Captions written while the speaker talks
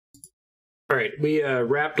All right, we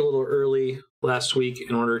wrapped a little early last week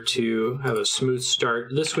in order to have a smooth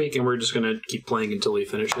start this week, and we're just going to keep playing until we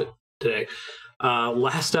finish it today.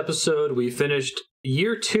 Last episode, we finished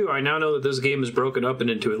year 2. I now know that this game is broken up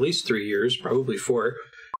into at least 3 years, probably 4.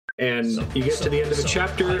 And you get to the end of a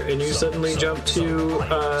chapter, and you suddenly jump to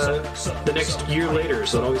the next year later,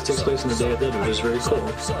 so it always takes place on the day of then, which is very cool.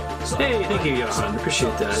 Hey, thank you, Johan.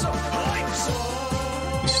 Appreciate that.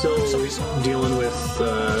 You still dealing with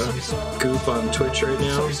Goop on Twitch right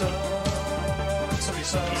now?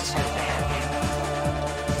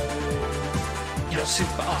 You're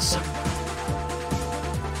super awesome.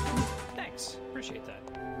 Thanks. Appreciate that.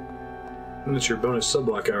 And it's your bonus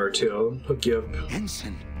sub-block hour, too. I'll hook you up.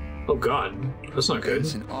 Ensign. Oh god, that's not good.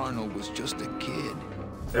 Ensign Arnold was just a kid.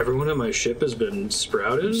 Everyone on my ship has been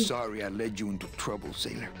sprouted? I'm sorry I led you into trouble,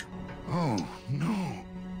 sailor. Oh, no.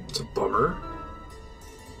 It's a bummer.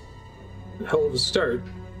 Hell of a start.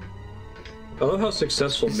 I love how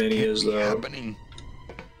successful Minnie is, though. Happening.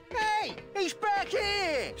 Hey, he's back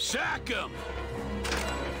here! Sack him!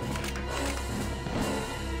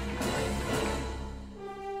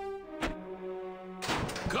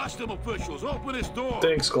 Custom officials, open this door!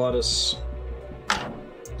 Thanks, Glottis.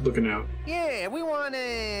 Looking out. Yeah, we want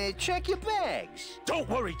to check your bags. Don't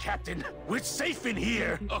worry, Captain. We're safe in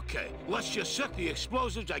here. Okay, let's just set the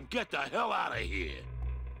explosives and get the hell out of here.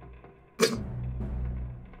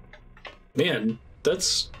 Man,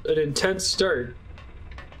 that's an intense start.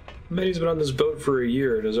 Minnie's been on this boat for a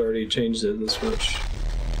year and has already changed it this much.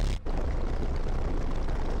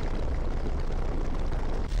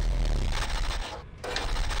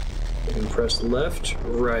 You can press left,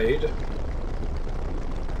 right.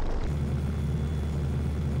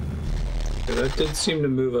 Yeah, that did seem to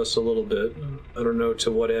move us a little bit. I don't know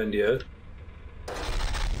to what end yet.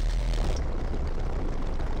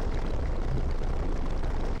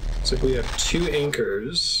 Looks like we have 2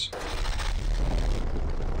 anchors.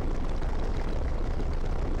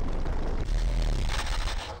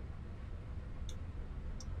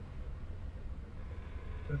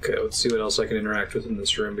 Okay, let's see what else I can interact with in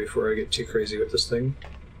this room before I get too crazy with this thing.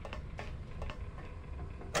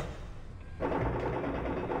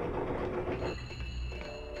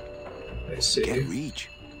 I see. Can't reach.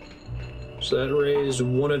 So that raised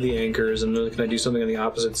one of the anchors, and then can I do something on the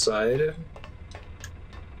opposite side?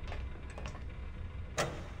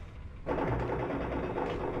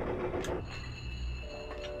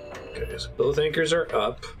 Okay, so both anchors are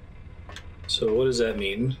up. So what does that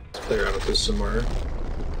mean? Let's play around with this some more.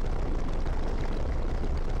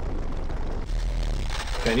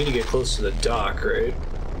 I need to get close to the dock, right?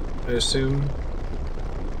 I assume.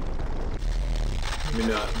 Maybe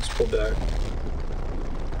not. Let's pull back.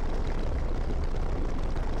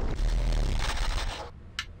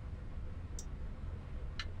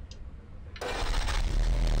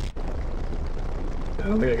 I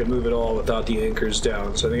don't think I can move at all without the anchors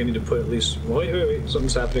down, so I think I need to put at least... Wait.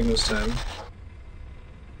 Something's happening this time.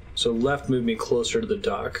 So left moved me closer to the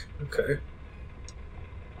dock. Okay.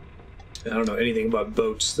 I don't know anything about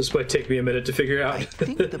boats. This might take me a minute to figure out. I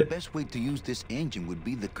think the best way to use this engine would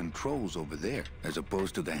be the controls over there, as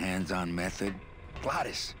opposed to the hands-on method.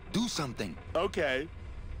 Glottis, do something. Okay.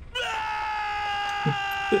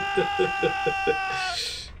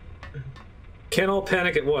 Can't all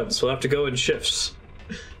panic at once. We'll have to go in shifts.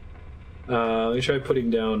 Let me try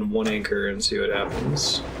putting down one anchor and see what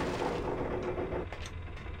happens.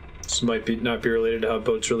 This might not be related to how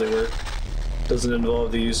boats really work. Doesn't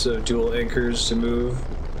involve the use of dual anchors to move.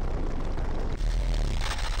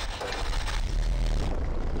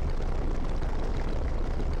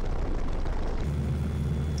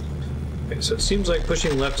 Okay, so it seems like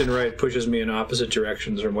pushing left and right pushes me in opposite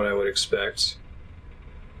directions from what I would expect.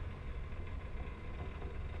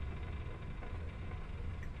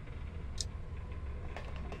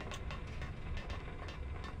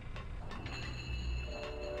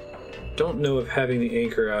 Don't know if having the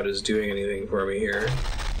anchor out is doing anything for me here.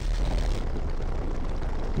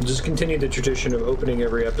 I'll just continue the tradition of opening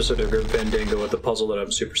every episode of Fandango with a puzzle that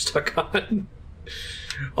I'm super stuck on.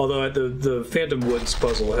 Although the Phantom Woods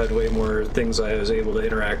puzzle had way more things I was able to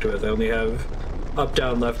interact with. I only have up,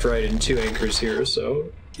 down, left, right, and 2 anchors here,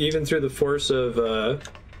 so even through the force of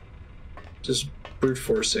just brute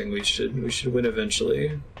forcing, we should win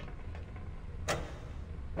eventually.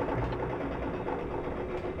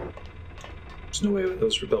 There's no way what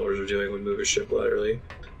those propellers are doing would move a ship laterally.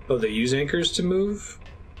 Oh, they use anchors to move?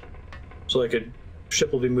 So like a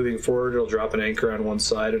ship will be moving forward, it'll drop an anchor on one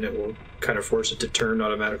side and it will kind of force it to turn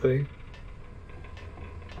automatically.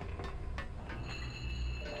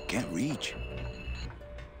 Can't reach.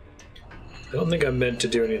 I don't think I'm meant to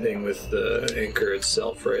do anything with the anchor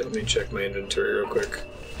itself, right? Let me check my inventory real quick.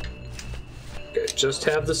 Okay, just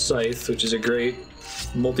have the scythe, which is a great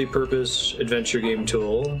multi-purpose adventure game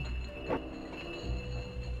tool.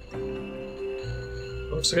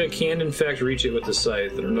 Looks like I can, in fact, reach it with the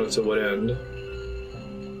scythe. I don't know to what end.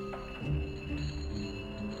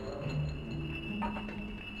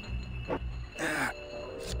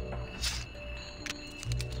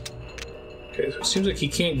 Okay, so it seems like he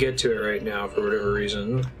can't get to it right now for whatever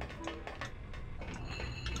reason.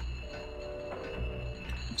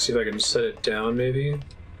 Let's see if I can set it down, maybe.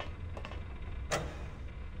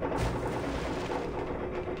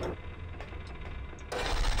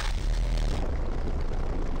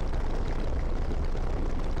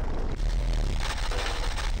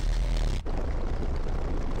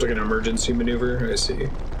 Like an emergency maneuver, I see.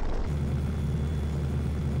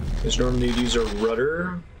 Because normally you'd use a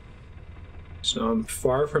rudder. So I'm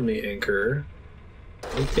far from the anchor.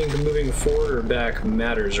 I don't think moving forward or back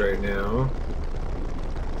matters right now.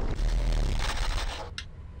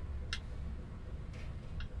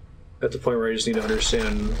 At the point where I just need to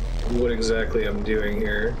understand what exactly I'm doing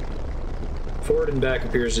here. Forward and back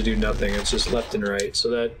appears to do nothing, it's just left and right, so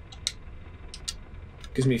that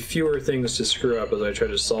gives me fewer things to screw up as I try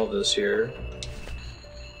to solve this here.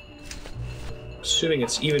 Assuming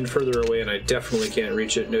it's even further away and I definitely can't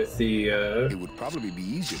reach it with the, It would probably be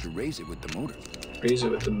easier to raise it with the motor. Raise it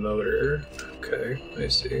with the motor. Okay, I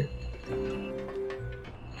see.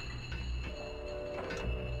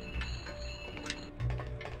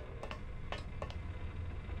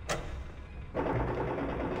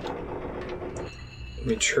 Let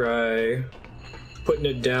me try putting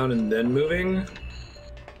it down and then moving.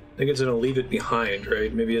 I think it's gonna leave it behind,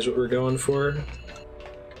 right? Maybe is what we're going for.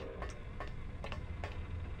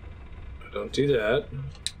 Don't do that.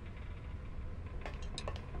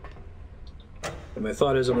 And my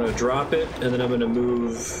thought is I'm gonna drop it and then I'm gonna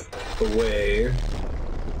move away.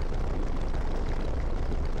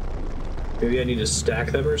 Maybe I need to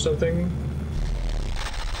stack them or something?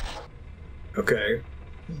 Okay.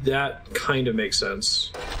 That kind of makes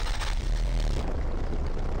sense.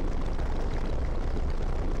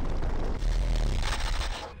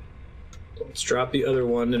 Let's drop the other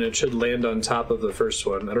one and it should land on top of the first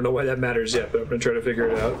one. I don't know why that matters yet, but I'm gonna try to figure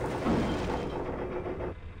it out.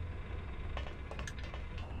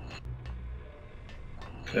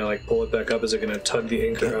 Can I like pull it back up? Is it gonna tug the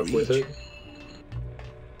anchor up with it?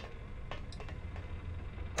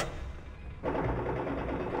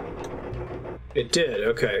 It did,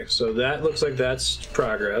 okay. So that looks like that's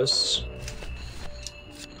progress.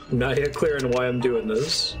 I'm not yet clear on why I'm doing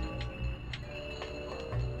this.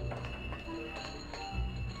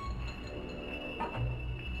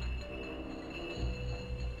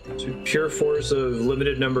 So pure force of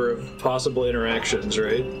limited number of possible interactions,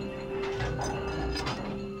 right?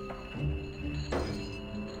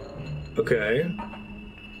 Okay.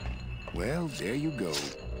 Well, there you go.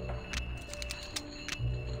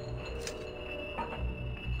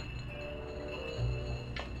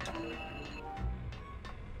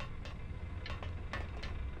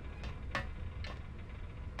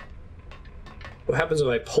 What happens if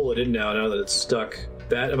I pull it in now that it's stuck?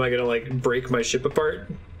 Am I gonna like break my ship apart?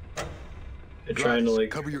 And trying to like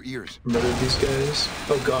cover your ears. Murder these guys?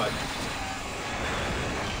 Oh god.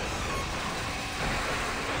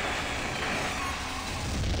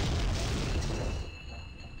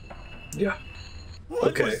 Yeah. What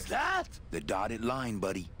Okay. was that? The dotted line,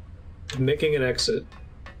 buddy. Making an exit.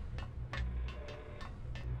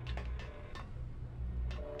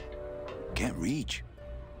 Can't reach.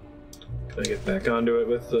 Can I get back onto it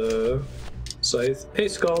with the scythe? Hey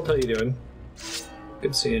Scald, how you doing?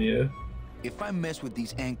 Good seeing you. If I mess with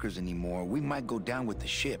these anchors anymore, we might go down with the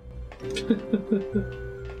ship.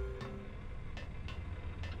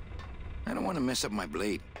 I don't want to mess up my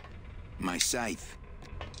blade. My scythe.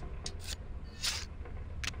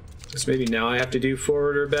 Guess maybe now I have to do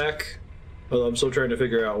forward or back. Well, I'm still trying to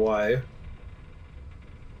figure out why.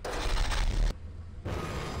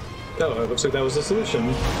 Oh, it looks like that was the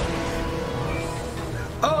solution.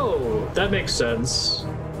 Oh, that makes sense.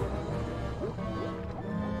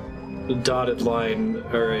 The dotted line,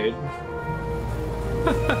 alright.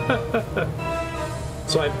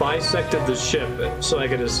 So I bisected the ship so I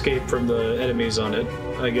could escape from the enemies on it.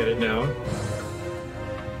 I get it now.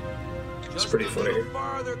 It's pretty funny.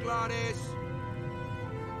 Farther, Gladys.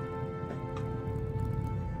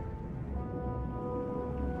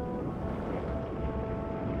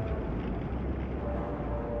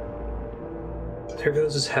 There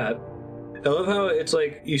goes his hat. I love how it's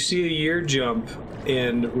like you see a year jump,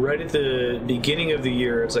 and right at the beginning of the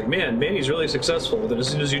year, it's like, man, Manny's really successful. Then as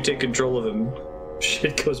soon as you take control of him,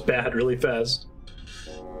 shit goes bad really fast.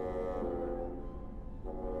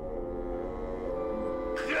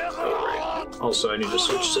 Also, I need to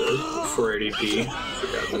switch to 480p. I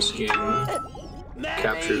forgot this game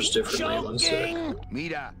captures differently. One sec.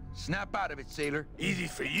 Mira, snap out of it, sailor. Easy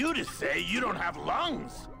for you to say, you don't have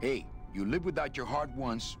lungs. Hey, you live without your heart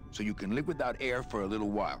once, so you can live without air for a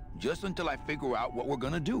little while. Just until I figure out what we're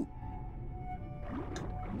gonna do.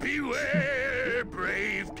 Beware,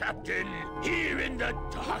 brave captain. Here in the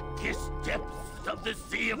darkest depths of the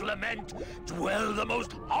Sea of Lament dwell the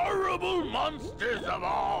most horrible monsters of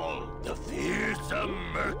all. The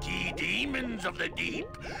fearsome, murky demons of the deep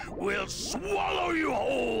will swallow you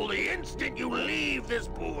whole the instant you leave this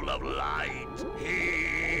pool of light.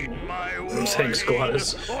 Heed my warning. Thanks,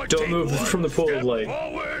 Glottis. Don't move from the pool of light.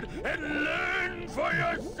 Forward and learn for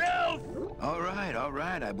yourself. All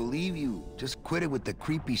right, I believe you. Just quit it with the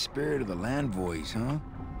creepy spirit of the land voice, huh?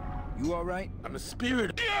 You all right? I'm a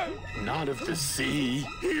spirit, not of the sea.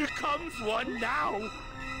 Here comes one now.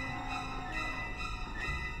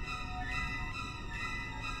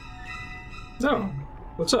 No,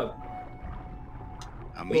 what's up?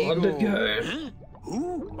 Amigo. Little undead guy. Huh?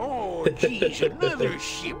 Who? Oh, geez, another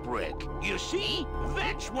shipwreck. You see,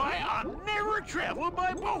 that's why I'll never travel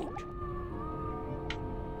by boat.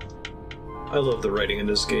 I love the writing in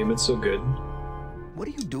this game. It's so good. What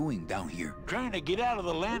are you doing down here? Trying to get out of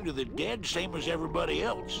the land of the dead, same as everybody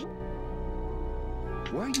else.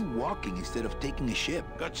 Why are you walking instead of taking a ship?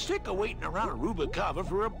 Got sick of waiting around Rubicava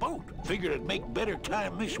for a boat. Figured I'd make better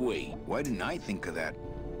time this way. Why didn't I think of that?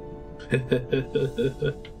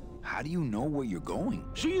 How do you know where you're going?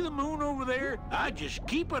 See the moon over there? I just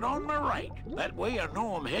keep it on my right. That way I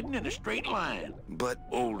know I'm heading in a straight line. But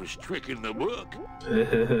Oldest trick in the book.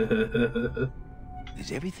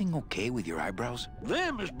 is everything okay with your eyebrows?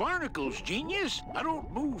 Them is barnacles, genius. I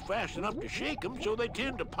don't move fast enough to shake them, so they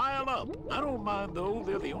tend to pile up. I don't mind, though.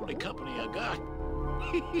 They're the only company I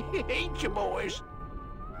got. Ain't you, boys?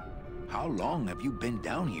 How long have you been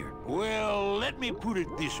down here? Well, let me put it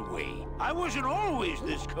this way. I wasn't always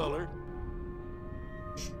this color.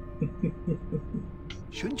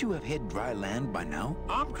 Shouldn't you have hit dry land by now?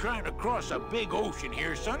 I'm trying to cross a big ocean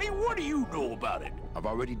here, Sonny. What do you know about it? I've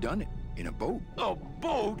already done it. In a boat. A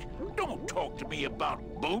boat? Don't talk to me about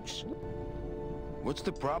boats. What's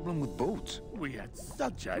the problem with boats? We had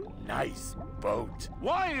such a nice boat.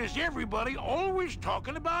 Why is everybody always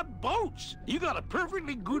talking about boats? You got a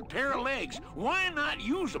perfectly good pair of legs. Why not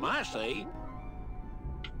use them, I say?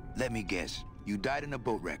 Let me guess. You died in a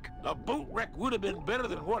boat wreck. A boat wreck would have been better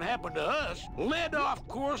than what happened to us. Led off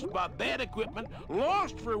course by bad equipment,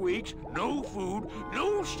 lost for weeks, no food,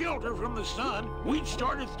 no shelter from the sun. We'd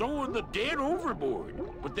started throwing the dead overboard.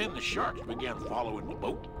 But then the sharks began following the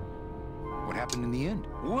boat. What happened in the end?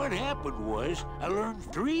 What happened was, I learned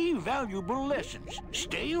 3 valuable lessons.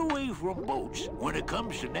 Stay away from boats. When it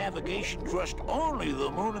comes to navigation, trust only the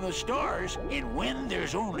moon and the stars. And when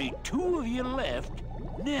there's only 2 of you left,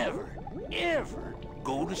 never, ever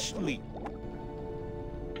go to sleep.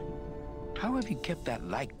 How have you kept that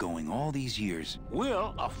light going all these years?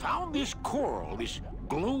 Well, I found this coral, this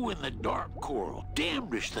glow-in-the-dark coral.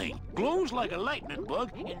 Damnedest thing. Glows like a lightning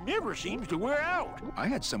bug and never seems to wear out. I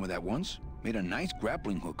had some of that once. Made a nice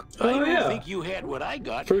grappling hook. Oh, I don't yeah. think you had what I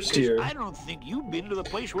got. First year. I don't think you've been to the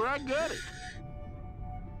place where I got it.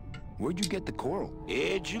 Where'd you get the coral?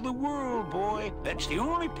 Edge of the world, boy. That's the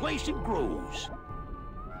only place it grows.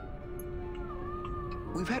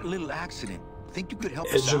 We've had a little accident. Think you could help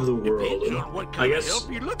us Edge out? of the Depends world. on what I kind of guess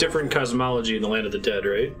help you're looking different for. cosmology in the land of the dead,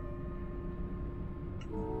 right?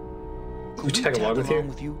 Could we tag along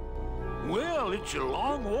with you? Well, it's a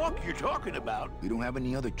long walk you're talking about. We don't have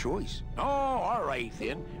any other choice. Oh, all right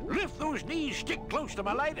then. Lift those knees, stick close to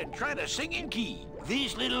my light, and try to sing in key.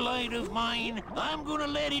 This little light of mine, I'm gonna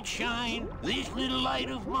let it shine. This little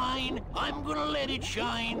light of mine, I'm gonna let it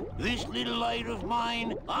shine. This little light of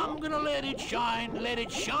mine, I'm gonna let it shine. Let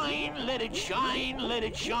it shine, let it shine, let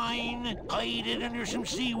it shine. Hide it under some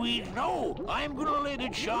seaweed. No, I'm gonna let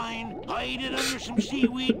it shine. Hide it under some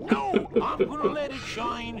seaweed. No, I'm gonna let it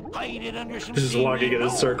shine. Hide it under some Just seaweed. walking in a No,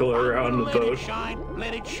 circle I'm around gonna the let boat. it shine.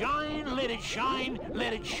 Let it shine, let it shine,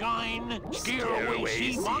 let it shine. Scare away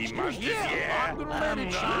sea monsters, yeah. I'm gonna let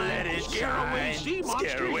it shine. Scare away sea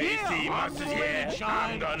monsters, yeah. I'm gonna let it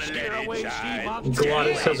shine. Scare away sea monsters.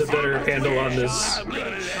 Glottis has a better handle on this. Let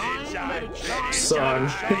it shine, let it shine.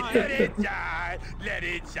 Song. Let it shine. Let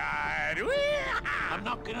it shine. I'm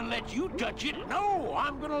not gonna let you touch it. No,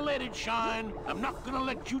 I'm gonna let it shine. I'm not gonna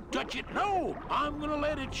let you touch it. No, I'm gonna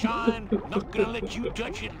let it shine. Not gonna let you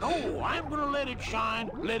touch it. No, I'm gonna let it shine.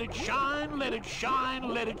 Let it shine. Let it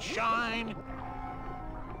shine. Let it shine.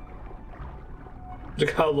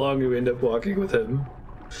 Look how long you end up walking with him.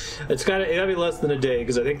 It gotta be less than a day,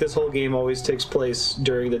 because I think this whole game always takes place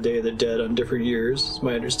during the Day of the Dead on different years. It's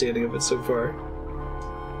my understanding of it so far.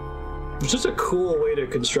 It's just a cool way to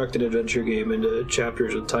construct an adventure game into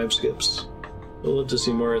chapters with time skips. I'd love to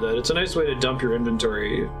see more of that. It's a nice way to dump your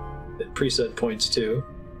inventory at preset points too.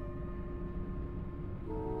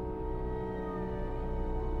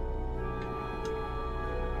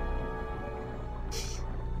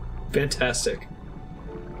 Fantastic.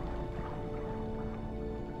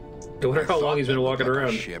 I wonder how long he's been walking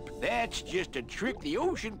around. That's just a trick the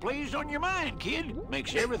ocean plays on your mind, kid.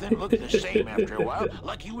 Makes everything look the same after a while,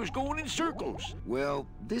 like you was going in circles. Well,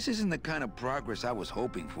 this isn't the kind of progress I was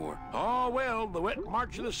hoping for. Oh, well, the wet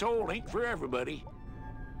march of the soul ain't for everybody.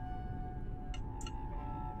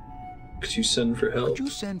 Could you send for help? Could you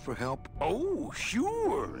send for help? Oh,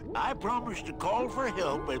 sure. I promise to call for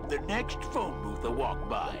help at the next phone booth I walk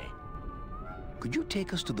by. Could you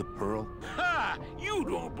take us to the Pearl? Ha! You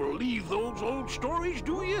don't believe those old stories,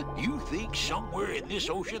 do you? You think somewhere in this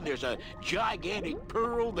ocean there's a gigantic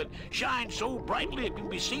pearl that shines so brightly it can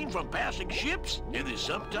be seen from passing ships? And that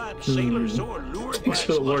sometimes sailors so allured by its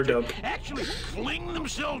luster actually fling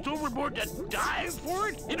themselves overboard to dive for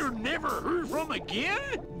it and are never heard from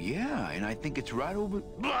again? Yeah, and I think it's right over...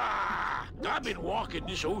 Bah! I've been walking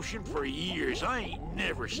this ocean for years. I ain't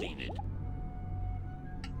never seen it.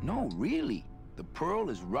 No, really. The Pearl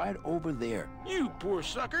is right over there. You poor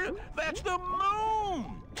sucker, that's the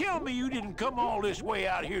moon! Tell me you didn't come all this way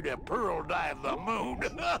out here to pearl dive the moon.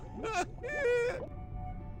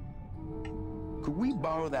 Could we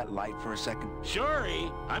borrow that light for a second? Sorry,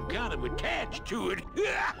 I'm kind of attached to it.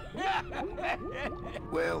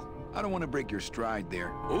 Well, I don't want to break your stride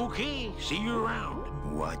there. Okay, see you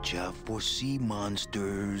around. Watch out for sea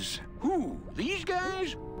monsters. Who, these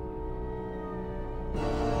guys?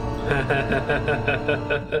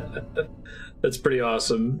 That's pretty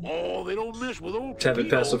awesome. Oh, they don't mess with old Tap it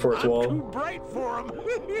past the fourth wall. I'm too bright for them.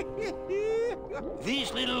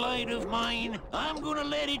 This little light of mine, I'm gonna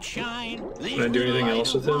let it shine. This Can I do anything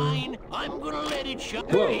else with him? Mine, I'm gonna let it shine.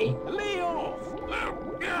 Whoa. Hey, lay off.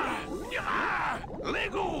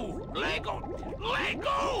 Let go. Let go. Let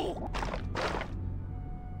go.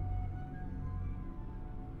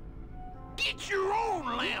 Get your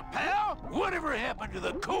own lamp, pal! Whatever happened to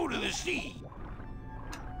the code of the sea?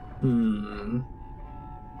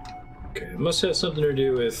 Okay, it must have something to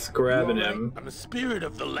do with grabbing him. I'm a spirit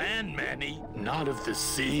of the land, Manny, not of the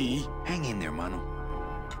sea. Hang in there, Mano.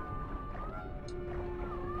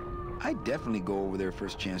 I'd definitely go over there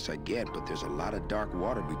first chance I get, but there's a lot of dark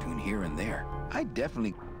water between here and there. I'd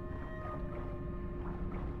definitely...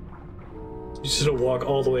 You just gonna walk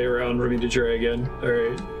all the way around for me to try again.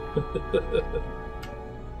 Alright.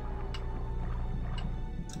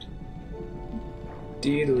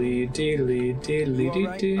 Deedly, deedly, deedly,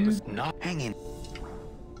 deedly. Not hanging.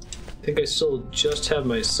 I think I still just have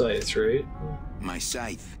my scythe, right? My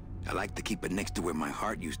scythe. I like to keep it next to where my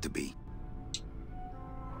heart used to be.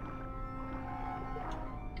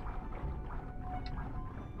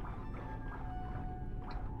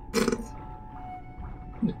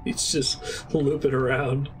 He's just looping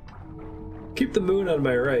around. Keep the moon on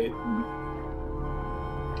my right.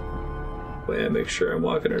 Way I make sure I'm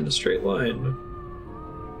walking in a straight line.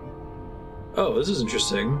 Oh, this is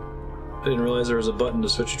interesting. I didn't realize there was a button to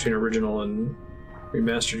switch between original and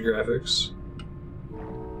remastered graphics.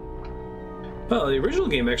 Well, the original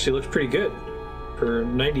game actually looked pretty good. For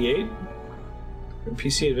 98? For a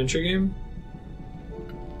PC adventure game?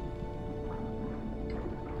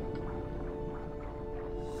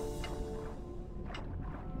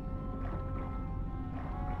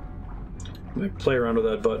 Might play around with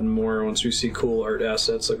that button more once we see cool art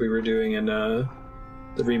assets like we were doing in the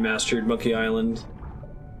remastered Monkey Island.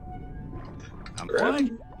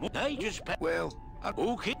 I just... Well,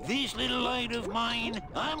 okay, this little light of mine,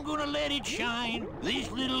 I'm gonna let it shine.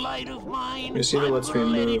 This little light of mine, You see that lets me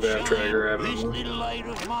move after I grab This him. little light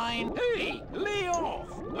of mine, hey, lay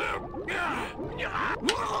off.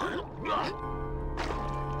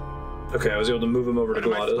 Okay, I was able to move him over to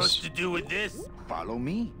What am I supposed Glottis. to do with this? follow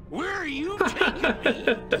me. Where are you taking me?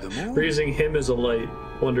 To the moon. We're using him as a light.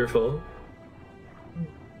 Wonderful.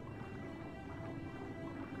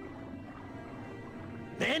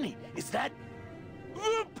 Manny, is that...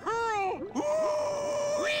 The pearl!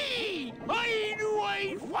 Whee!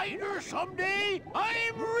 fighter someday.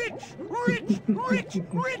 I'm rich, rich, rich,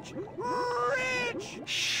 rich, rich.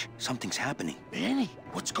 Shh, something's happening. Manny,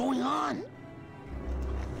 what's going on?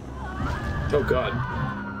 Oh God.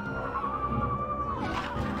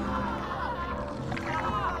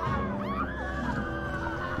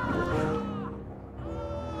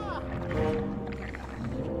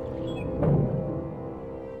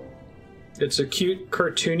 It's a cute,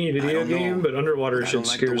 cartoony video game, but underwater shit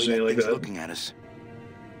scares me like that. Looking at us.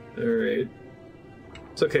 Alright.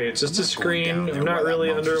 It's okay, it's just a screen. I'm not really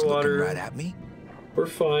Right underwater. at me. We're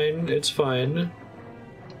fine, it's fine.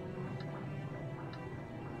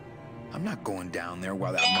 I'm not going down there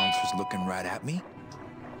while that monster's looking right at me.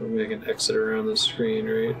 Maybe I can exit around the screen,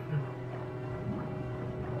 right?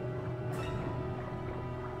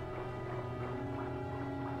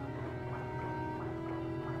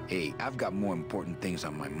 Hey, I've got more important things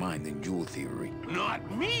on my mind than jewel theory.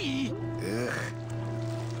 Not me. Ugh.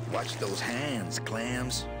 Watch those hands,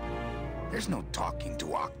 clams. There's no talking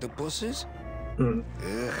to octopuses.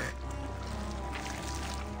 Ugh.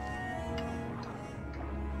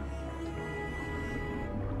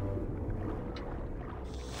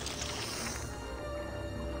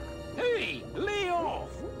 Hey, lay off.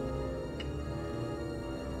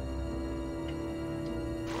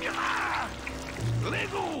 Ah!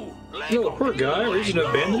 Lego! Lego! No, poor guy, we're just gonna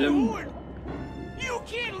abandon him? You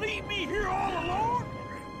can't leave me here all alone!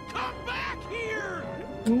 Come back here!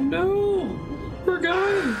 Oh no! Poor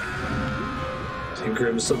guy! Team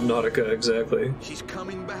Grim Subnautica, exactly. She's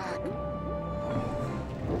coming back.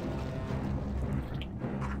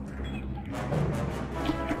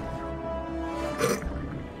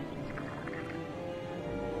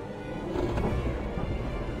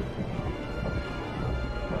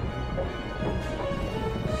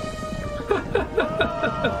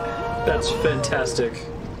 That's fantastic.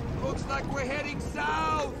 Looks like we're heading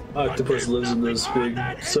south. Octopus lives in this big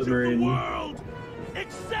submarine. World,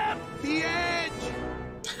 except The edge.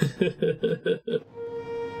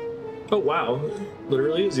 Oh wow,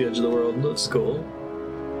 literally is the edge of the world. That's cool.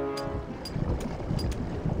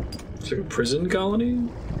 It's like a prison colony?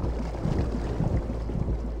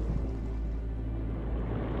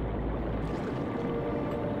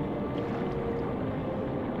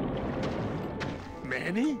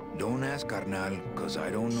 Manny? Don't ask, carnal, cause I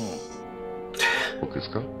don't know.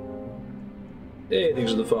 Hey,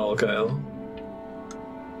 thanks for the follow, Kyle.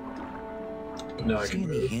 Now I See can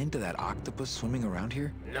any move. hint of that octopus swimming around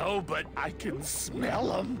here? No, but I can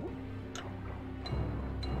smell him.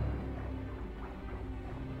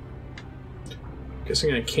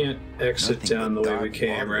 Guessing I can't exit Nothing down the but way we dark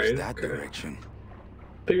came, waters right? That Okay. direction.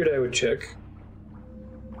 Figured I would check.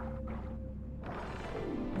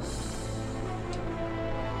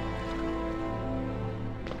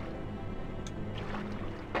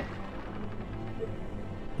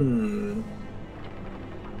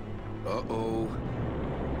 Uh-oh.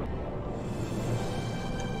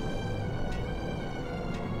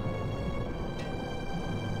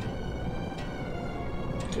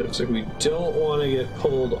 Looks like we don't want to get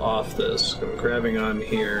pulled off this. I'm grabbing on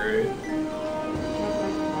here, right?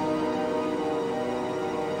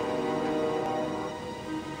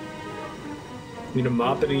 Need a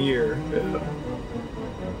mop in a year. Yeah.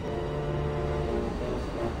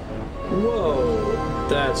 Whoa,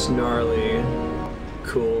 that's gnarly.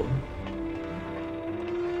 Cool.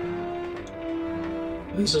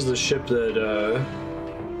 This is the ship that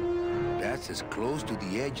That's as close to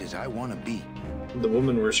the edge as I want to be. the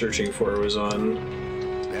woman we're searching for was on.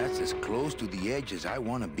 That's as close to the edge as I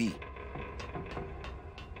want to be.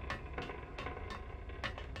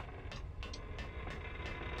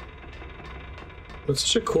 That's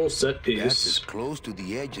such a cool set That's as piece. close to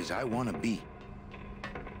the edge as I want to be.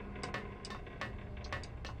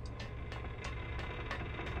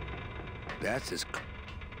 That's as...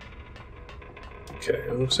 Okay,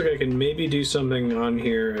 it looks like I can maybe do something on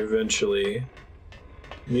here eventually.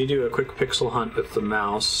 Let me do a quick pixel hunt with the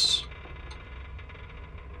mouse.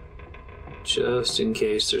 Just in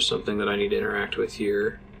case there's something that I need to interact with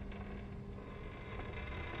here.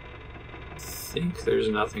 I think there's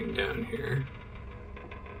nothing down here.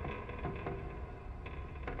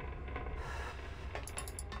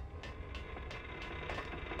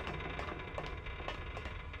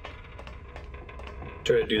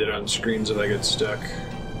 Try to do that on screens if I get stuck.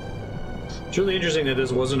 It's really interesting that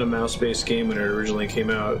this wasn't a mouse-based game when it originally came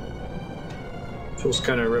out. Feels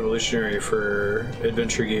kind of revolutionary for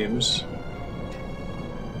adventure games.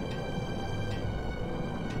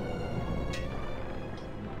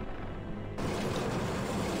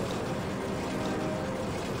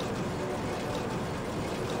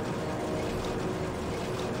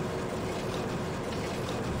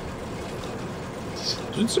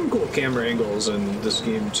 There's some cool camera angles in this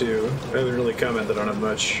game too. I haven't really commented on it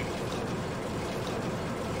much.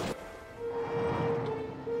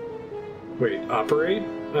 Wait, operate?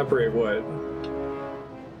 Operate what?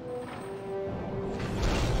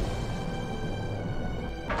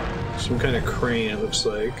 Some kind of crane, it looks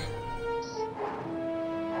like.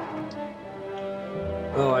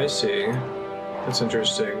 Oh, I see. That's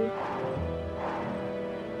interesting.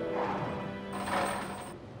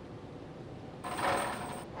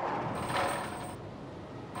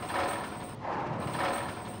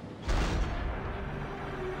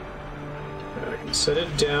 Set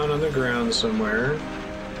it down on the ground somewhere.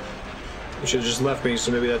 You should have just left me,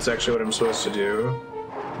 so maybe that's actually what I'm supposed to do.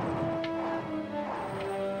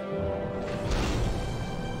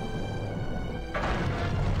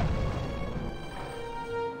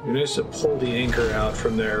 It'd be nice to pull the anchor out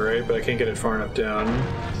from there, right? But I can't get it far enough down.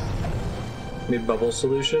 Maybe bubble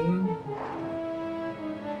solution?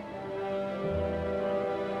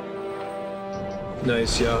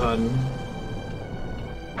 Nice, Johan.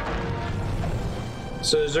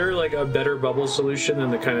 So is there like a better bubble solution than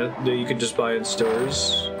the kind of that you could just buy in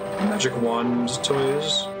stores? Magic wand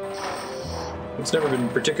toys? It's never been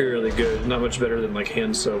particularly good. Not much better than like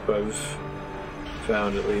hand soap I've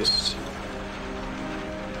found, at least.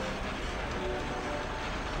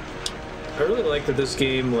 I really like that this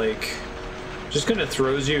game like just kind of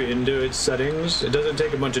throws you into its settings. It doesn't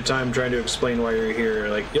take a bunch of time trying to explain why you're here.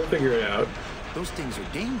 Like, you'll figure it out. Those things are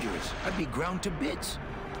dangerous. I'd be ground to bits.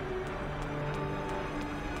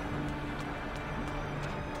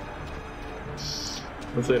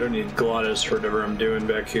 Hopefully I don't need Glottis for whatever I'm doing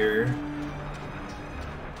back here.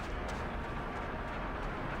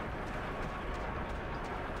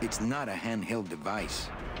 It's not a handheld device.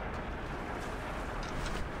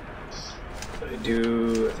 I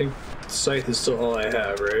think Scythe is still all I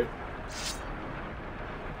have, right?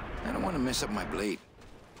 I don't want to mess up my blade.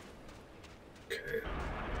 Okay.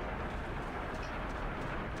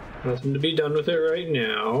 Nothing to be done with it right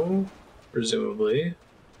now, presumably.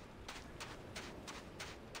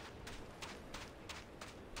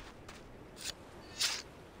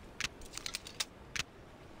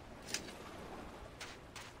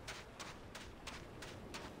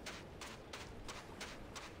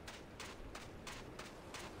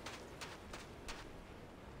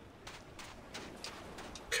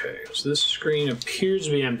 Okay, so this screen appears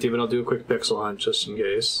to be empty, but I'll do a quick pixel hunt just in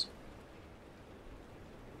case.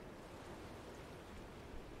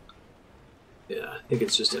 Yeah, I think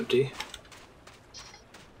it's just empty.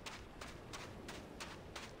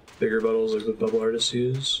 Bigger bottles like the bubble artists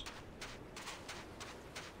use.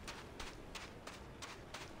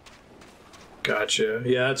 Gotcha.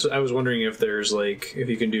 Yeah, I was wondering if there's like, if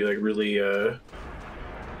you can do like really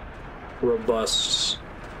robust,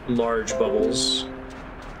 large bubbles.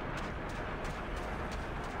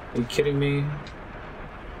 Are you kidding me?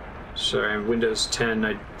 Sorry, Windows 10,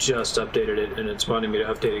 I just updated it and it's wanting me to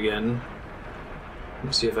update again. Let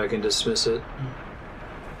me see if I can dismiss it.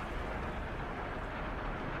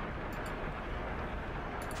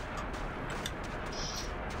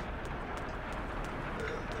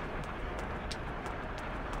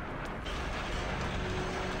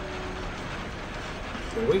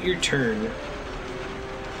 Wait your turn.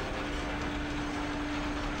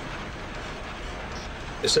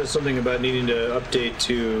 It says something about needing to update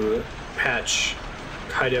to patch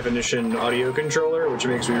high definition audio controller, which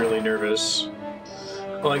makes me really nervous.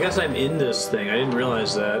 Well, I guess I'm in this thing. I didn't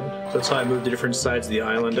realize that. That's how I moved to different sides of the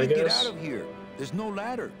island, I guess. Get out of here. There's no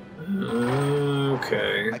ladder.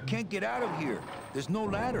 Okay. I can't get out of here. There's no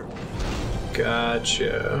ladder.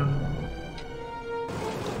 Gotcha.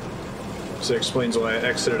 So it explains why I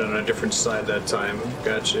exited on a different side that time.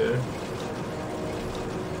 Gotcha.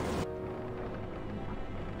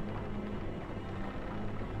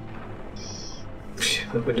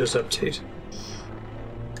 The Windows update.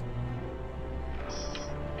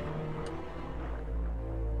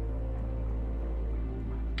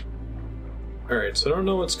 Alright, so I don't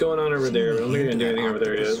know what's going on over there. I don't think I can do anything over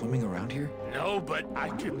there yet. Swimming around here? No, but I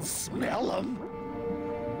can smell them.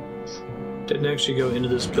 Didn't actually go into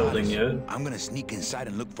this building yet. I'm gonna sneak inside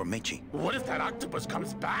and look for Meche. What if that octopus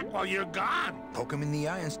comes back while you're gone? Poke him in the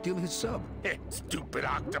eye and steal his sub. Stupid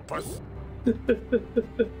octopus.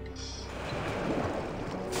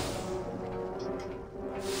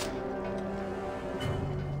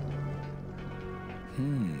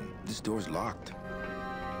 This door's locked.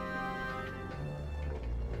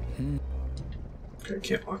 I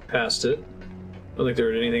can't walk past it. I don't think there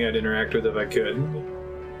was anything I'd interact with if I could.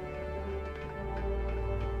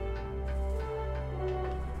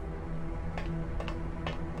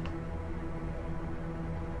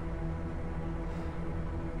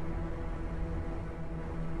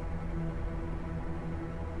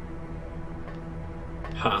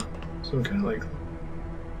 Huh. Some kind of like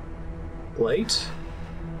light?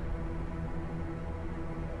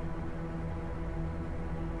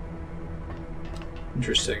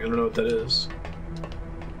 Interesting. I don't know what that is.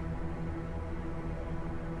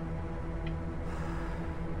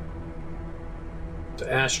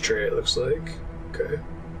 The ashtray, it looks like. Okay.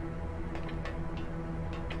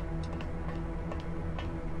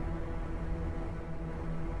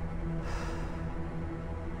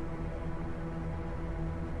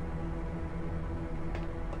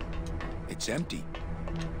 It's empty.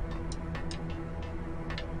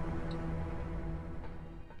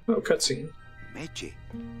 Oh, cutscene. Meche,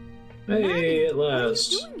 Hey, at What are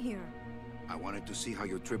last. you doing here? I wanted to see how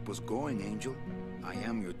your trip was going, Angel. I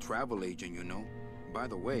am your travel agent, you know. By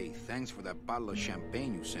the way, thanks for that bottle of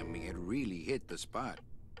champagne you sent me. It really hit the spot.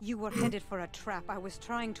 You were headed for a trap. I was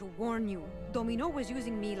trying to warn you. Domino was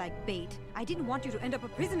using me like bait. I didn't want you to end up a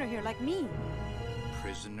prisoner here like me.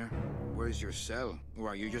 Prisoner? Where's your cell? Or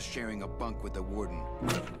are you just sharing a bunk with the warden?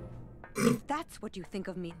 If that's what you think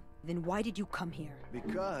of me, then why did you come here?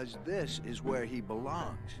 Because this is where he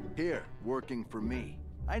belongs. Here, working for me.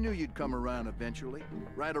 I knew you'd come around eventually.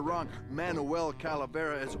 Right or wrong, Manuel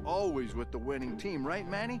Calavera is always with the winning team, right,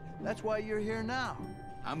 Manny? That's why you're here now.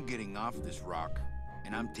 I'm getting off this rock,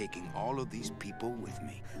 and I'm taking all of these people with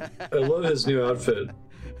me. I love his new outfit.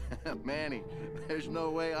 Manny, there's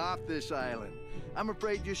no way off this island. I'm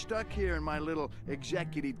afraid you're stuck here in my little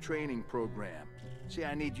executive training program. See,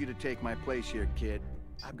 I need you to take my place here, kid.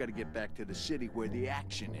 I've got to get back to the city where the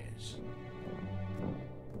action is.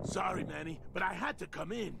 Sorry, Manny, but I had to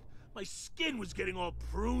come in. My skin was getting all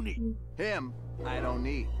pruny. Him, I don't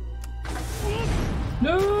need.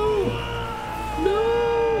 No!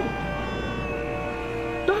 No!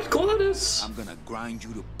 Not Glottis! I'm gonna grind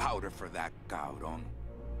you to powder for that, cabrón.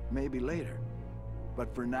 Maybe later.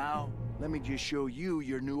 But for now, let me just show you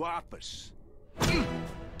your new office.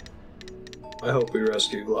 I hope we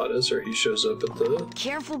rescue Glottis or he shows up at the...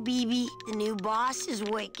 Careful, Bibi. The new boss is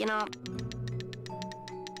waking up.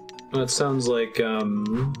 That sounds like, I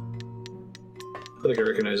feel like I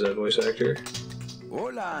recognize that voice actor.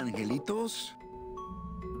 Hola, angelitos.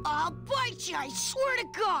 I'll bite you, I swear to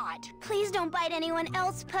God. Please don't bite anyone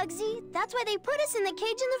else, Pugsy. That's why they put us in the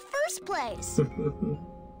cage in the first place.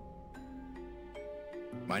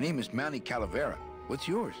 My name is Manny Calavera. What's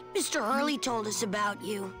yours? Mr. Hurley told us about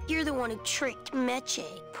you. You're the one who tricked Meche.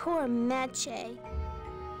 Poor Meche.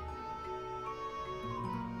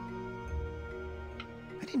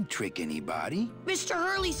 I didn't trick anybody. Mr.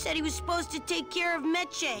 Hurley said he was supposed to take care of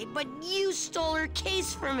Meche, but you stole her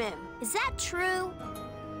case from him. Is that true?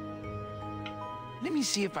 Let me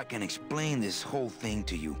see if I can explain this whole thing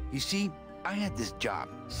to you. You see, I had this job,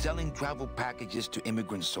 selling travel packages to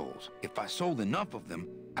immigrant souls. If I sold enough of them,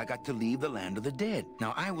 I got to leave the land of the dead.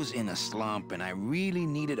 Now, I was in a slump, and I really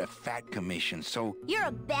needed a fat commission, so... You're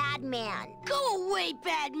a bad man. Go away,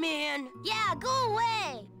 bad man. Yeah, go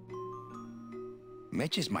away.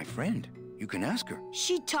 Meche's my friend. You can ask her.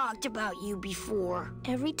 She talked about you before.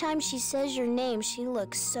 Every time she says your name, she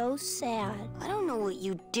looks so sad. I don't know what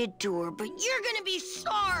you did to her, but you're gonna be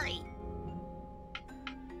sorry.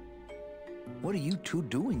 What are you two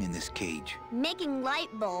doing in this cage? Making light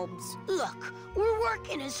bulbs. Look, we're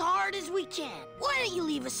working as hard as we can. Why don't you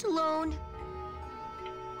leave us alone?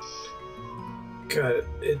 God,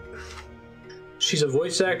 she's a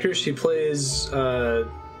voice actor. She plays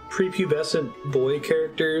prepubescent boy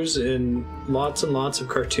characters in lots and lots of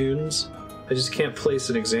cartoons. I just can't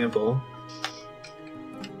place an example.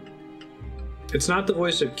 It's not the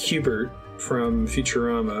voice of Cubert from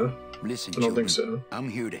Futurama. Listen, I don't think so. I'm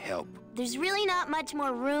here to help. There's really not much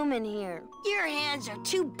more room in here. Your hands are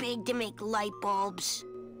too big to make light bulbs.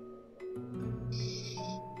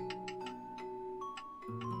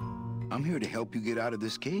 I'm here to help you get out of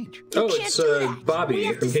this cage. Oh, it's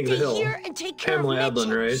Bobby from King of the Hill. Here and take care Pamela of Meche.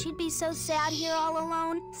 Adlon, right? She'd be so sad here all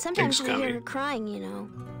alone. Sometimes we coming. hear her crying, you know.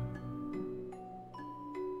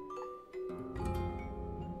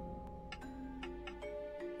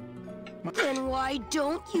 Then why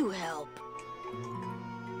don't you help?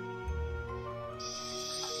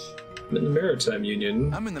 I'm in the Maritime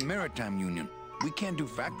Union. I'm in the Maritime Union. We can't do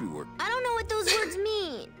factory work. I don't know what those words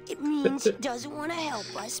mean. It means he doesn't want to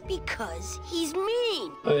help us because he's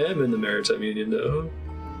mean. I am in the Maritime Union, though.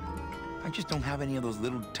 I just don't have any of those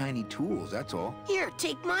little tiny tools, that's all. Here,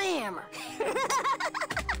 take my hammer.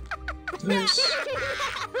 Nice.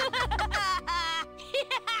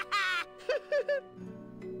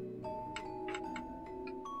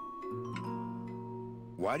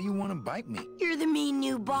 Why do you want to bite me? You're the mean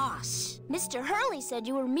new boss. Mr. Hurley said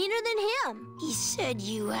you were meaner than him. He said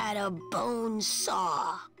you had a bone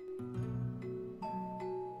saw.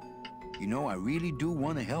 You know, I really do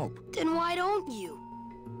want to help. Then why don't you?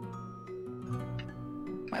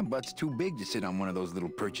 My butt's too big to sit on one of those little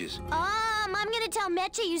perches. I'm gonna tell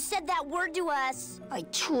Meche you said that word to us. I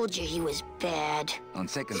told you he was bad. On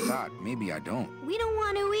second thought, maybe I don't. We don't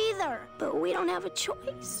want to either, but we don't have a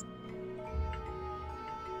choice.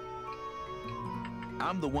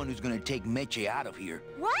 I'm the one who's gonna take Meche out of here.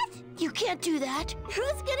 What? You can't do that.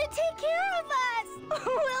 Who's gonna take care of us?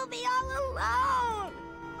 We'll be all alone.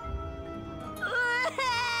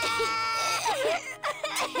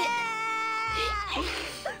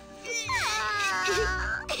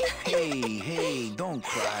 Hey, don't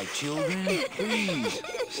cry, children. Please,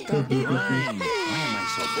 stop crying. Why am I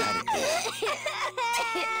so bad at this?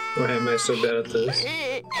 Why am I so bad at this?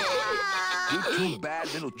 You're two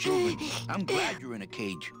bad little children. I'm glad you're in a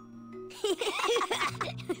cage.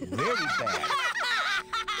 Very bad.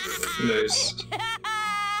 Nice.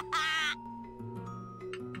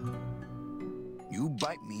 You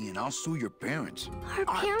bite me and I'll sue your parents.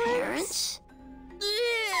 Our parents?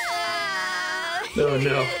 Oh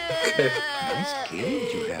no. Okay. Nice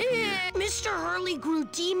cage you have here. Mr. Hurley grew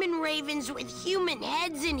demon ravens with human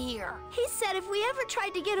heads in here. He said if we ever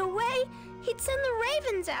tried to get away, he'd send the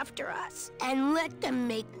ravens after us. And let them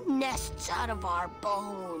make nests out of our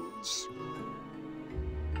bones.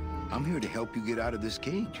 I'm here to help you get out of this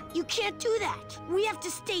cage. You can't do that. We have to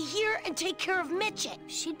stay here and take care of Meche.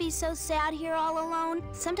 She'd be so sad here all alone.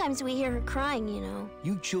 Sometimes we hear her crying, you know.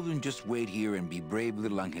 You children just wait here and be brave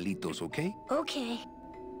little angelitos, okay? Okay.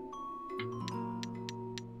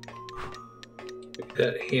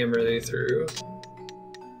 That hammer they threw.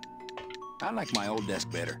 I like my old desk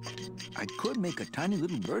better. I could make a tiny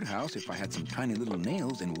little birdhouse if I had some tiny little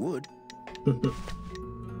nails and wood.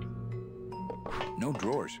 No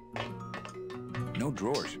drawers. No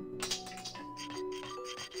drawers.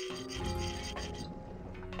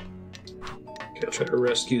 Okay, I'll try to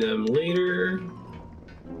rescue them later.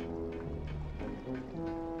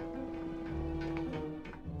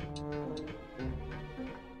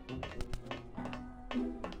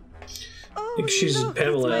 I think she's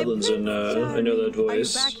Pamela Adlins, and I know that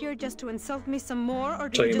voice. Are you back here just to insult me some more, or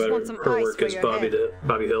do Talking you just about want some her ice work for as your Bobby head?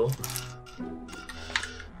 Bobby Hill.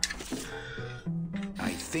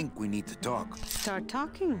 I think we need to talk. Start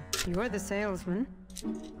talking. You're the salesman.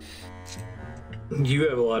 You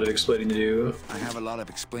have a lot of explaining to do. I have a lot of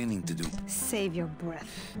explaining to do. Save your breath.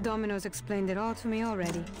 Domino's explained it all to me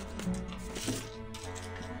already.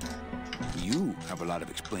 You have a lot of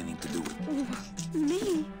explaining to do.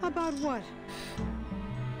 Me? About what?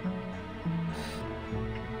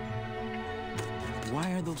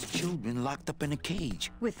 Why are those children locked up in a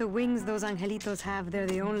cage? With the wings those angelitos have, they're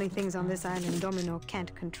the only things on this island Domino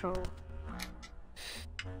can't control.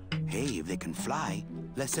 Hey, if they can fly,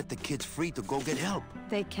 let's set the kids free to go get help.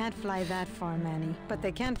 They can't fly that far, Manny. But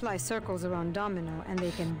they can fly circles around Domino, and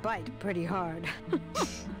they can bite pretty hard.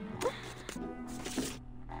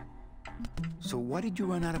 So why did you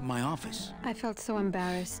run out of my office? I felt so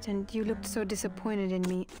embarrassed, and you looked so disappointed in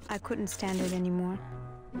me. I couldn't stand it anymore.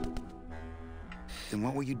 Then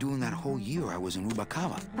what were you doing that whole year I was in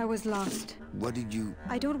Ubacava? I was lost. What did you...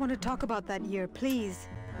 I don't want to talk about that year, please.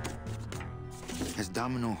 Has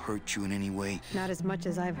Domino hurt you in any way? Not as much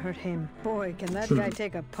as I've hurt him. Boy, can that guy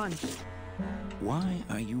take a punch. Why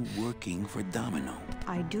are you working for Domino?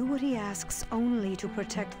 I do what he asks only to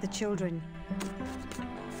protect the children.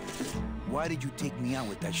 Why did you take me out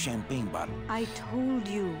with that champagne bottle? I told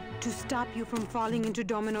you to stop you from falling into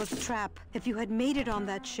Domino's trap. If you had made it on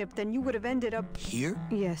that ship, then you would have ended up... Here?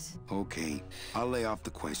 Yes. Okay, I'll lay off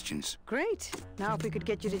the questions. Great. Now if we could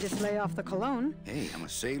get you to just lay off the cologne. Hey, I'm a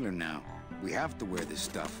sailor now. We have to wear this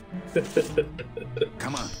stuff.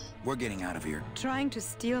 Come on, we're getting out of here. Trying to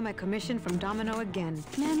steal my commission from Domino again.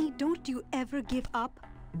 Manny, don't you ever give up?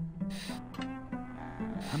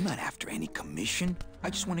 I'm not after any commission. I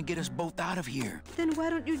just want to get us both out of here. Then why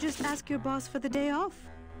don't you just ask your boss for the day off?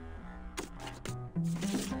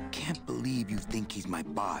 Can't believe you think he's my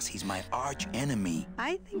boss. He's my arch enemy.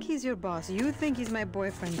 I think he's your boss. You think he's my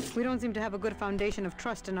boyfriend. We don't seem to have a good foundation of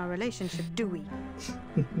trust in our relationship, do we?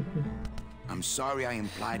 I'm sorry I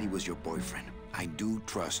implied he was your boyfriend. I do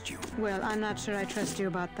trust you. Well, I'm not sure I trust you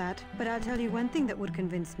about that. But I'll tell you one thing that would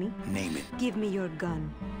convince me. Name it. Give me your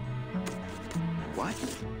gun. What?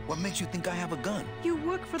 What makes you think I have a gun? You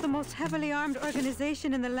work for the most heavily armed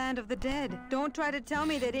organization in the land of the dead. Don't try to tell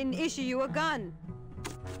me they didn't issue you a gun.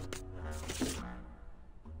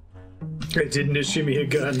 It didn't issue me a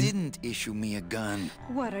gun. He didn't issue me a gun.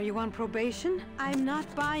 What, are you on probation? I'm not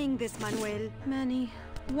buying this, Manuel. Manny,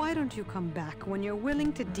 why don't you come back when you're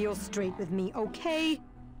willing to deal straight with me, okay?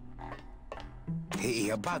 Hey,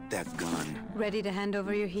 about that gun. Ready to hand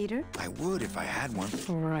over your heater? I would if I had one.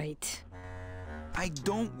 Right. I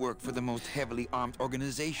don't work for the most heavily armed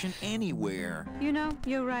organization anywhere. You know,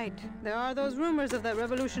 you're right. There are those rumors of that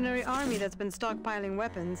revolutionary army that's been stockpiling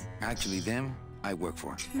weapons. Actually, them, I work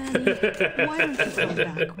for. Manny, why don't you come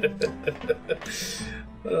back?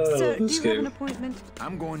 Sir, do you have an appointment?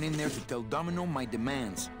 I'm going in there to tell Domino my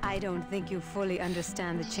demands. I don't think you fully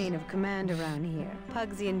understand the chain of command around here.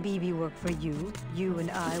 Pugsy and Bibi work for you. You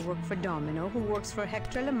and I work for Domino, who works for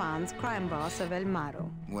Hector Lemans, crime boss of El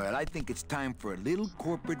Maro. Well, I think it's time for a little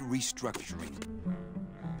corporate restructuring.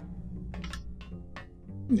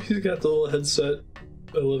 He's got the little headset.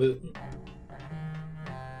 I love it.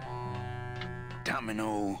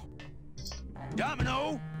 Domino.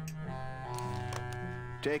 Domino!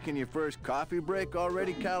 Taking your first coffee break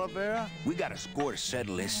already, Calavera? We got a score to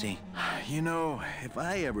settle, Issy. You know, if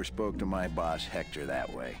I ever spoke to my boss Hector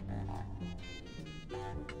that way.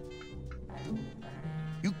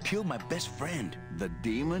 You killed my best friend. The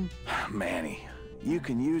demon? Manny, you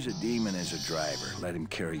can use a demon as a driver. Let him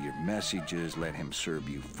carry your messages, let him serve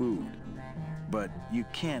you food. But you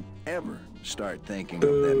can't ever start thinking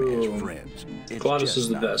of them as friends. It's Glottis is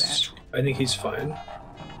the not best. natural. I think he's fine.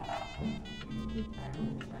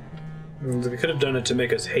 They could have done it to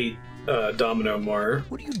make us hate Domino more.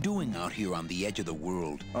 What are you doing out here on the edge of the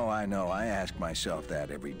world? Oh, I know. I ask myself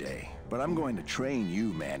that every day. But I'm going to train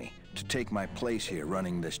you, Manny, to take my place here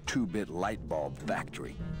running this 2-bit light bulb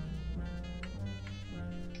factory.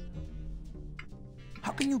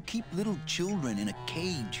 How can you keep little children in a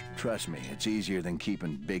cage? Trust me, it's easier than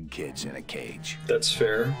keeping big kids in a cage. That's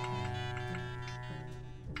fair.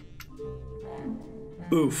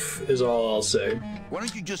 Oof is all I'll say. Why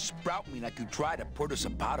don't you just sprout me like you tried at Puerto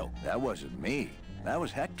Zapato? That wasn't me. That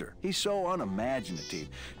was Hector. He's so unimaginative.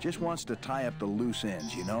 Just wants to tie up the loose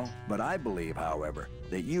ends, you know? But I believe, however,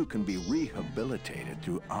 that you can be rehabilitated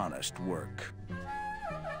through honest work.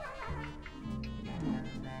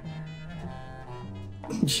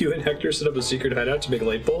 You and Hector set up a secret hideout to make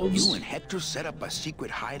light bulbs? You and Hector set up a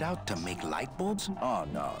secret hideout to make light bulbs? Oh,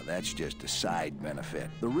 no, that's just a side benefit.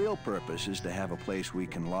 The real purpose is to have a place we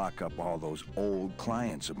can lock up all those old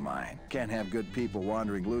clients of mine. Can't have good people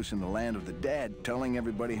wandering loose in the land of the dead, telling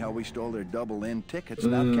everybody how we stole their double-in tickets,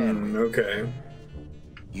 now can we? Okay.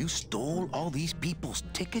 You stole all these people's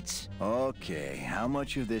tickets? Okay, how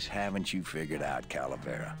much of this haven't you figured out,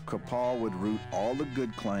 Calavera? Capal would route all the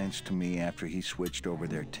good clients to me after he switched over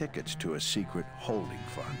their tickets to a secret holding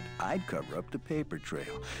fund. I'd cover up the paper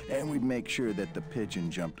trail, and we'd make sure that the pigeon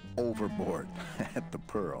jumped overboard at the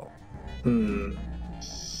Pearl.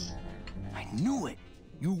 I knew it!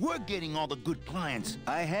 You were getting all the good clients.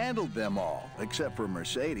 I handled them all, except for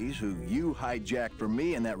Mercedes, who you hijacked from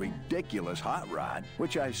me in that ridiculous hot rod,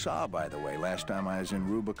 which I saw, by the way, last time I was in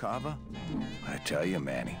Rubacava. I tell you,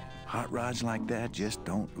 Manny, hot rods like that just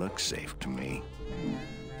don't look safe to me.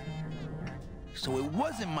 So it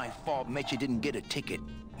wasn't my fault Meche didn't get a ticket.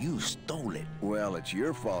 You stole it. Well, it's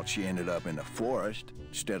your fault she ended up in the forest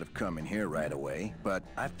instead of coming here right away, but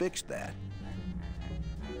I fixed that.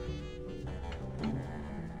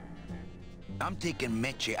 I'm taking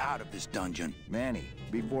Meche out of this dungeon. Manny,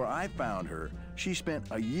 before I found her, she spent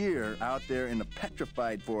a year out there in the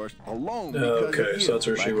petrified forest alone because of you. So that's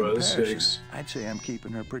where she was. Yikes. I'd say I'm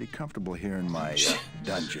keeping her pretty comfortable here in my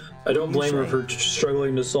dungeon. I don't blame her for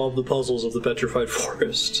struggling to solve the puzzles of the petrified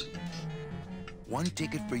forest. One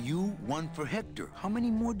ticket for you, one for Hector. How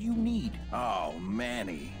many more do you need? Oh,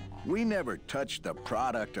 Manny. We never touch the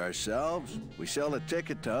product ourselves. We sell a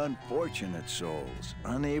ticket to unfortunate souls,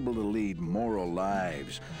 unable to lead moral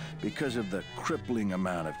lives because of the crippling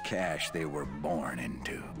amount of cash they were born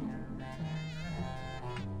into.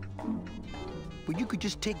 But you could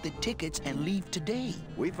just take the tickets and leave today.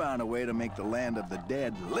 We found a way to make the land of the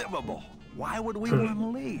dead livable. Why would we want to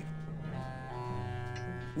leave?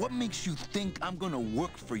 What makes you think I'm gonna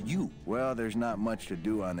work for you? Well, there's not much to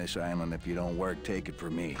do on this island if you don't work, take it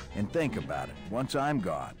from me. And think about it. Once I'm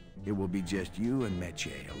gone, it will be just you and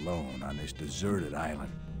Meche alone on this deserted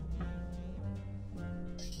island.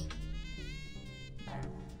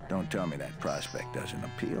 Don't tell me that prospect doesn't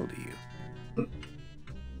appeal to you.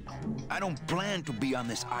 I don't plan to be on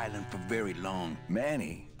this island for very long.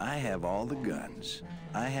 Manny, I have all the guns.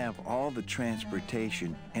 I have all the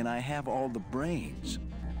transportation, and I have all the brains.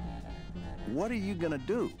 What are you gonna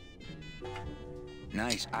do?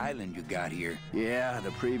 Nice island you got here. Yeah,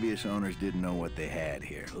 the previous owners didn't know what they had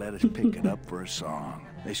here. Let us pick it up for a song.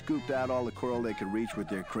 They scooped out all the coral they could reach with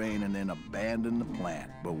their crane and then abandoned the plant.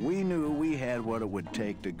 But we knew we had what it would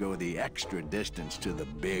take to go the extra distance to the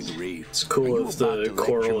big reef. It's cool if the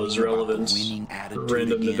coral is relevant.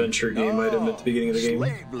 Random adventure game item at the beginning of the game.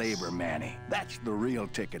 Slave labor, Manny. That's the real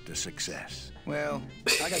ticket to success. Well,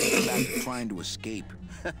 I gotta get back to trying to escape.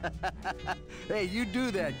 Hey, you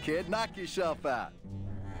do that, kid. Knock yourself out.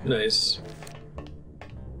 Nice.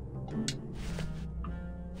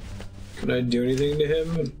 Can I do anything to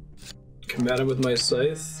him? Come at him with my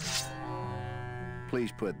scythe?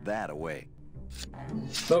 Please put that away.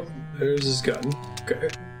 Oh, there's his gun. Okay.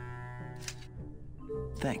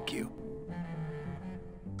 Thank you.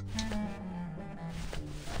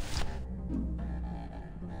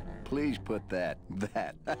 Please put that.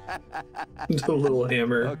 The little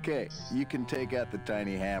hammer. Okay, you can take out the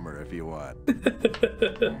tiny hammer if you want.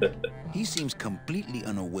 He seems completely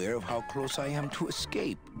unaware of how close I am to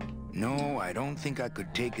escape. No, I don't think I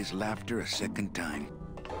could take his laughter a second time.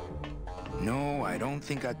 No, I don't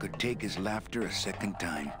think I could take his laughter a second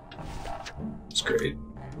time. It's great.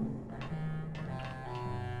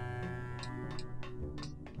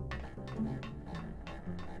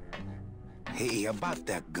 Hey, about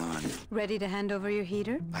that gun. Ready to hand over your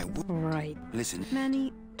heater? I would. Right. Listen.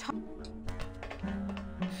 Manny, talk.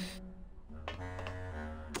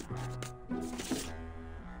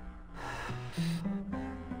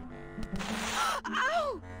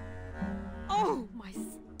 Ow! Oh, my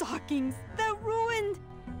stockings. They're ruined.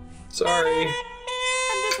 Sorry. And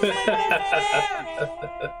this is my best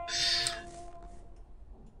pair.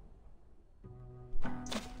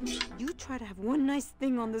 You try to have one nice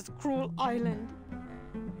thing on this cruel island.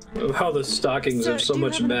 How the stockings Sir, have so do you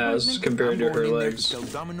much have an mass appointment? compared to I'm her going in there legs. to tell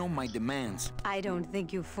Domino my demands. I don't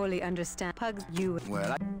think you fully understand. Pugs, you.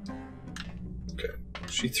 Well, Okay.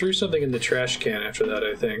 She threw something in the trash can after that,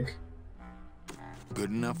 I think. good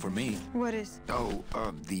enough for me. What is? Oh,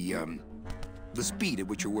 the speed at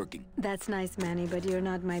which you're working. That's nice, Manny, but you're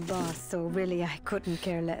not my boss, so really I couldn't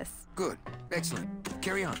care less. Good. Excellent.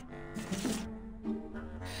 Carry on.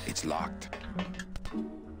 It's locked.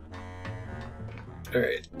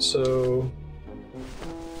 Alright, so...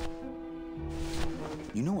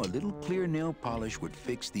 You know, a little clear nail polish would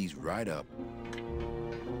fix these right up.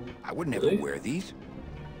 I would never Really? wear these.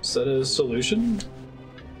 Is that a solution?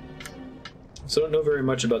 So I don't know very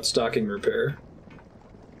much about stocking repair.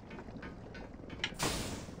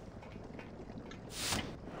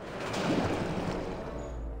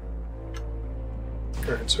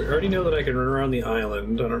 Alright, so we already know that I can run around the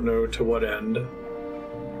island. I don't know to what end.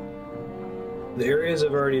 The areas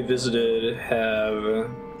I've already visited have...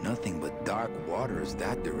 Nothing but dark waters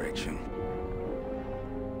that direction.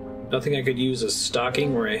 Nothing I could use a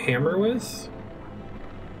stocking or a hammer with?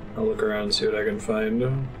 I'll look around and see what I can find.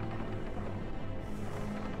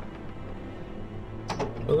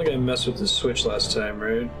 I don't think I messed with the switch last time,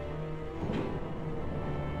 right?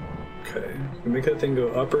 Okay, make that thing go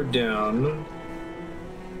up or down.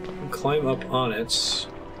 Climb up on it.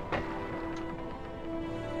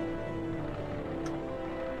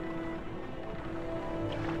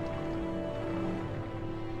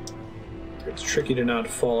 It's tricky to not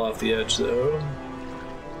fall off the edge, though.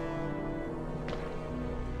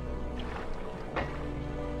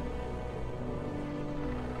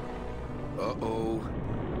 Uh-oh.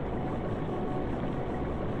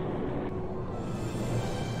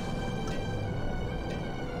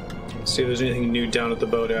 See if there's anything new down at the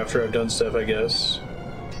boat after I've done stuff, I guess.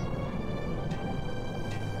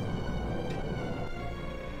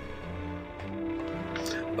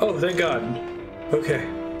 Oh, thank God. Okay.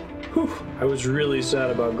 Whew. I was really sad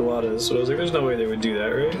about Glottis, so I was like, there's no way they would do that,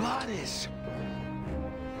 right? Glottis!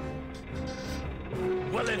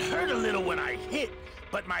 Well, it hurt a little when I hit,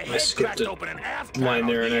 but my head skipped cracked it. open an half Line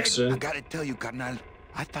there in I accident. gotta tell you, Carnal,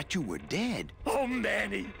 I thought you were dead. Oh,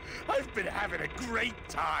 Manny, I've been having a great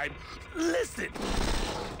time. Listen.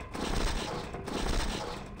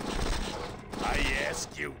 I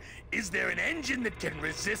ask you, is there an engine that can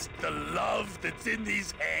resist the love that's in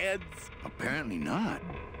these hands? Apparently not.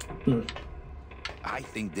 I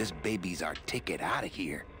think this baby's our ticket out of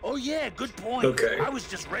here. Oh, yeah, good point. Okay. I was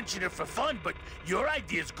just wrenching it for fun, but your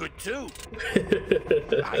idea's good, too.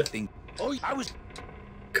 I think... Oh, I was...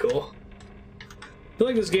 Cool. I feel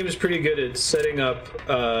like this game is pretty good at setting up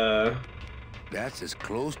That's as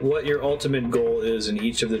close... what your ultimate goal is in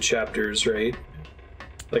each of the chapters, right?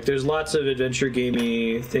 Like, there's lots of adventure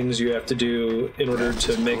gamey things you have to do in order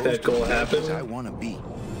to make that goal happen. I want to be.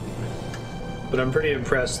 But I'm pretty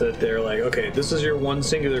impressed that they're like, okay, this is your one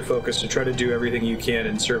singular focus to try to do everything you can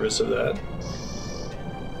in service of that.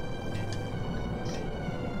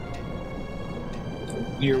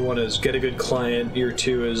 Year 1 is get a good client, year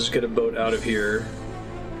 2 is get a boat out of here.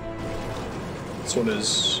 This one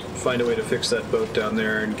is find a way to fix that boat down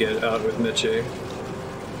there and get out with Meche.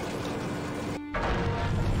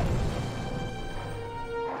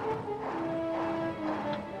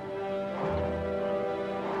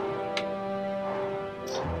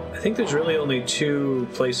 I think there's really only 2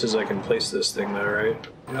 places I can place this thing though, right?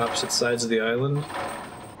 The opposite sides of the island.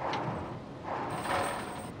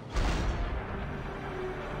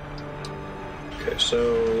 Okay,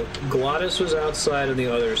 so Glottis was outside on the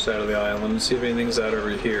other side of the island. Let's see if anything's out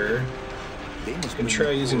over here. I can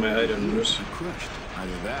try using my items. Crushed.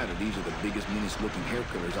 Either that or these are the biggest, meanest looking hair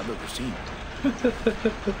killers I've ever seen.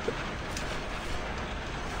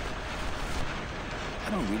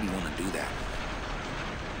 I don't really want to do that.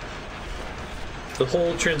 The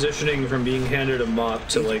whole transitioning from being handed a mop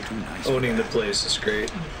to like owning the place is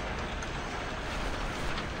great.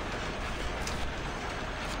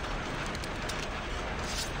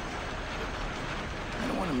 I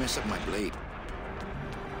don't want to mess up my blade.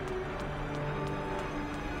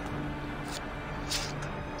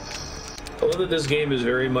 I love that this game is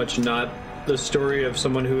very much not the story of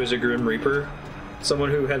someone who is a Grim Reaper.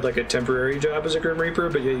 Someone who had like a temporary job as a Grim Reaper,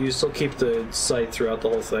 but yet you still keep the scythe throughout the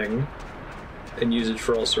whole thing and use it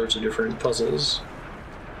for all sorts of different puzzles.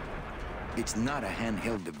 It's not a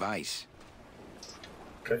handheld device.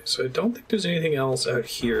 Okay, so I don't think there's anything else out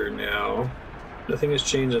here now. Nothing has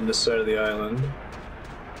changed on this side of the island.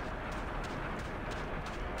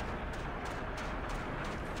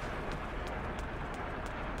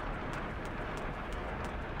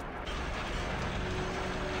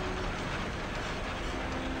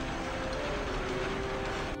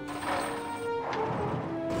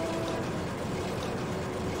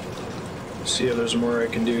 See if there's more I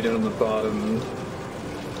can do down the bottom.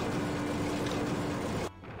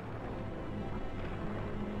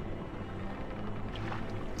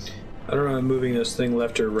 I don't know if moving this thing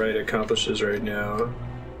left or right accomplishes right now.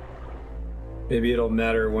 Maybe it'll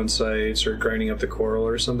matter once I start grinding up the coral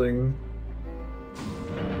or something.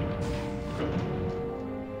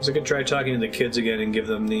 So I could try talking to the kids again and give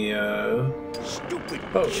them the, Stupid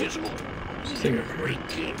chisel.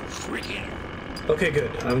 Freaking. Okay, good.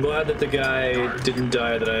 I'm glad that the guy didn't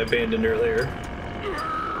die that I abandoned earlier.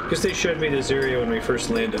 Because they showed me this area when we first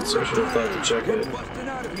landed, so I should have thought to check it. Busting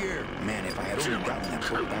out of here. Man, if I had only gotten that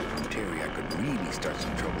boat back from Terry, I could really start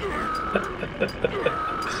some trouble there.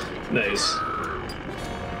 Nice.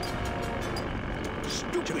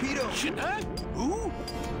 Chepito. Who?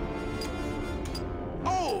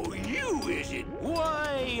 Oh, you is it?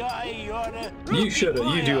 Why, I oughta... You shoulda.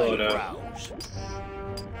 You do oughta.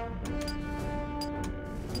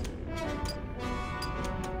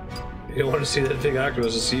 You don't want to see that big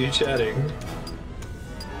octopus to see you chatting.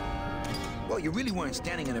 Well, you really weren't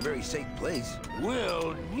standing in a very safe place.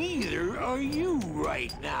 Well, neither are you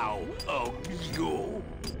right now, amigo.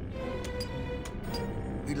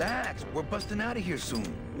 Relax, we're busting out of here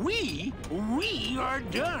soon. We are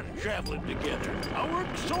done traveling together. I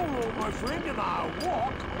work solo, my friend, and I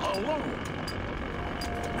walk alone.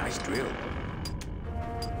 Nice drill.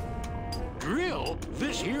 Drill?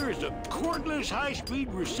 This here is a cordless,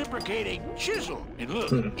 high-speed reciprocating chisel. And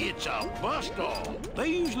look, it's a bust-all. They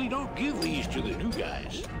usually don't give these to the new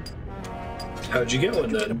guys. How'd you get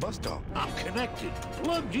one then? A bust-all. I'm connected,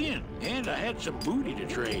 plugged in, and I had some booty to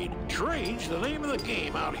trade. Trade's the name of the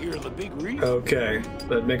game out here in the big reef. Okay,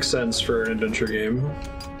 that makes sense for an adventure game.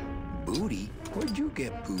 Booty? Where'd you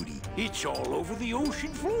get booty? It's all over the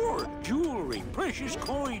ocean floor. Jewelry, precious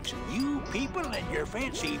coins. You people and your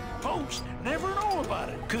fancy boats never know about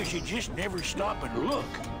it, 'cause you just never stop and look.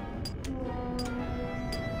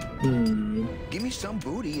 Give me some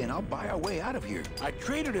booty and I'll buy our way out of here. I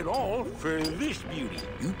traded it all for this beauty.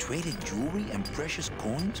 You traded jewelry and precious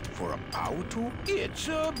coins for a power tool? It's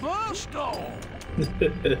a bust-all.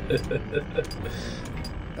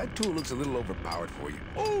 That tool looks a little overpowered for you.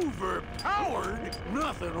 Overpowered?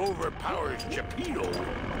 Nothing overpowers Chepito.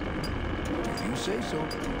 If you say so.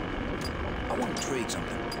 I want to trade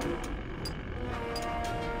something.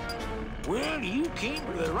 Well, you came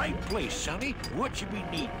to the right place, Sonny. What you be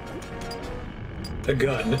needing? A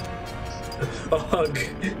gun. A hug.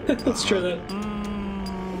 Let's try that.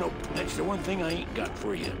 Nope. That's the one thing I ain't got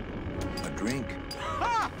for you. A drink.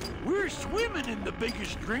 Ha! We're swimming in the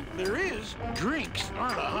biggest drink there is. Drinks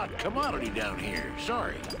aren't a hot commodity down here.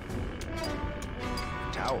 Sorry.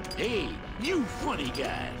 Towel. Hey, you funny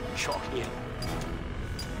guy. Chocolate.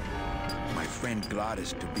 My friend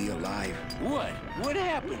Glottis to be alive. What? What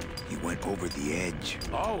happened? He went over the edge.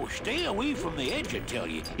 Oh, stay away from the edge, I tell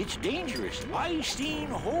you. It's dangerous. I seen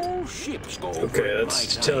whole ships go over Okay, at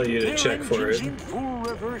let's my tell time. you to Their check for engines it. in full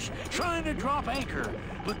reverse, trying to drop anchor.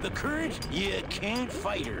 But the current, you can't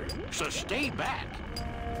fight her. So stay back.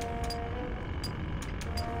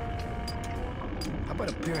 How about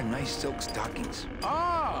a pair of nice silk stockings?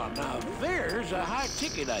 Ah, now there's a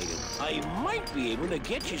high-ticket item. I might be able to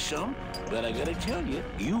get you some, but I gotta tell you,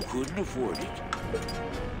 you couldn't afford it.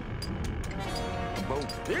 A boat.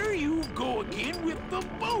 There you go again with the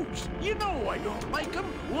boats. You know I don't like them.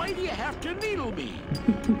 Why do you have to needle me?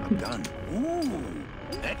 A gun. Ooh,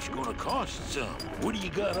 that's gonna cost some. What do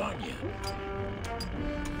you got on you?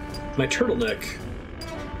 My turtleneck.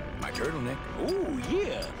 My turtleneck. Oh,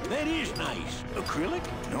 yeah, that is nice. Acrylic?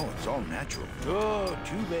 No, it's all natural. Oh,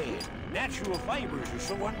 too bad. Natural fibers are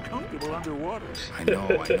so uncomfortable underwater. I know,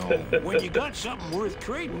 I know. When you got something worth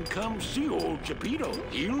trading, come see old Chepito.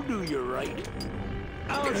 He'll do you right.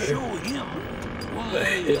 I'll show him.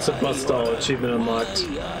 Why It's a bust all oughta, achievement unlocked.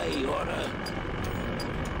 Why I oughta.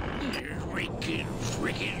 Frickin'.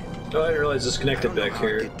 Oh, I didn't realize I disconnected don't know back how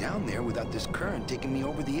here. to get down there without this current taking me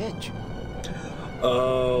over the edge.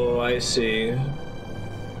 Oh, I see.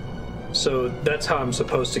 So that's how I'm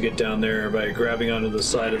supposed to get down there, by grabbing onto the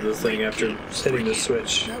side of the thing after hitting the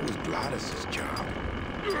switch. That was Glottis' job.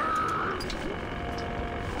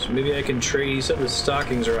 So maybe I can trade. He said the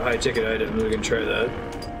stockings are a high ticket item. We can try that.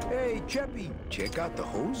 Hey, Cheppy, check out the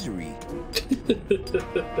hosiery.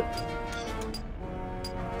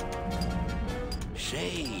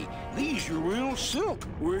 Say, these are real silk.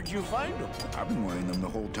 Where'd you find them? I've been wearing them the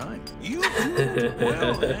whole time. You?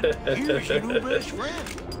 Well, then, here's your new best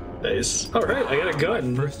friend. Nice. All right, I got a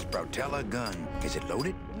gun. First Sproutella gun. Is it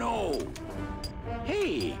loaded? No.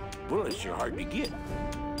 Hey, bullets are hard to get.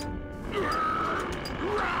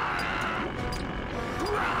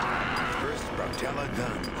 First Sproutella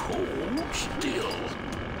gun. Hold still.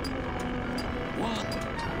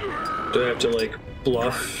 What? Do I have to like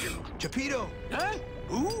bluff? Chepito! Huh?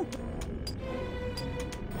 Who?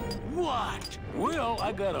 What? Well,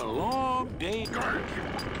 I got a long day.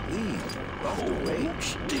 Please, Hold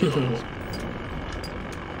still.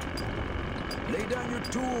 lay down your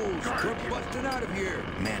tools. We're busting out of here.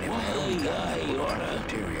 Man, if I had only gotten Why, that I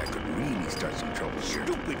Terry, I could really start some trouble here.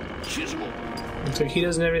 Stupid chisel. Looks like he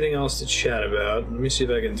doesn't have anything else to chat about. Let me see if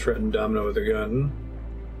I can threaten Domino with a gun.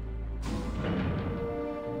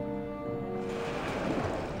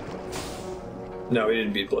 No, he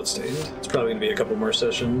didn't beat Bloodstained. It's probably going to be a couple more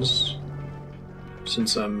sessions,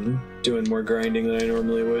 since I'm doing more grinding than I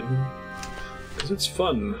normally would. Because it's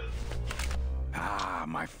fun. Ah,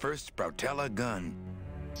 my first Sproutella gun.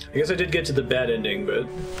 I guess I did get to the bad ending, but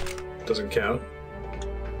it doesn't count.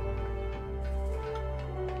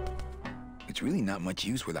 It's really not much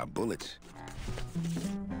use without bullets.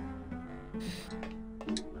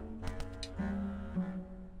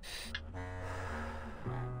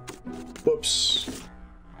 Whoops.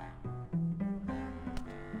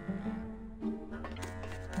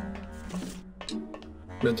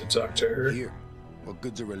 Meant to talk to her. Here, what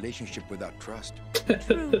good's a relationship without trust?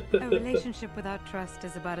 True, a relationship without trust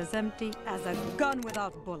is about as empty as a gun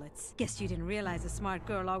without bullets. Guess you didn't realize a smart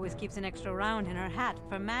girl always keeps an extra round in her hat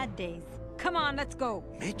for mad days. Come on, let's go.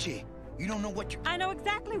 Meche, you don't know what you're... I know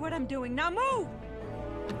exactly what I'm doing. Now move!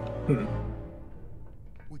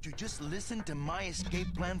 Would you just listen to my escape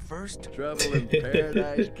plan first? Trouble in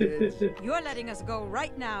paradise, kids. You're letting us go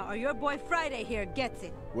right now, or your boy Friday here gets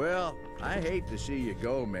it. Well, I hate to see you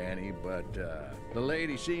go, Manny, but the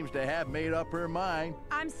lady seems to have made up her mind.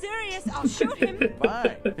 I'm serious. I'll shoot him.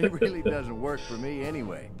 Fine. It really doesn't work for me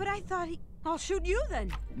anyway. But I thought I'll shoot you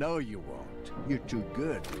then. No, you won't. You're too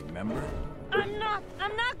good, remember? I'm not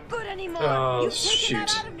good anymore. Oh, You've taken that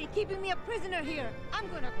shoot. out of me, keeping me a prisoner here. I'm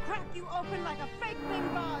gonna crack you open like a fake wing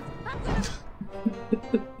vase. I'm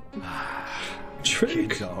gonna...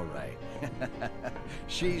 Trick. It's all right.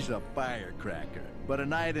 She's a firecracker, but a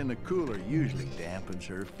night in the cooler usually dampens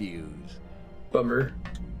her fuse. Bummer.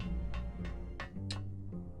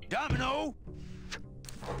 Domino!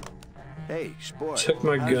 Hey, sport. Took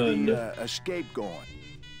my how's gun. the escape going?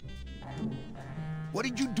 What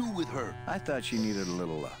did you do with her? I thought she needed a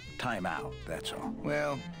little time out, that's all.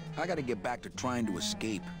 Well, I gotta get back to trying to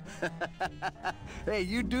escape. Hey,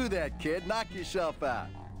 you do that, kid. Knock yourself out.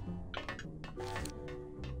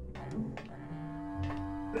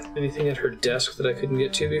 Anything at her desk that I couldn't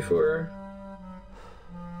get to before?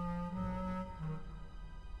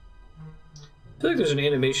 I feel like there's an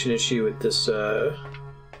animation issue with this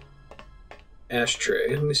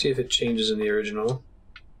ashtray. Let me see if it changes in the original.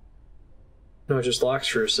 No, it just locks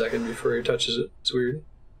for a second before he touches it. It's weird.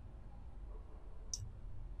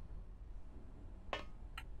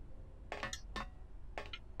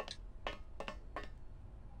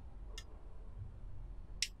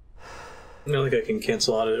 I don't think I can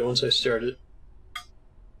cancel out of it once I start it.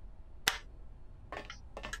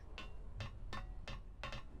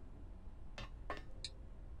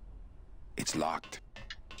 It's locked.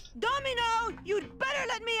 Domino, you'd better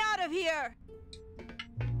let me out of here!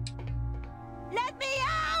 Let me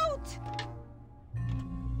out!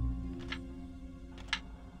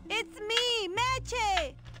 It's me,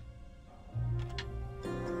 Meche!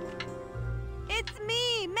 It's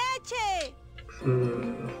me, Meche!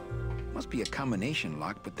 Must be a combination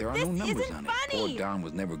lock, but there are no numbers on it. Poor Don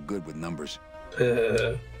was never good with numbers.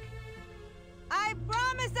 I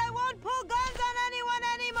promise I won't pull guns on anyone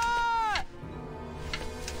anymore!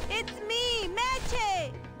 It's me,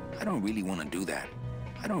 Meche! I don't really want to do that.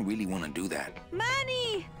 I don't really want to do that.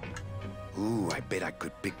 Manny! Ooh, I bet I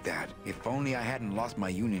could pick that. If only I hadn't lost my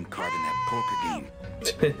union card in that poker game.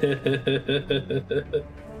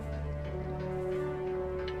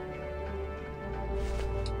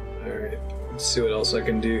 Alright, let's see what else I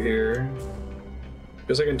can do here.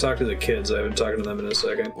 Guess I can talk to the kids. I haven't talked to them in a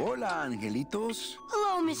second. Hola, angelitos.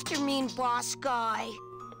 Hello, Mr. Mean Boss Guy.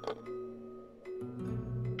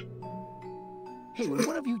 Hey, will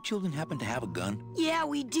one of you children happen to have a gun? Yeah,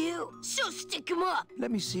 we do. So stick him up.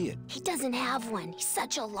 Let me see it. He doesn't have one. He's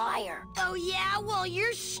such a liar. Oh, yeah? Well,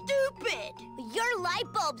 you're stupid. Your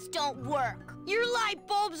light bulbs don't work. Your light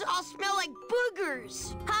bulbs all smell like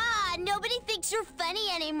boogers. Ha! Nobody thinks you're funny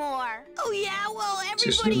anymore. Oh, yeah? Well,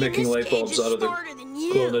 She's everybody in making this light cage bulbs is out of the smarter than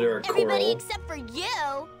you. glow-in-the-dark Everybody coral. except for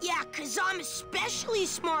you. Yeah, 'cause I'm especially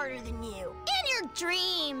smarter than you. In your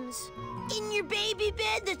dreams. In your baby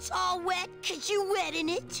bed that's all wet 'cause you wet in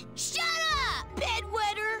it. Shut up!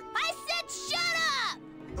 Bedwetter. I said shut up!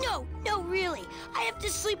 No, really. I have to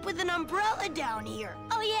sleep with an umbrella down here.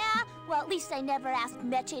 Oh, yeah? Well, at least I never asked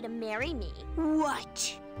Meche to marry me.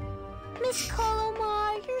 What? Miss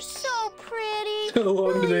Colomar, you're so pretty. How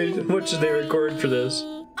long how much did they record for this?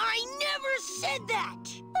 I never said that.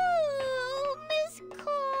 Ooh, Miss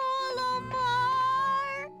Colomar.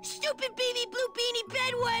 Stupid baby blue beanie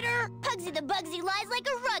bedwetter. Pugsy the Bugsy lies like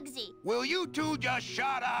a rugsy. Will you two just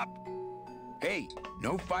shut up? Hey,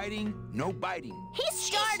 no fighting, no biting. He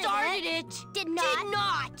started it. Did not. Did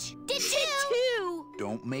not. Did too.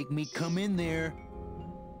 Don't make me come in there.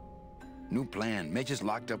 New plan. Meche's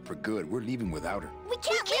locked up for good. We're leaving without her. We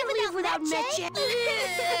can't leave without Meche.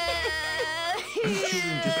 You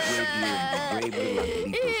children just wait here and be brave little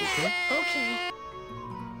angelitos, okay? Okay.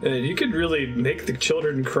 And you could really make the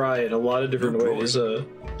children cry in a lot of different ways.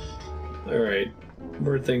 Alright,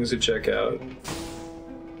 more things to check out.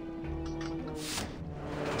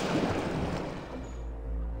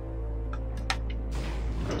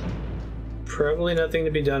 Probably nothing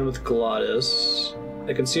to be done with Glottis.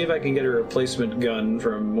 I can see if I can get a replacement gun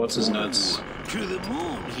from what's-his-nuts. To the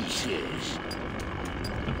moon, he says.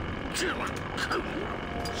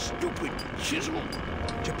 Stupid chisel.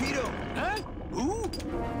 Chepito! Huh? Who?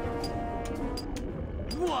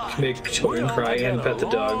 What? Make children cry and pet the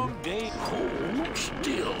dog. Hold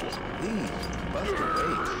still. Please, Buster,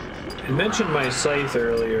 wait. I mentioned my scythe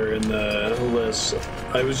earlier in the list.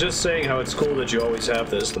 I was just saying how it's cool that you always have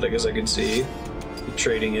this, but I guess I could see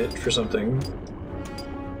trading it for something.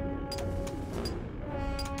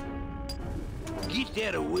 Get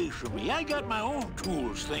that away from me. I got my own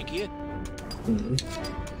tools, thank you.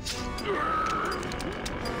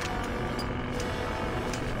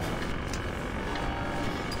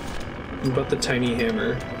 What about the tiny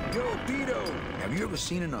hammer? Yo, Pito! Have you ever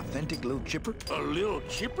seen an authentic little chipper? A little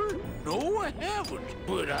chipper? No, I haven't.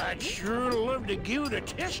 But I'd sure love to give it a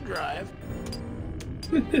test drive.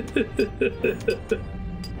 Did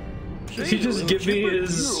he just give me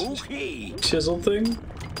his okay. chisel thing?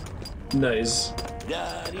 Nice.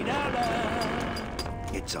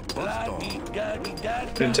 It's a buzz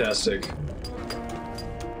Fantastic.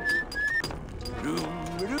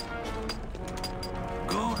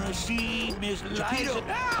 Gonna see Miss Liza.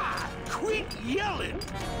 Ah! Quit yelling!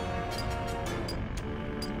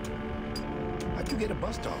 How'd you get a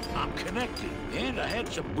bust off? I'm connected, and I had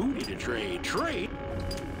some booty to trade. Trade?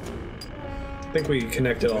 I think we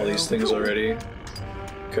connected all these things already.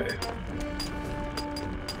 Okay.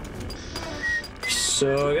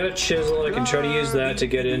 So I got a chisel. I can try to use that to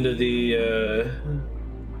get into the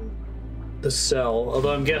cell.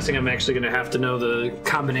 Although I'm guessing I'm actually going to have to know the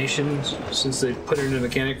combinations since they put it in a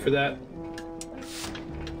mechanic for that.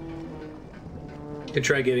 Could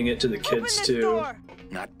try giving it to the kids too.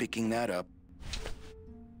 Not picking that up.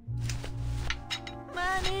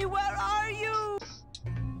 Manny, where are you?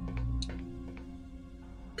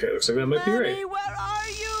 Okay, looks like that might be right. Manny, where are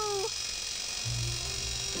you?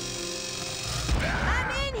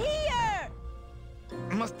 I'm in here!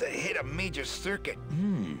 Must have hit a major circuit.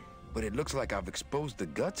 But it looks like I've exposed the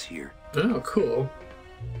guts here. Oh, cool.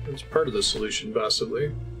 That's part of the solution,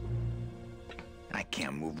 possibly. I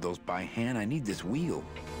can't move those by hand. I need this wheel.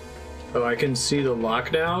 Oh, I can see the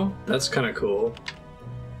lock now? That's kind of cool.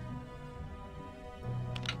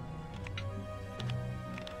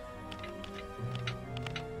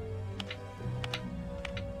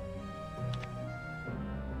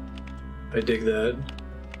 I dig that.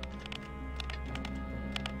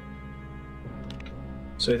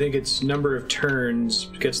 So I think it's number of turns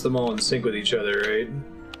gets them all in sync with each other, right?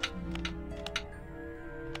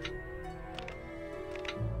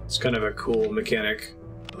 It's kind of a cool mechanic.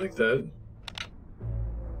 I like that.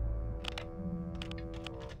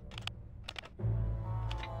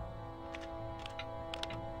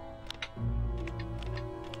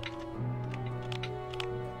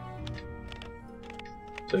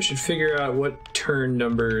 So I should figure out what turn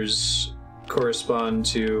numbers correspond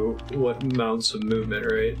to what amounts of movement,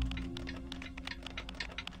 right?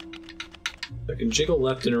 I can jiggle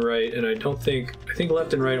left and right, and I think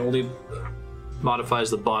left and right only modifies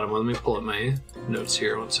the bottom one. Let me pull up my notes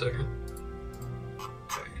here, 1 second.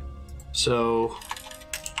 Okay. So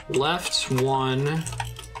left 1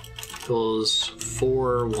 equals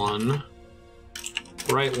 4 1.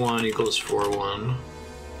 Right 1 equals 4 1.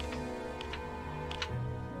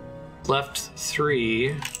 Left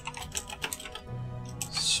 3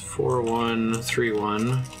 is 4 1 3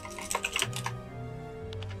 1.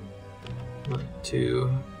 2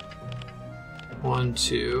 1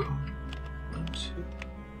 2 1 2.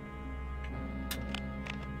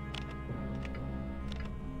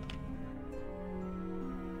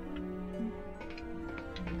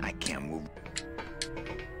 I can't move.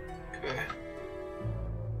 Okay.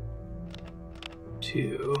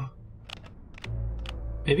 2.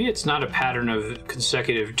 Maybe it's not a pattern of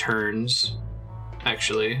consecutive turns,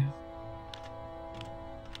 actually.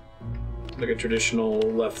 Like a traditional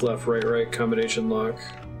left-left, right-right combination lock.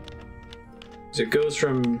 So it goes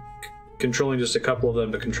from controlling just a couple of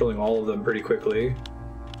them to controlling all of them pretty quickly.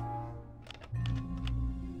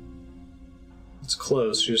 It's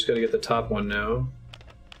close, you just gotta get the top one now.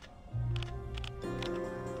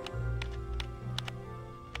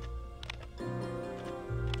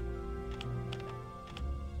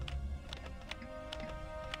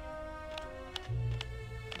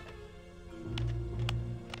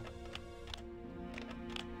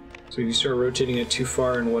 So you start rotating it too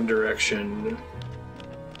far in one direction.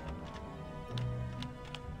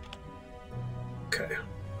 Okay.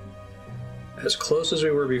 As close as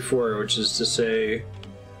we were before, which is to say,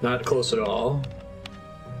 not close at all.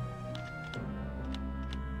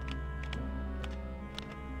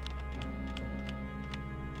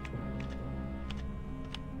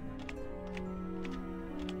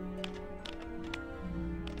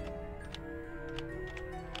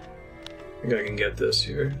 I think I can get this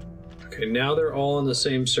here. Okay, now they're all in the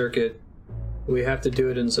same circuit. We have to do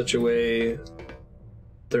it in such a way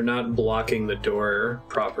they're not blocking the door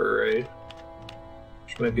proper, right?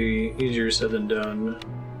 Which might be easier said than done.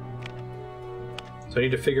 So I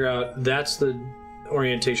need to figure out, that's the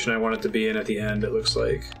orientation I want it to be in at the end, it looks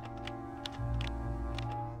like.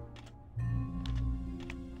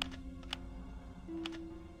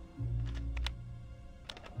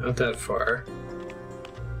 Not that far.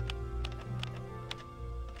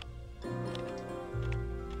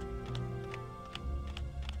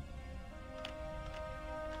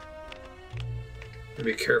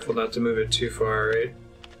 Be careful not to move it too far, right?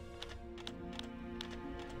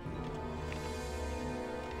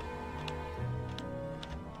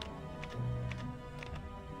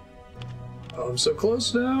 Oh, I'm so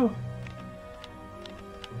close now.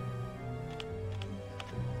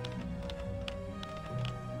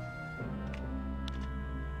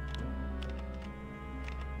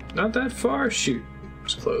 Not that far. Shoot, it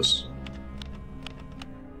was close.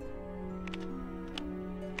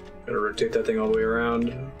 Gotta rotate that thing all the way around.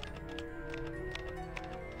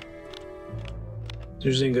 It's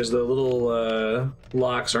interesting because the little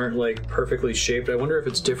locks aren't like perfectly shaped. I wonder if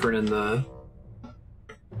it's different in the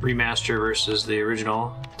remaster versus the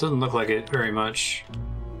original. It doesn't look like it very much.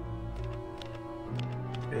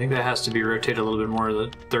 I think that has to be rotated a little bit more. The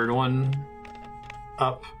third one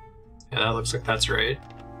up. Yeah, that looks like that's right.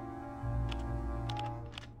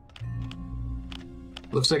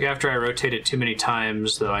 Looks like after I rotate it too many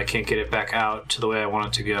times, though, I can't get it back out to the way I want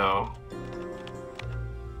it to go.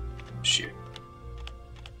 Shoot.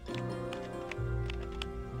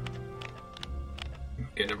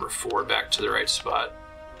 get number 4 back to the right spot.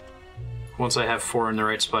 Once I have 4 in the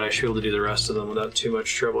right spot, I should be able to do the rest of them without too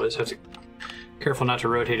much trouble. I just have to be careful not to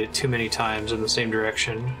rotate it too many times in the same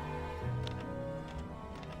direction.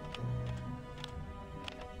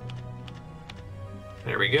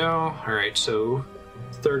 There we go. Alright, so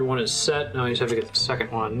the third one is set. Now I just have to get the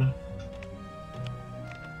second one.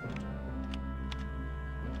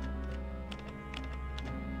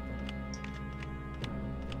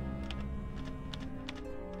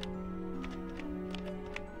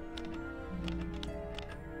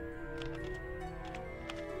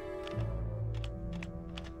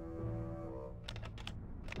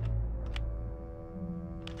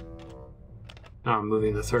 Now I'm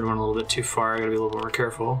moving the third one a little bit too far. I gotta be a little more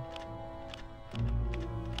careful.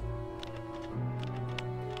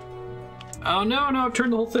 Oh no, I've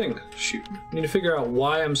turned the whole thing. Shoot. I need to figure out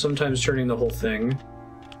why I'm sometimes turning the whole thing.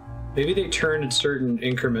 Maybe they turn in certain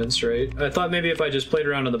increments, right? I thought maybe if I just played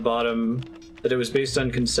around on the bottom, that it was based on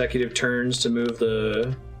consecutive turns to move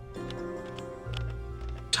the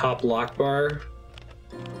top lock bar.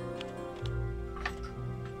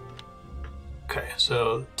 Okay,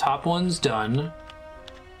 so top one's done.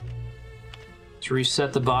 Let's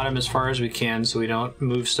reset the bottom as far as we can so we don't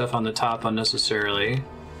move stuff on the top unnecessarily.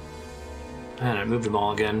 And I moved them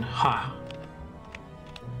all again. Ha!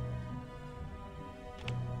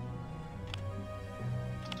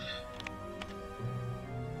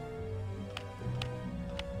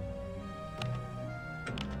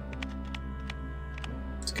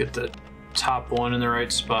 Let's get the top one in the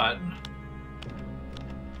right spot.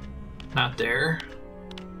 Not there.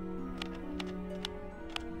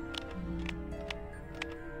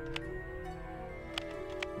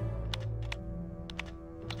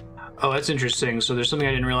 Oh, that's interesting. So there's something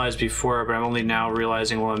I didn't realize before, but I'm only now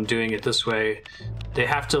realizing while I'm doing it this way. They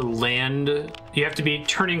have to land... You have to be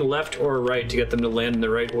turning left or right to get them to land in the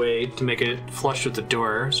right way to make it flush with the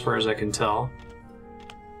door, as far as I can tell.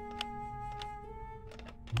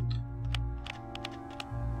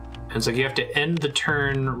 And it's like you have to end the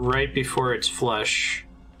turn right before it's flush,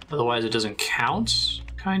 otherwise it doesn't count,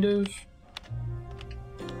 kind of.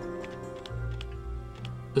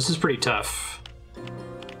 This is pretty tough.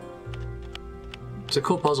 It's a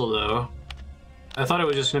cool puzzle though. I thought it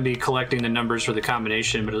was just going to be collecting the numbers for the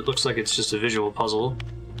combination, but it looks like it's just a visual puzzle.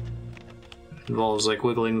 It involves like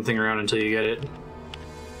wiggling the thing around until you get it.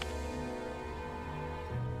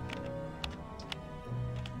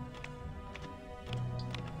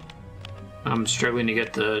 I'm struggling to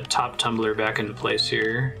get the top tumbler back into place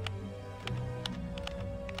here.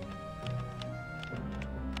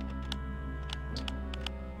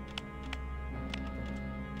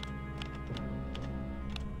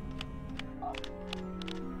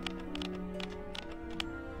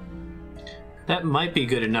 That might be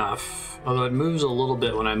good enough, although it moves a little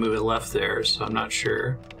bit when I move it left there, so I'm not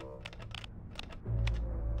sure.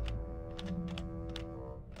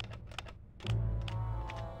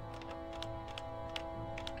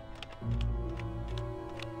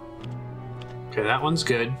 Okay, that one's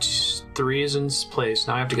good. 3 is in place.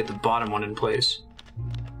 Now I have to get the bottom one in place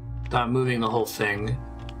without moving the whole thing.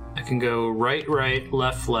 I can go right, right,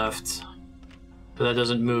 left, left, but that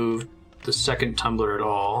doesn't move the second tumbler at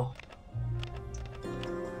all.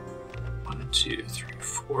 1, 2, 3,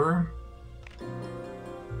 4.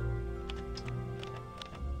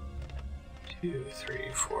 2, 3,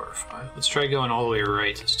 4, 5. Let's try going all the way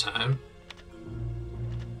right this time.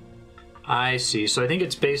 I see. So I think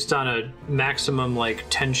it's based on a maximum like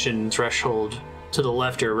tension threshold to the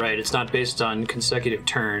left or right. It's not based on consecutive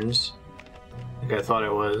turns like I thought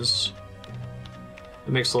it was.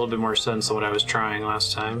 It makes a little bit more sense than what I was trying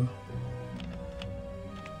last time.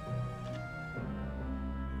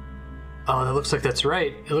 Oh, that looks like that's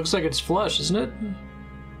right. It looks like it's flush, isn't it?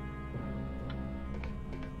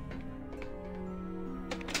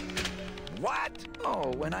 What?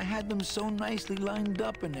 Oh, and I had them so nicely lined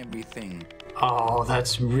up and everything. Oh,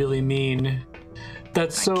 that's really mean.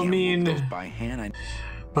 That's so mean. Those by hand.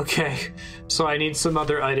 Okay, so I need some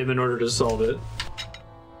other item in order to solve it.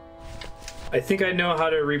 I think I know how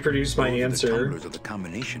to reproduce my answer. The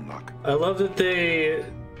combination lock. I love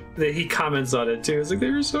that he comments on it too. It's like they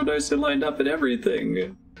were so nicely lined up and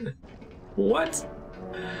everything. What?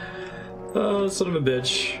 Oh, son of a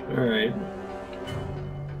bitch. All right.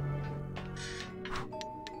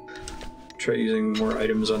 Try using more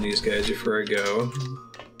items on these guys before I go.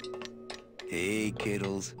 Hey,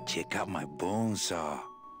 kiddos, check out my bone saw.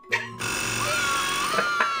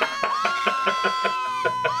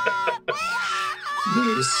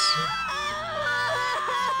 Nice.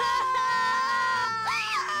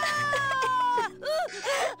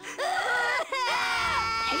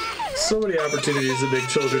 So many opportunities to make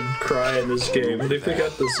children cry in this game. They pick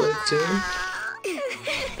up the site too.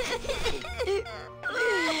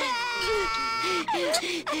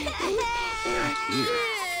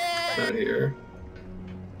 Not here.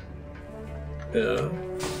 Yeah.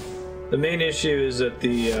 The main issue is that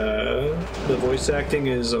the voice acting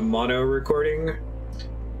is a mono recording.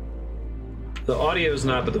 The audio is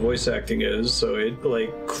not, but the voice acting is, so it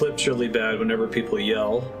like clips really bad whenever people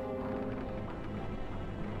yell.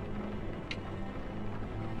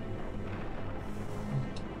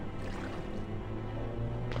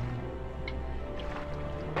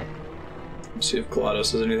 Let's see if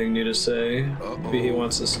GLaDOS has anything new to say. Maybe he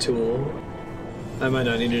wants this tool. I might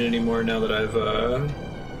not need it anymore now that I've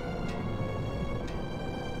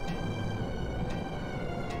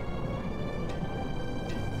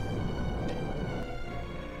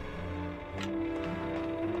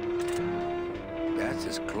That's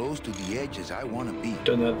as close to the edge as I want to be.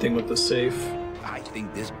 done that thing with the safe. I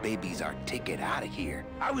think this baby's our ticket out of here.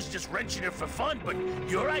 I was just wrenching it for fun, but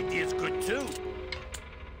your idea's good too.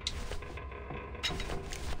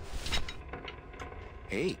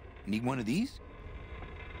 Hey, need one of these?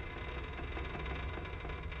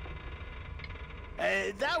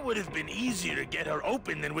 That would have been easier to get her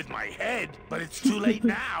open than with my head, but it's too late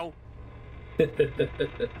now.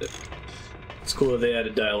 It's cool that they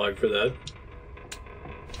added dialogue for that.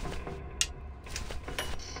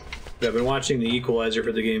 I've been watching the equalizer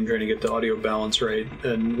for the game, trying to get the audio balance right,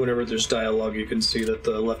 and whenever there's dialogue you can see that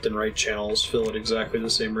the left and right channels fill at exactly the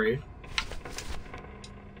same rate.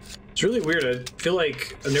 It's really weird. I feel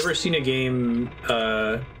like I've never seen a game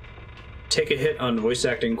take a hit on voice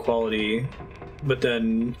acting quality, but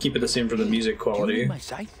then keep it the same for the music quality. My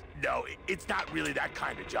scythe? No, it's not really that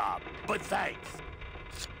kind of job, but thanks.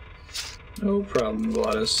 No problem,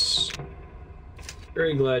 GLaDOS.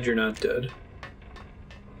 Very glad you're not dead.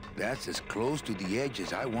 That's as close to the edge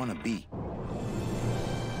as I want to be.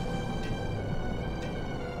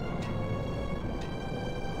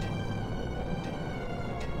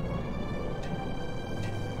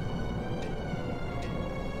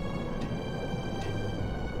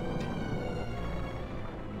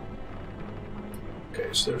 Okay,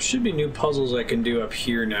 so there should be new puzzles I can do up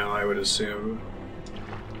here now, I would assume.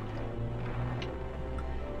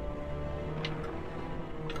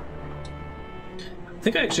 I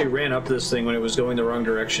think I actually ran up this thing when it was going the wrong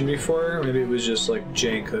direction before. Maybe it was just like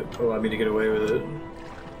jank that allowed me to get away with it.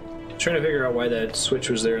 I'm trying to figure out why that switch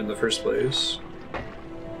was there in the first place.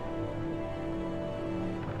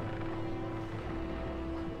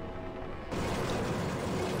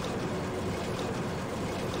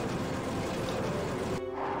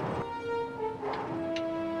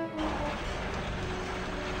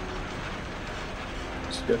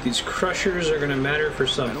 So got these crushers are gonna matter for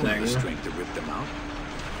something. I don't have the strength to rip them out.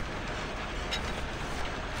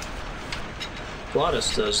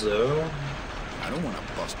 GLaDOS does, though. I don't want to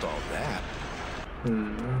bust all that.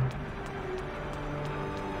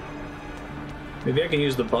 Maybe I can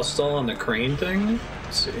use the bust all on the crane thing?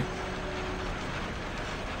 Let's see.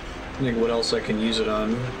 I think what else I can use it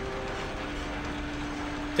on. I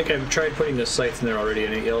think I've tried putting the scythe in there already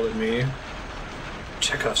and it yelled at me.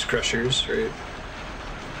 Chekhov's crushers, right?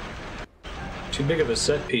 Too big of a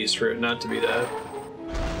set piece for it not to be that.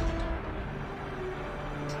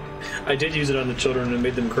 I did use it on the children and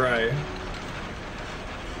made them cry.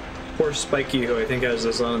 Poor Spiky, who I think has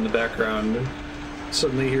this on in the background,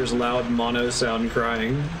 suddenly hears loud mono sound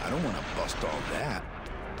crying. I don't want to bust all that.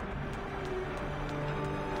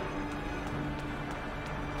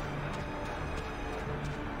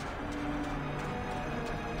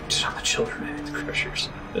 Just on the children, I think the crushers.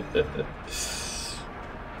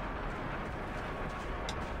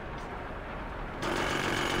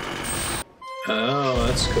 Oh,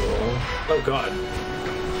 that's cool. Oh god.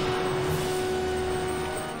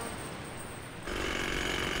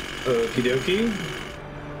 Okie dokie.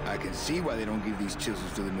 I can see why they don't give these chisels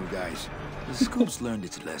to the new guys. The school's learned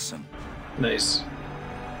its lesson. Nice.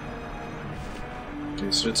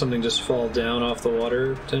 Okay, so did something just fall down off the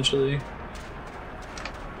water, potentially?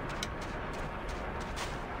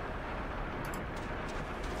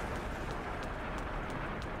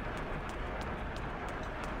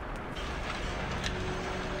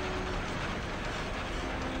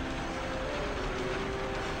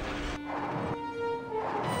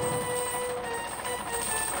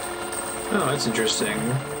 Oh, that's interesting.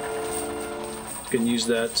 You can use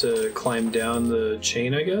that to climb down the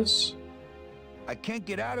chain, I guess? I can't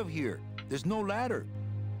get out of here. There's no ladder.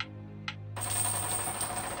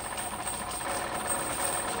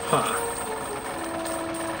 Huh.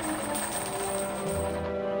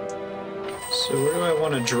 So where do I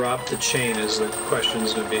want to drop the chain is the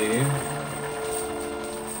question's gonna be.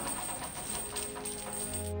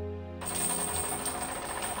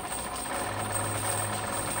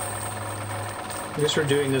 I guess we're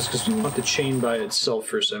doing this because we want the chain by itself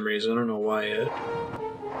for some reason. I don't know why yet.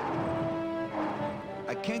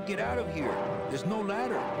 I can't get out of here. There's no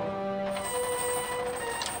ladder.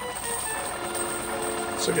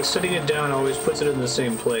 So setting it down always puts it in the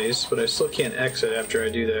same place, but I still can't exit after I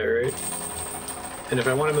do that, right? And if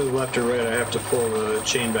I want to move left or right, I have to pull the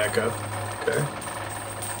chain back up. Okay.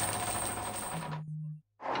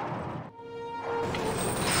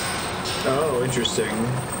 Oh, interesting.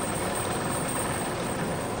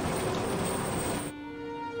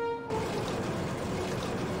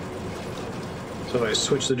 So if I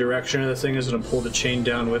switch the direction of the thing, it's going to pull the chain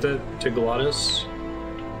down with it to Glottis.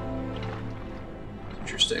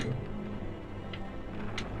 Interesting.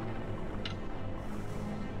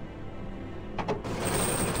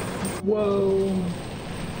 Whoa.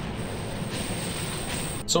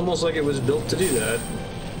 It's almost like it was built to do that.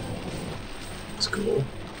 It's cool.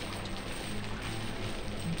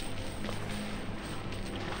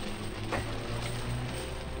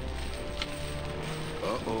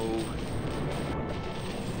 Uh-oh.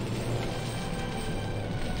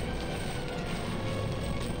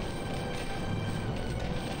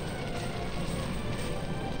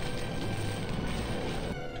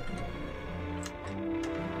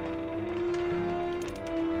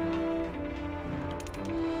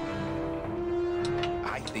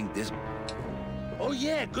 Oh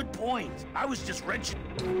yeah, good point. I was just wrenching.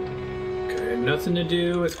 Okay, nothing to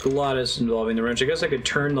do with Glottis involving the wrench. I guess I could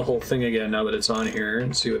turn the whole thing again now that it's on here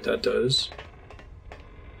and see what that does.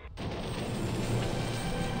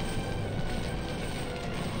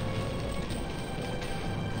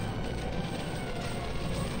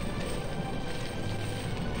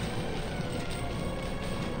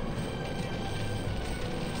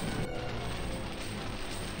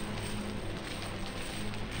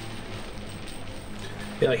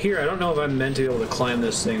 Yeah, here, I don't know if I'm meant to be able to climb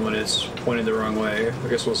this thing when it's pointed the wrong way. I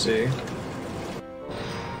guess we'll see.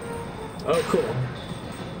 Oh, cool.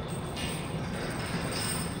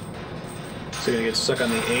 So you're gonna get stuck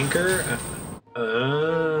on the anchor?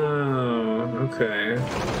 Oh, okay.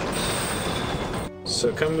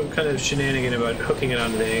 So kind of shenanigan about hooking it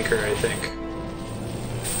onto the anchor, I think.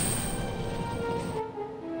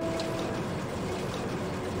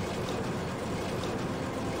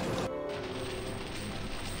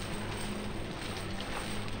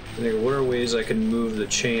 What are ways I can move the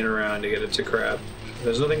chain around to get it to grab?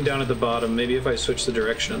 There's nothing down at the bottom. Maybe if I switch the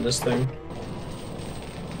direction on this thing.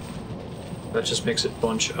 That just makes it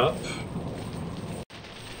bunch up.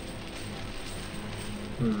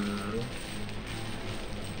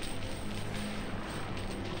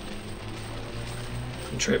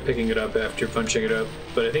 Try picking it up after punching it up,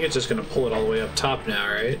 but I think it's just going to pull it all the way up top now,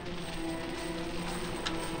 right?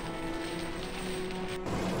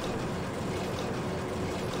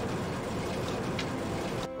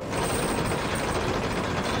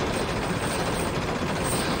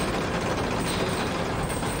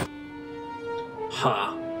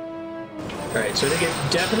 Huh. Alright, so I think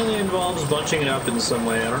it definitely involves bunching it up in some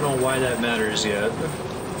way. I don't know why that matters yet.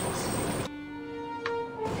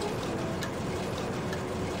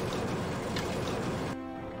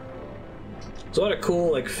 There's a lot of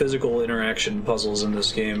cool, like, physical interaction puzzles in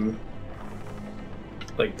this game.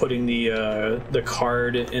 Like putting the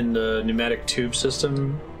card in the pneumatic tube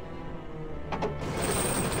system.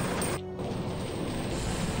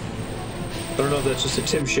 I don't know if that's just a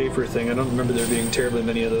Tim Schafer thing. I don't remember there being terribly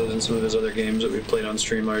many of those in some of his other games that we've played on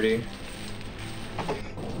stream already.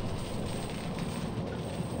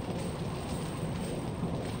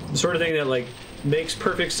 The sort of thing that, like, makes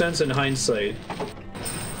perfect sense in hindsight.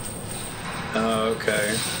 Oh,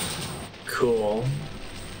 okay. Cool.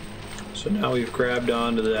 So now we've grabbed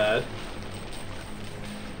onto that.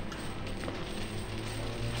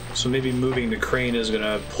 So maybe moving the crane is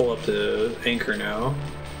gonna pull up the anchor now.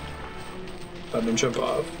 Have them jump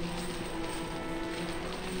off.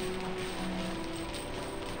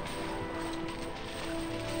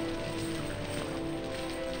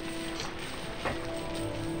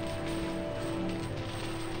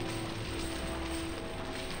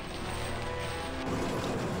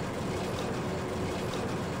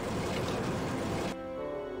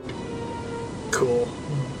 Cool.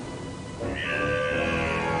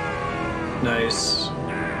 Nice.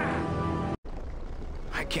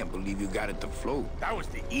 I can't believe you got it to float. That was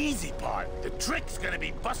the easy part. The trick's gonna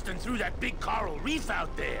be busting through that big coral reef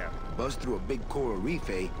out there. Bust through a big coral reef,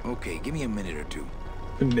 eh? Okay, give me a minute or two.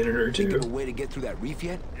 A minute or two? Think of a way to get through that reef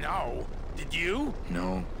yet? No, Did you?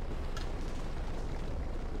 No.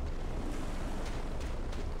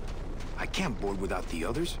 I can't board without the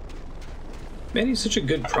others. Man, he's such a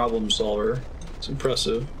good problem solver. It's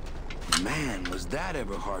impressive. Man, was that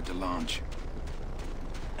ever hard to launch.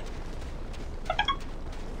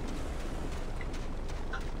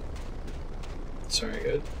 Sorry,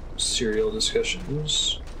 I got serial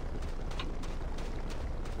discussions.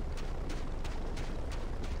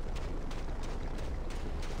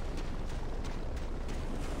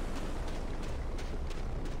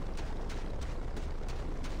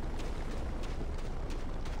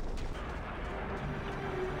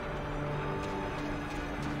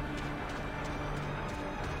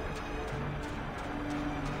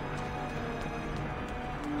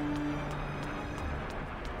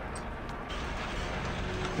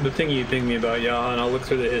 The thing you pinged me about, yeah, and I'll look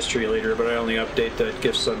through the history later, but I only update that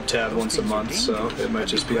gift sub tab once a month, so it might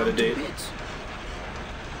just be out of date.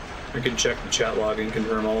 I can check the chat log and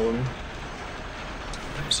confirm all of them.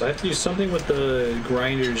 So I have to do something with the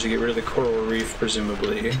grinders to get rid of the coral reef,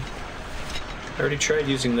 presumably. I already tried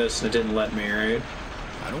using this and it didn't let me, right?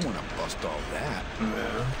 I don't want to bust all that.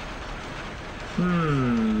 Yeah.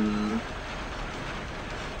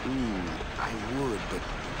 Ooh, I would, but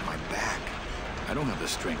my back. I don't have the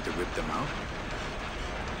strength to rip them out.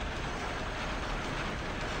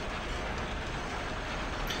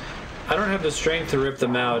 I don't have the strength to rip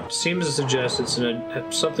them out. Seems to suggest it's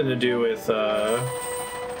something to do with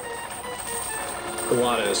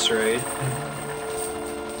Glottis, right?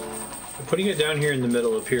 Putting it down here in the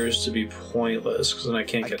middle appears to be pointless because then I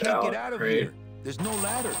can't get out of right? Here. There's no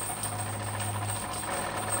ladder.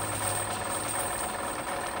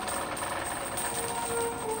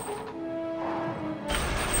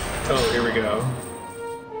 Oh, here we go.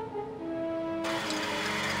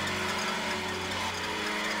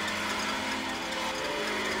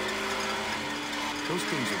 Those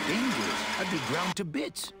things are dangerous. I'd be ground to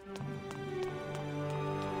bits.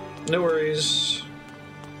 No worries.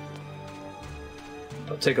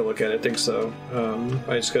 I'll take a look at it, think so.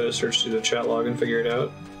 I just gotta search through the chat log and figure it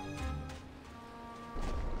out.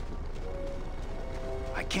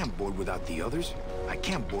 I can't board without the others. I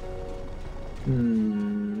can't board.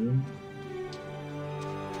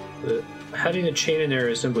 Having a chain in there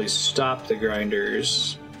is simply stop the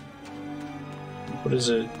grinders. What is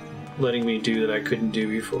it letting me do that I couldn't do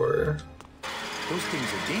before? Those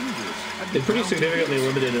things are dangerous. It pretty significantly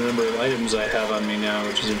limited the number of items I have on me now,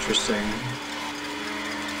 which is interesting.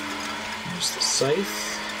 There's the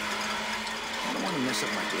scythe. I don't want to mess up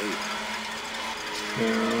my blade.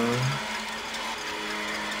 Yeah.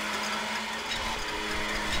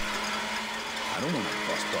 I don't want to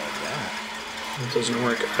bust all that. It doesn't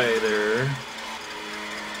work either.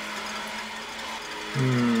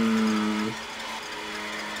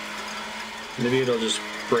 Maybe it'll just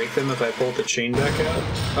break them if I pull the chain back out?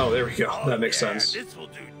 Oh, there we go. That makes sense. This will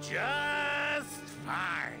do just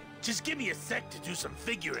fine. Just give me a sec to do some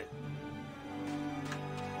figuring.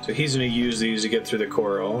 So he's going to use these to get through the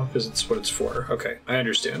coral, because it's what it's for. Okay, I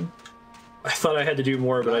understand. I thought I had to do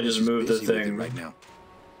more, but I just moved the thing. Right now.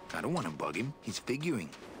 I don't want to bug him. He's figuring.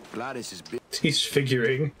 Gladys is busy. He's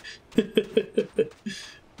figuring.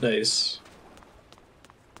 Nice.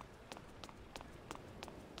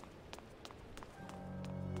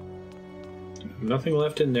 Nothing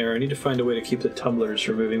left in there. I need to find a way to keep the tumblers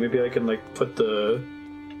from moving. Maybe I can, like, put the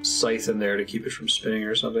scythe in there to keep it from spinning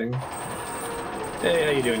or something. Hey,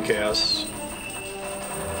 how you doing, Chaos?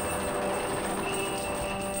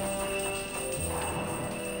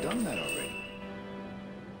 Done that already.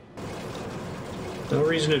 No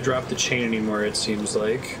reason to drop the chain anymore, it seems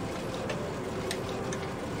like.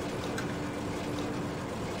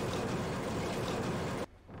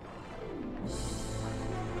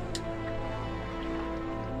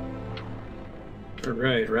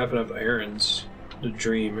 Alright, wrapping up errands. The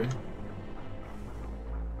dream.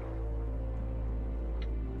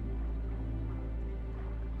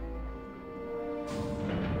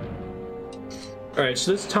 Alright,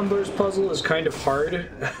 so this tumblers puzzle is kind of hard.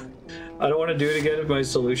 I don't want to do it again if my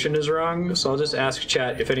solution is wrong, so I'll just ask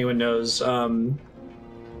chat if anyone knows.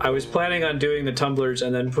 I was planning on doing the tumblers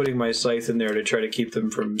and then putting my scythe in there to try to keep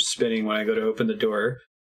them from spinning when I go to open the door.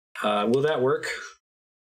 Will that work?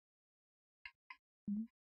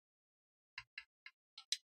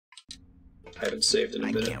 I haven't saved in a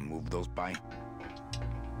minute. I can't move those by.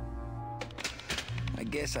 I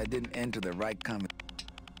guess I didn't enter the right comment.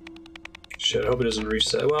 Shit, I hope it doesn't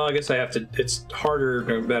reset. Well, I guess I have to... It's harder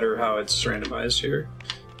no matter how it's randomized here.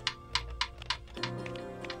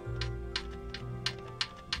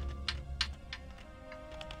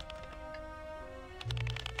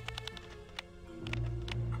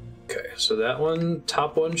 so that one,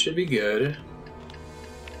 top one should be good.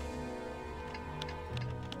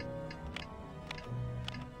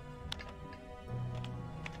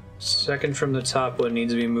 Second from the top one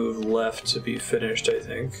needs to be moved left to be finished, I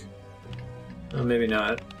think. Maybe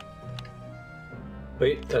not.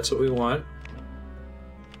 Wait, that's what we want.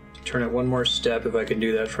 Turn it one more step if I can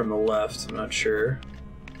do that from the left, I'm not sure.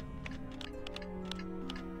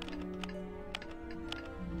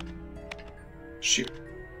 Shoot.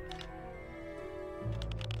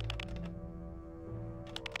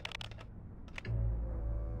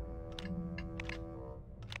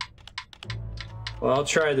 Well, I'll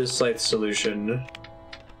try this scythe solution.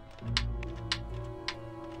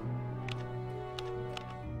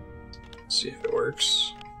 Let's see if it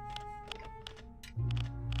works.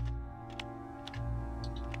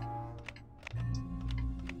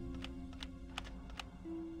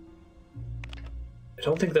 I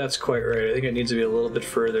don't think that's quite right. I think it needs to be a little bit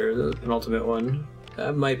further, the penultimate one.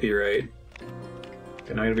 That might be right.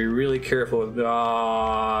 And I'm gonna be really careful with...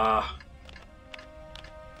 Ah!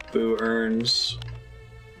 Boo earns.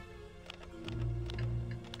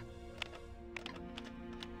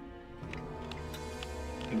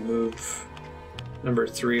 Move number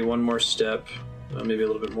 3 one more step. Maybe a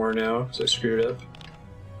little bit more now, because I screwed it up.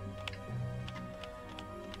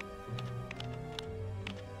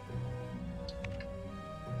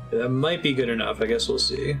 That might be good enough, I guess we'll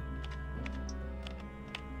see.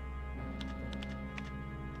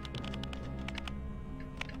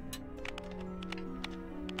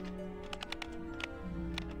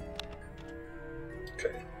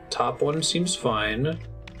 Okay, top one seems fine.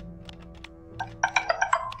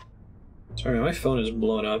 Sorry, my phone is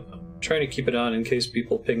blown up. I'm trying to keep it on in case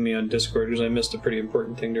people ping me on Discord because I missed a pretty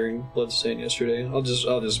important thing during Bloodstain yesterday. I'll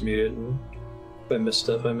just mute it, and if I miss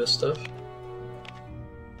stuff, I miss stuff.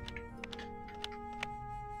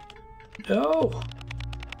 No!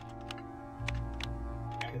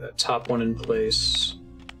 Okay, that top one in place.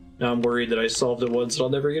 Now I'm worried that I solved it once and I'll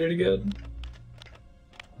never get it again.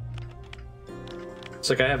 It's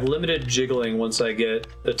like I have limited jiggling once I get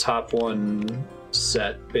the top one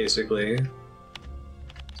set, basically.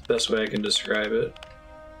 It's the best way I can describe it.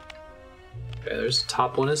 Okay, there's the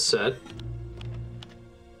top one is set.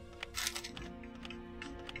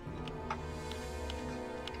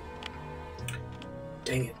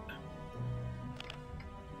 Dang it.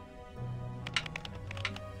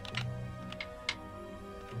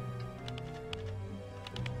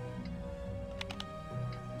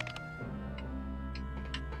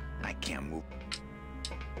 I can't move.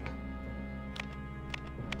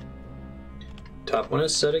 Top one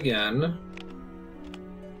is set again.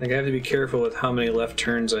 I think I have to be careful with how many left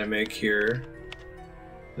turns I make here.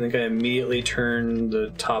 I think I immediately turn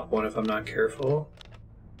the top one if I'm not careful.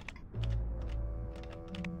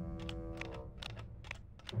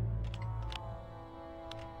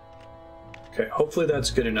 Okay, hopefully that's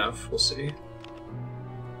good enough. We'll see.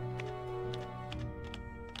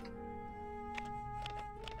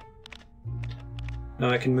 Now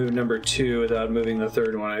I can move number 2 without moving the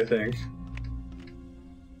third one, I think.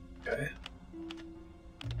 Okay.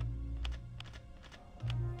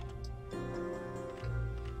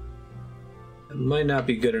 It might not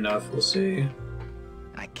be good enough, we'll see.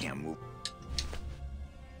 I can't move.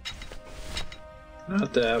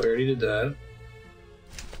 Not that, we already did that.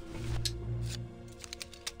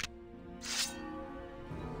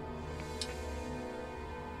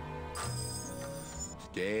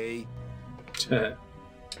 Stay.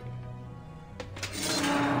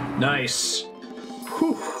 Nice.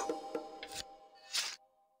 Whew.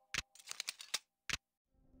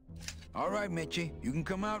 All right, Meche, you can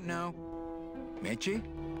come out now. Meche?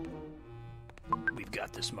 We've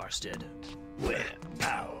got this, Marstead. Where?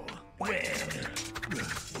 Pow. Where?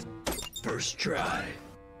 First try.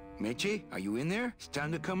 Meche, are you in there? It's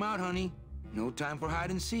time to come out, honey. No time for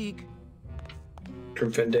hide and seek.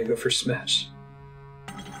 From Fandango for Smash.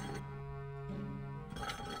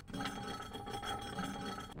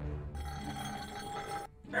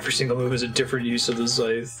 Every single move is a different use of the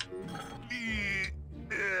scythe.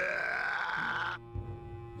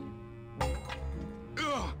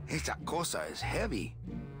 Esa cosa is heavy.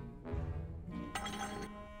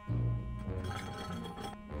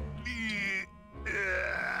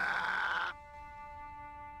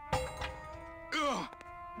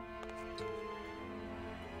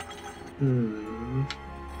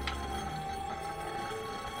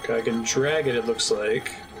 Okay, I can drag it, it looks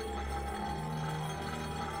like.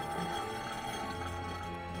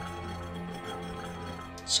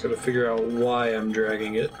 Just gotta figure out why I'm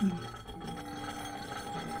dragging it.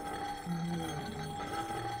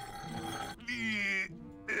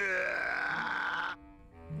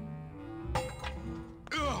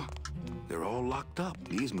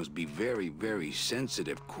 very, very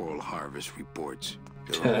sensitive coral harvest reports.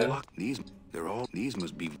 These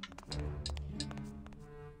must be.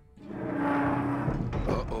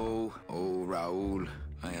 Uh-oh. Oh, Raul.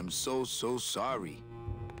 I am so sorry.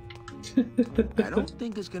 I don't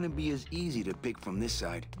think it's gonna be as easy to pick from this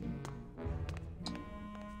side.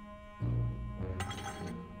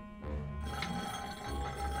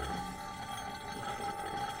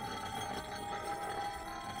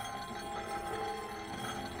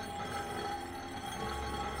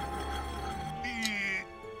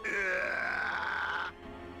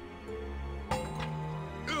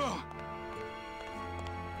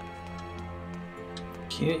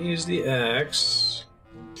 Can't use the axe.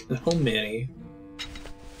 Oh, Manny.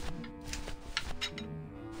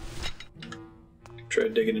 Try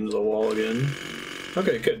digging into the wall again.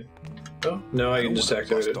 Okay, good. Oh, no, I can just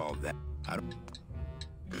activate it.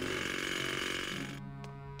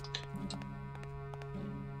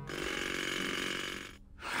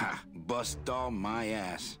 Ha! Bust all my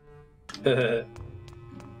ass.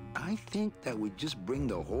 I think that would just bring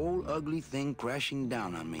the whole ugly thing crashing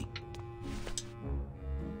down on me.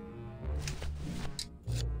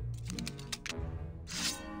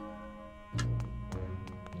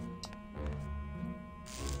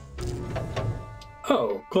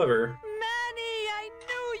 Oh, clever. Manny, I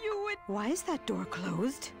knew you would. Why is that door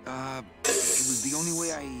closed? It was the only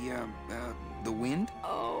way the wind?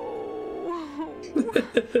 Oh.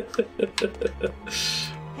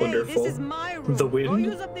 Wonderful. Hey, this is my room. The wind? Go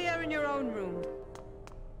use up the air in your own room.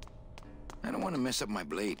 I don't want to mess up my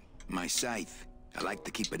blade, my scythe. I like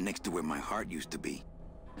to keep it next to where my heart used to be.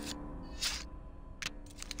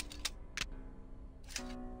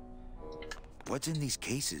 What's in these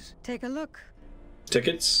cases? Take a look.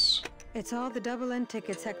 Tickets? It's all the double-end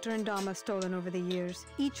tickets Hector and Dom have stolen over the years.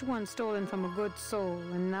 Each one stolen from a good soul,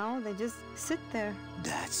 and now they just sit there.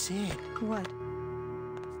 That's it. What?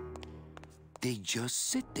 They just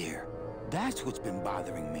sit there. That's what's been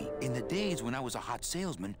bothering me. In the days when I was a hot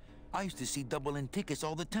salesman, I used to see double-end tickets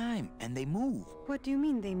all the time, and they move. What do you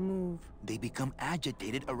mean they move? They become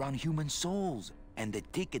agitated around human souls, and the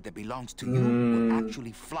ticket that belongs to you will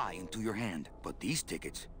actually fly into your hand. But these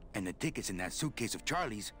tickets, and the tickets in that suitcase of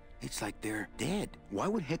Charlie's, it's like they're dead. Why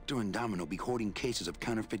would Hector and Domino be hoarding cases of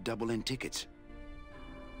counterfeit double-end tickets?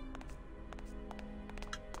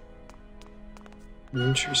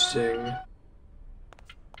 Interesting.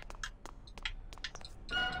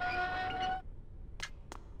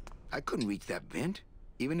 I couldn't reach that vent,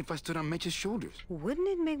 even if I stood on Meche's shoulders. Wouldn't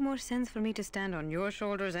it make more sense for me to stand on your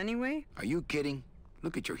shoulders anyway? Are you kidding?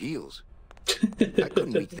 Look at your heels. I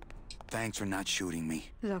couldn't reach that. Thanks for not shooting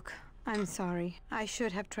me. Look, I'm sorry. I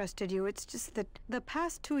should have trusted you. It's just that the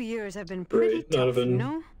past 2 years have been pretty tough, you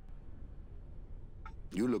know?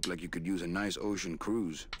 You look like you could use a nice ocean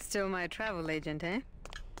cruise. Still my travel agent, eh?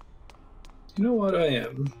 You know what? I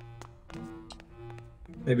am.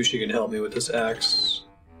 Maybe she can help me with this axe.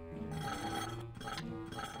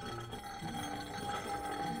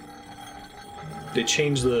 They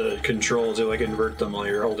change the controls, they like invert them while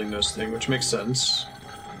you're holding this thing, which makes sense.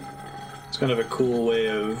 It's kind of a cool way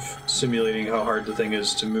of simulating how hard the thing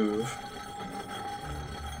is to move.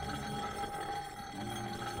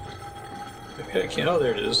 Maybe I can't. Oh,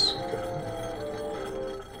 there it is.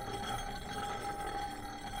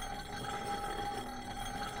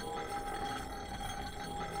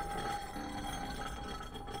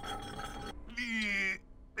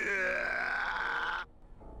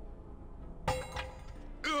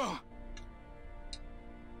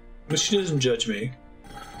 But she doesn't judge me.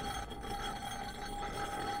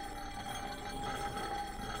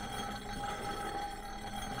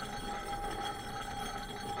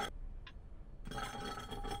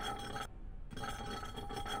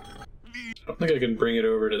 I don't think I can bring it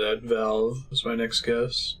over to that valve, is my next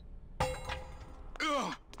guess.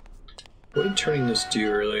 What did turning this do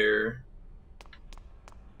earlier?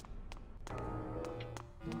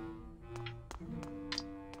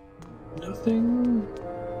 Nothing?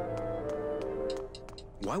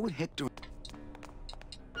 Why would Hector...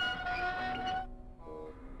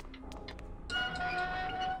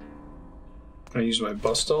 Can I use my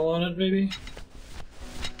bust all on it, maybe?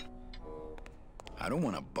 I don't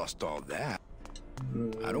want to bust all that.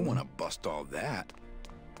 I don't want to bust all that.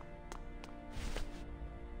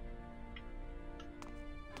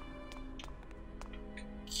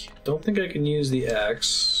 Don't think I can use the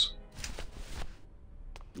axe.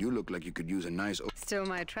 You look like you could use a nice... Still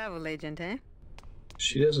my travel agent, eh?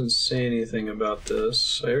 She doesn't say anything about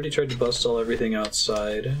this. I already tried to bust all everything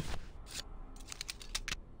outside.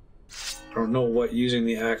 I don't know what using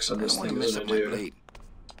the axe on this thing is gonna do.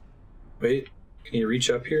 Wait. Can you reach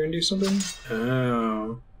up here and do something?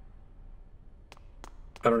 Oh.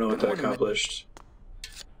 I don't know what that accomplished.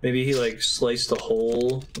 Maybe he like sliced the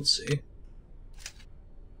hole. Let's see.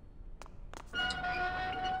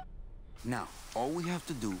 Now, all we have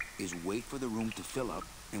to do is wait for the room to fill up,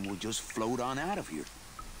 and we'll just float on out of here.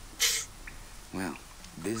 Well,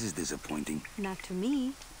 this is disappointing. Not to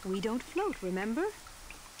me. We don't float, remember?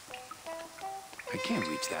 I can't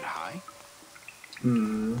reach that high.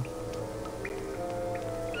 Hmm.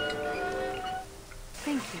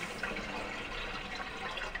 Thank you.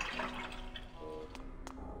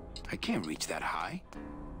 I can't reach that high.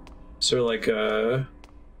 So like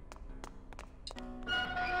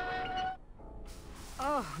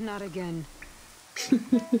Oh, not again.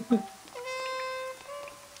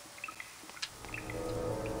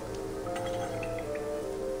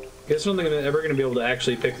 guess I don't think I'm ever going to be able to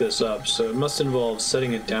actually pick this up, so it must involve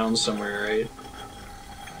setting it down somewhere, right?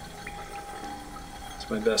 That's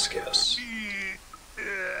my best guess.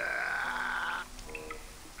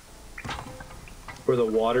 Where the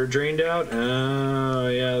water drained out? Oh,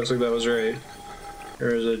 yeah, looks like that was right.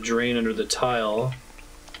 There's a drain under the tile.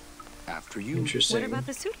 After you. Interesting. What about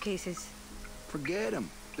the suitcases? Forget them.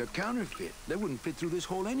 They're counterfeit. They wouldn't fit through this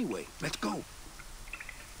hole anyway. Let's go.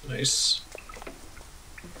 Nice.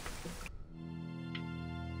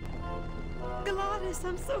 Gladys,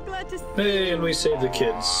 I'm so glad to see you. Hey, and we saved the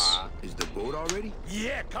kids. Is the boat already?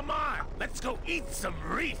 Yeah, come on. Let's go eat some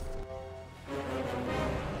reef.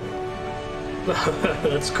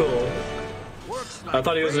 That's cool. I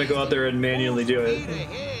thought he was going to go out there and manually do it.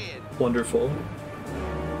 Wonderful.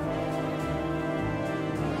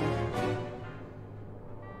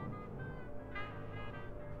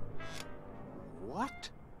 What?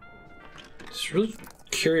 Just really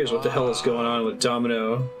curious what the hell is going on with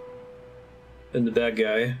Domino and the bad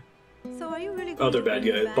guy. So are you really Other going bad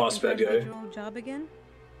to bring guy, me back boss and bad try to guy. get your old job again?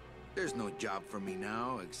 There's no job for me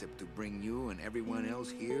now except to bring you and everyone else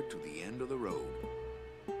here to the end of the road.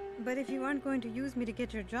 But if you aren't going to use me to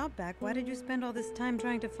get your job back, why did you spend all this time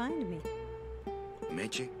trying to find me?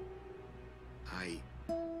 Meche, I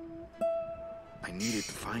needed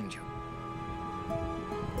to find you.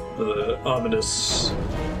 The ominous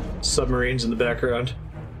submarines in the background.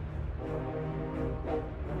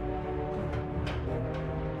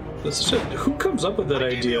 That's such a, who comes up with that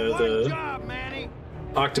idea? The Job, Manny.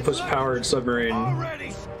 octopus-powered submarine.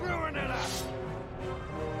 Already screwing it up.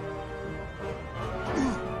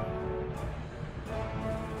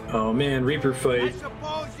 Oh man, Reaper I fight.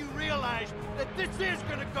 suppose you realize that this is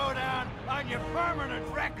gonna go down on your permanent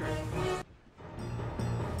record.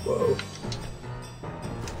 Whoa.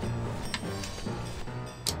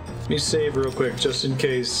 Let me save real quick, just in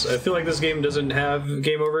case. I feel like this game doesn't have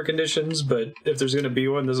game over conditions, but if there's gonna be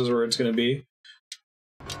one, this is where it's gonna be.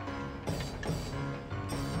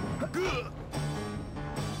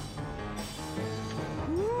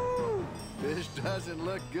 This doesn't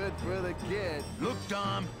look good for the kid. Look,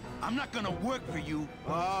 Dom, I'm not gonna work for you.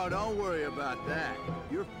 Oh, don't worry about that.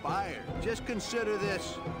 You're fired. Just consider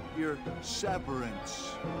this your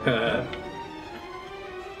severance.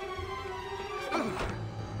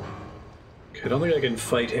 I don't think I can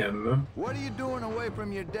fight him. What are you doing away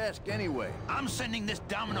from your desk anyway? I'm sending this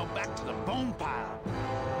Domino back to the bone pile.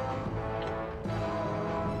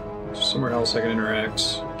 Somewhere else I can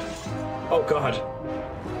interact. Oh god.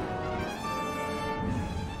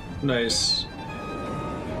 Nice.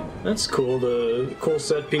 That's cool. The cool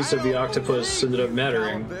set piece of the octopus ended up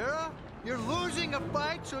mattering. Calavera, you're losing a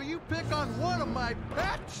fight, so you pick on one of my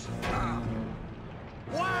pets?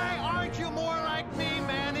 Why aren't you more like me,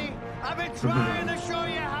 Manny? I've been trying to show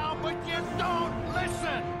you how, but you don't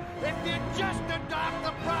listen. If you just adopt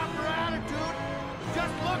the proper attitude,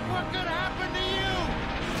 just look what could happen to you.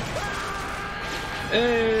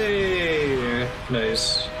 Hey!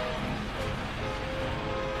 Nice.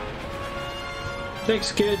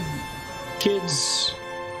 Thanks, kid. Kids.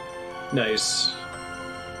 Nice.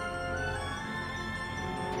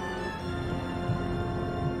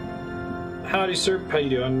 Howdy, sir. How you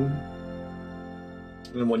doing?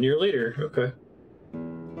 And 1 year later. Okay.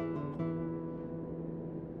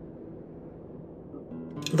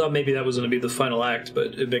 I thought maybe that was going to be the final act,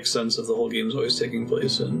 but it makes sense if the whole game's always taking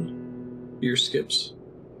place in year skips.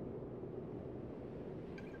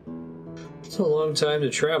 It's a long time to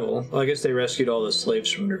travel. Well, I guess they rescued all the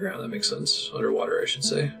slaves from underground. That makes sense. Underwater, I should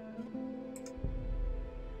say.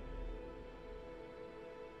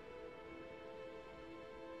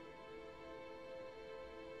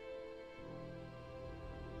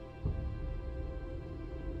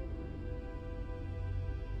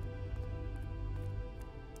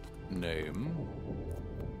 Name?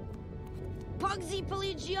 Pugsy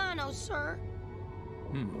Poligiano, sir.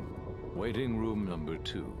 Waiting room number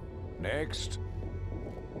 2. Next.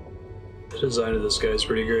 The design of this guy is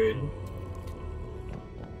pretty great.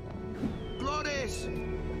 Glores!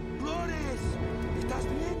 Glores! ¿Estás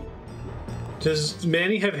bien? Does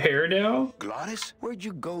Manny have hair now? Glottis, where'd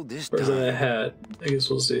you go this Or time? is that a hat? I guess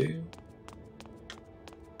we'll see.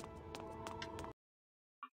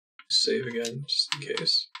 Save again, just in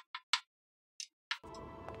case.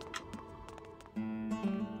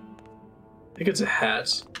 I think it's a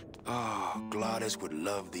hat. Oh, Glottis would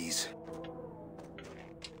love these.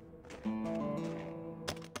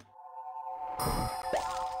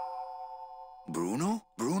 Bruno?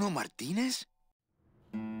 Bruno Martinez?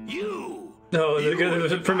 You! No, You they're were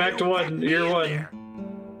the from guy Act who 1, packed me year in 1. there.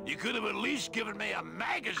 You could have at least given me a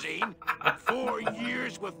magazine. 4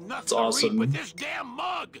 years with nothing That's to awesome. read but this damn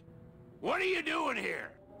mug. What are you doing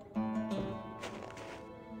here?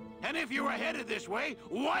 And if you were headed this way,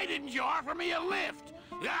 why didn't you offer me a lift?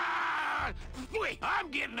 Ah! Wait,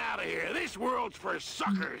 I'm getting out of here. This world's for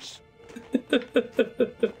suckers.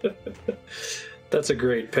 That's a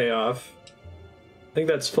great payoff. I think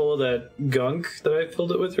that's full of that gunk that I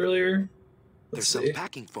filled it with earlier. There's some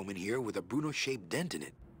packing foam in here with a Bruno-shaped dent in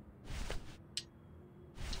it.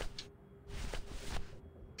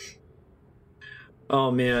 Oh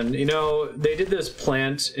man, you know, they did this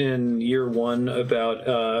plant in year 1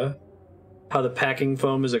 about how the packing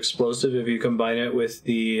foam is explosive if you combine it with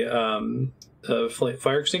the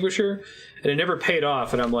fire extinguisher, and it never paid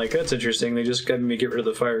off, and I'm like, that's interesting, they just got me to get rid of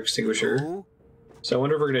the fire extinguisher. Hello? So I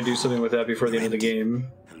wonder if we're going to do something with that before the end of the game.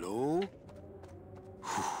 Hello?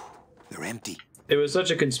 They're empty. It was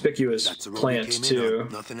such a conspicuous That's the road we plant, came in too. on.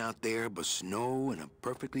 Nothing out there but snow and a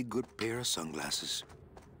perfectly good pair of sunglasses.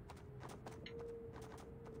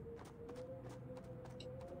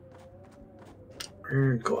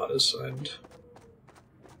 Glottis signed.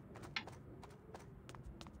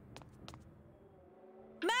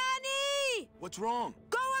 Manny! What's wrong?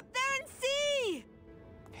 Go up there and see!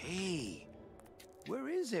 Hey, where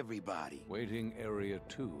is everybody? Waiting area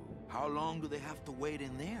 2. How long do they have to wait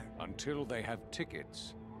in there? Until they have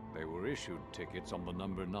tickets. They were issued tickets on the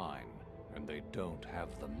number 9, and they don't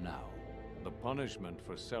have them now. The punishment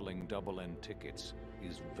for selling double-end tickets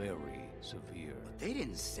is very severe. They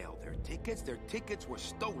didn't sell their tickets. Their tickets were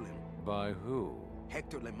stolen. By who?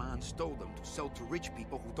 Hector Le Mans stole them to sell to rich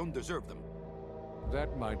people who don't deserve them.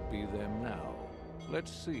 That might be them now.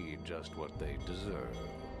 Let's see just what they deserve.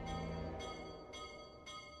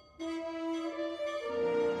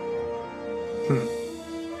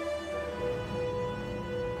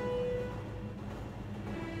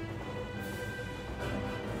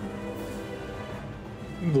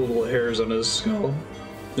 The little hairs on his skull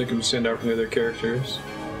make him stand out from the other characters.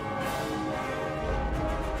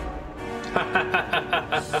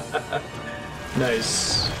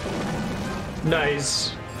 Nice.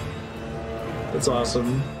 Nice. That's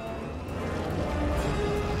awesome.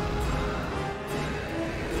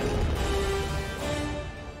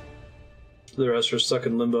 The rest are stuck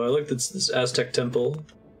in limbo. I like this Aztec temple.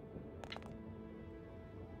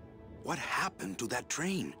 What happened to that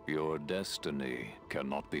train? Your destiny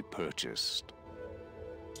cannot be purchased.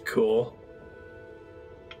 Cool.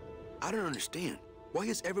 I don't understand. Why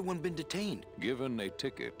has everyone been detained? Given a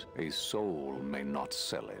ticket, a soul may not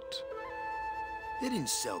sell it. They didn't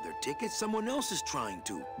sell their tickets. Someone else is trying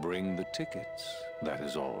to. Bring the tickets, that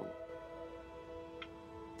is all.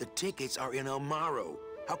 The tickets are in Amaro.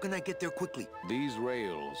 How can I get there quickly? These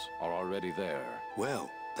rails are already there. Well,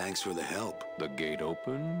 thanks for the help. The gate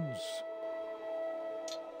opens.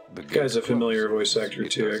 The Guy's a familiar closes. voice actor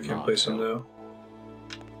It too. I does can't not place him help. though.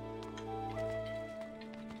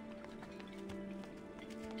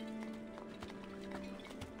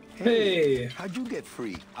 Hey! How'd you get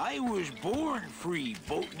free? I was born free,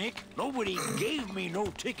 Boatnik. Nobody gave me no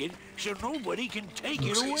ticket, so nobody can take it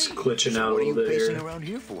Looks like away. he's glitching out a What are little you bit pacing here. around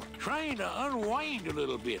here for? Trying to unwind a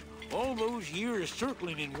little bit. All those years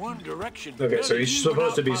circling in one direction. Okay, so he's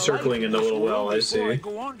supposed to be circling in the little well, I see. Before I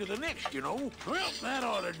go on to the next, you know. Well, that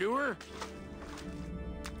ought to do her.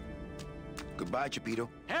 Goodbye, Chepito.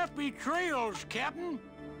 Happy trails, Captain.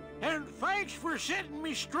 And thanks for setting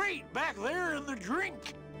me straight back there in the drink.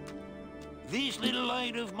 This little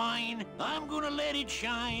light of mine, I'm gonna let it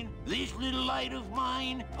shine. This little light of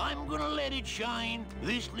mine, I'm gonna let it shine.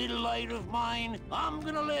 This little light of mine, I'm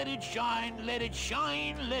gonna let it shine. Let it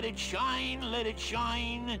shine, let it shine, let it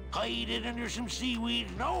shine. Hide it under some seaweed.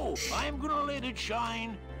 No, I'm gonna let it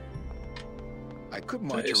shine. I could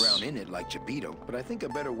march Nice. around in it like Chepito, but I think a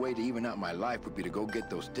better way to even out my life would be to go get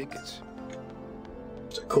those tickets.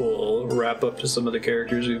 It's a cool wrap up to some of the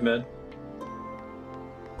characters we've met.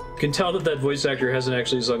 Can tell that voice actor hasn't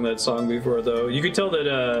actually sung that song before, though. You could tell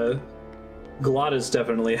that Glottis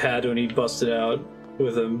definitely had when he busted out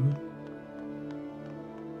with him.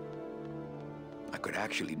 I could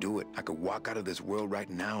actually do it. I could walk out of this world right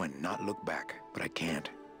now and not look back. But I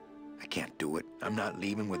can't. I can't do it. I'm not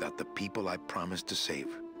leaving without the people I promised to save.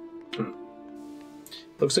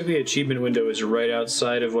 Looks like the achievement window is right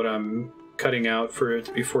outside of what I'm cutting out for it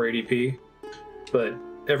to be 480p. But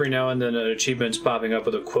every now and then an achievement's popping up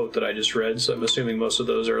with a quote that I just read, so I'm assuming most of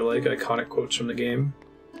those are like iconic quotes from the game.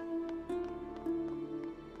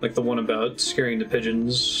 Like the one about scaring the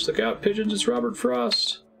pigeons. Look out, pigeons, it's Robert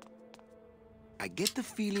Frost. I get the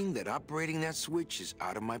feeling that operating that switch is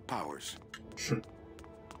out of my powers.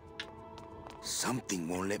 Something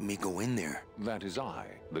won't let me go in there. That is I,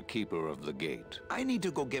 the keeper of the gate. I need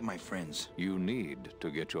to go get my friends. You need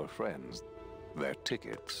to get your friends their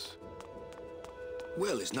tickets.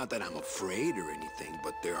 Well, it's not that I'm afraid or anything,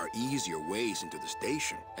 but there are easier ways into the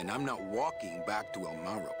station, and I'm not walking back to El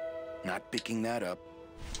Mauro. Not picking that up.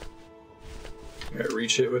 Gotta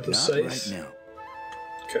reach it with the Not scythe. right now.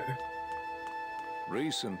 Okay.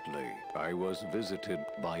 Recently, I was visited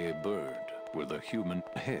by a bird with a human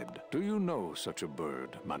head. Do you know such a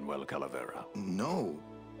bird, Manuel Calavera? No.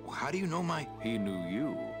 How do you know my... He knew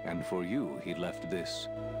you, and for you, he left this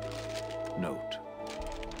note.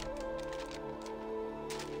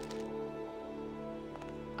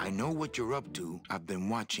 I know what you're up to. I've been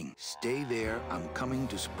watching. Stay there. I'm coming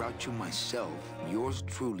to sprout you myself. Yours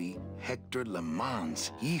truly, Hector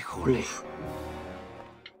Lamans. Híjole. Oof.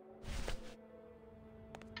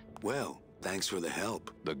 Well, thanks for the help.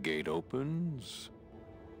 The gate opens.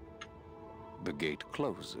 The gate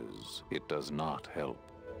closes. It does not help.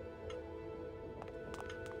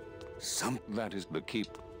 That is the keep.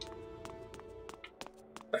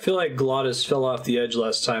 I feel like Glottis fell off the edge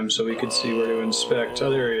last time so we could see where to inspect. Oh,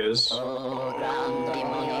 there he is.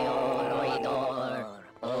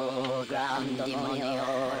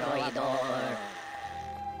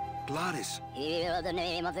 Glottis. Hear the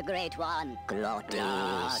name of the Great One.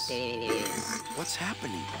 Glottis. What's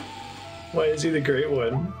happening? Why is he the Great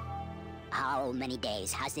One? How many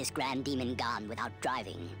days has this grand demon gone without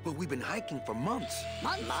driving? But we've been hiking for months.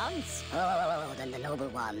 Months? Oh, then the noble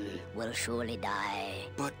one will surely die.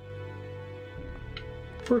 But...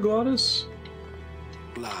 Poor Glottis.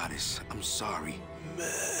 Glottis, I'm sorry.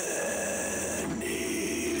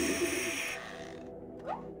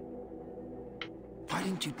 Why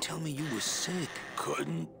didn't you tell me you were sick?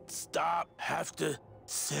 Couldn't stop. Have to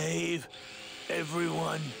save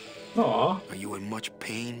everyone. Aw. Are you in much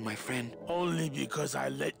pain, my friend? Only because I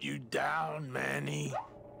let you down, Manny.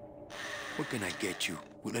 What can I get you?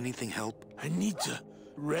 Will anything help? I need to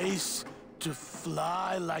race to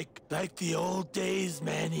fly like the old days,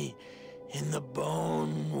 Manny. In the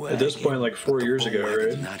bone wagon. At this point, like 4 years ago,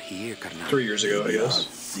 right? Not here, 3 years ago, I guess.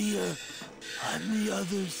 See her on the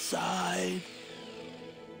other side.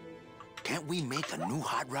 Can't we make a new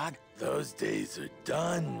hot rod? Those days are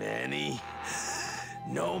done, Manny.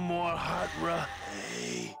 No more hot rod.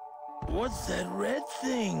 Hey, what's that red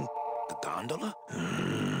thing? The gondola?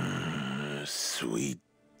 Sweet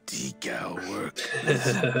decal work.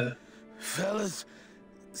 Listen, fellas,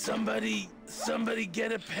 somebody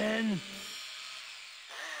get a pen.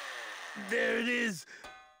 There it is.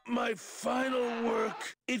 My final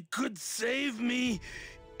work. It could save me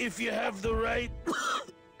if you have the right...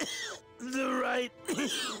 the right...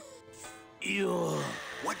 fuel.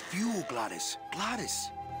 What fuel, Glottis? Glottis!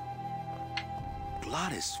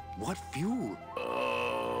 Glottis, what fuel?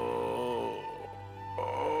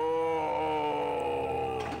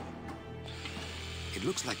 It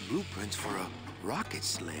looks like blueprints for a rocket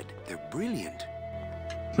sled. They're brilliant.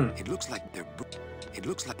 It looks like they're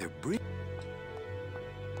brilliant.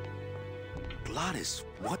 Glottis,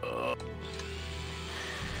 what? I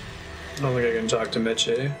don't think I can talk to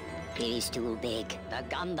Meche. He's too big. The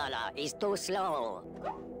gondola is too slow.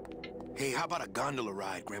 Hey, how about a gondola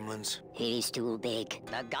ride, gremlins? He's too big.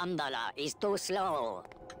 The gondola is too slow.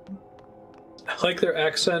 I like their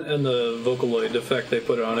accent and the Vocaloid effect they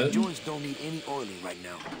put on it. My joints don't need any oiling right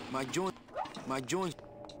now. My joints...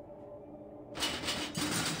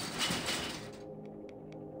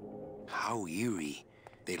 How eerie.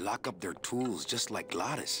 They lock up their tools just like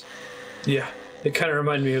Glottis. Yeah, it kind of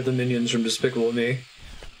reminded me of the minions from Despicable Me.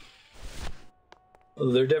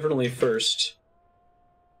 They're definitely first.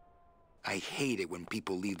 I hate it when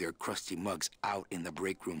people leave their crusty mugs out in the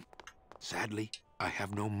break room. Sadly, I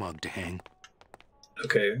have no mug to hang.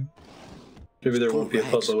 Okay. Maybe there won't be a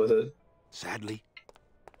puzzle with it. Sadly.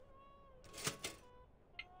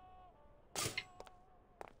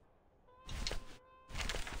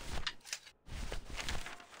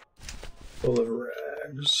 Full of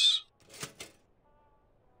rags.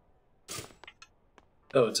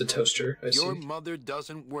 Oh, it's a toaster. I see. Your mother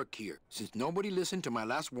doesn't work here. Since nobody listened to my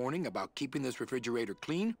last warning about keeping this refrigerator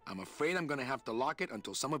clean, I'm afraid I'm gonna have to lock it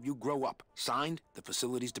until some of you grow up. Signed, the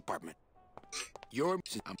Facilities Department.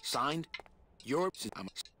 Signed,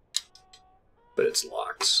 but it's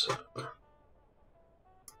locked.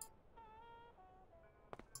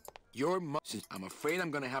 I'm afraid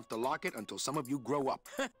I'm gonna have to lock it until some of you grow up.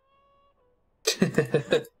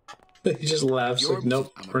 He just laughs like,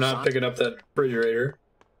 nope, we're not picking up that refrigerator.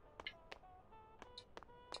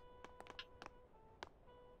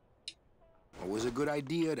 Always a good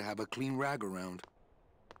idea to have a clean rag around.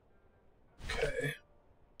 Okay.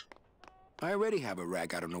 I already have a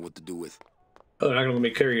rag I don't know what to do with. Oh, they're not gonna let me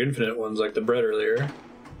carry infinite ones like the bread earlier.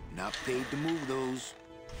 Not paid to move those.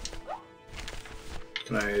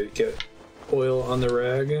 Can I get oil on the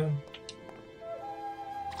rag?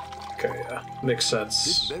 Okay, yeah. Makes sense.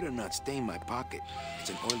 This better not stain my pocket. It's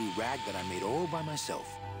an oily rag that I made all by myself.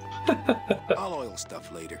 I'll oil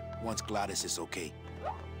stuff later, once Gladys is okay.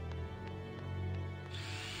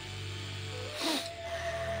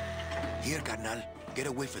 Here, carnal. Get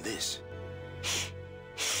away for this.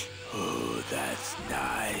 Oh, that's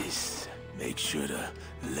nice. Make sure to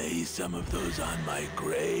lay some of those on my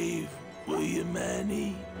grave, will you,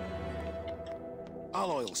 Manny?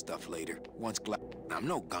 I'll oil stuff later, once I'm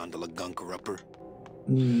no gondola gunker-upper.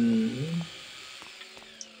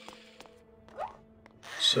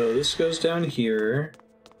 So this goes down here.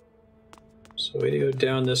 So way to go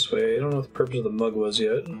down this way. I don't know what the purpose of the mug was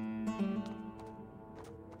yet.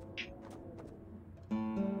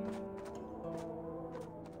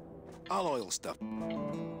 I'll oil stuff.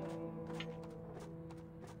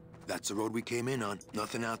 That's the road we came in on.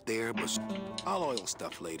 Nothing out there, but I'll oil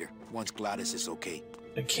stuff later, once Gladys is okay.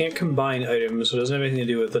 I can't combine items, so it doesn't have anything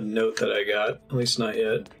to do with the note that I got. At least not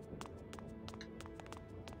yet.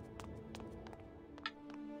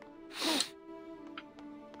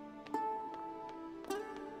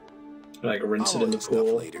 Like rinse it in the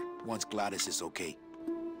pool. Later, once Gladys is okay.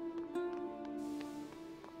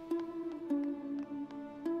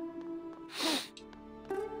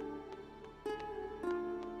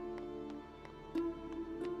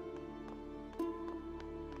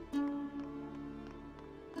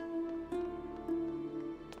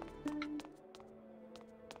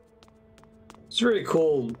 It's a very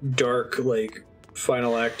cool, dark, like,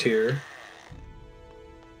 final act here.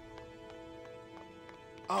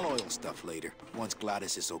 I'll oil stuff later, once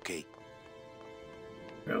Gladys is okay.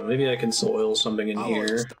 Well, maybe I can still oil something in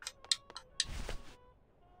here.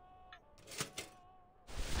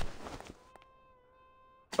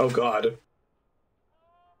 Oh god.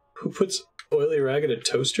 Who puts oily rag in a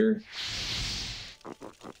toaster?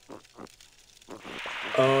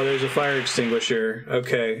 Oh, there's a fire extinguisher.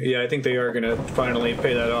 Okay, yeah, I think they are gonna finally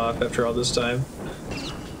pay that off after all this time.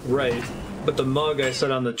 Right, but the mug I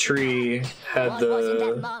set on the tree had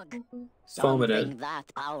the foam in it. Something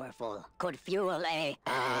that powerful could fuel a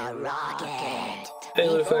rocket. Hey,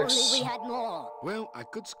 If Lufix. only we had more. Well, I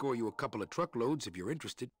could score you a couple of truckloads if you're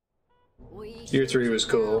interested. Year 3 was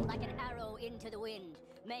cool. Like an arrow into the wind.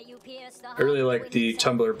 May you pierce the I really like the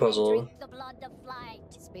tumbler puzzle. the blood of flight.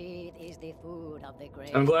 Speed is the food of the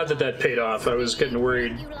great. I'm glad that that paid off. I was getting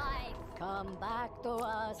worried. Come back to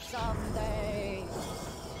us someday.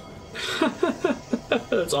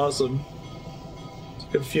 That's awesome. It's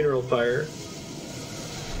a good funeral pyre.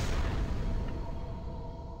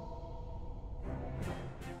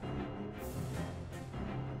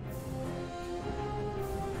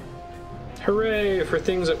 Hooray for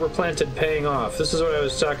things that were planted paying off. This is what I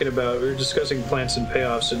was talking about. We were discussing plants and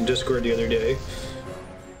payoffs in Discord the other day.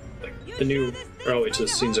 Like the new... Oh wait till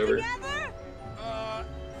this scene's over.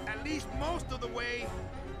 At least most of the way.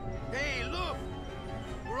 Hey, look!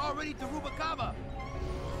 We're already to Rubacava.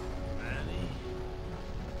 Manny?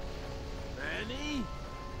 Manny?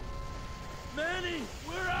 Manny,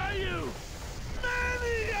 where are you?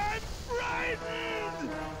 Manny, I'm frightened!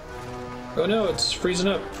 Oh no, it's freezing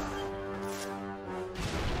up.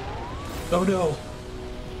 Oh no.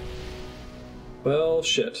 Well,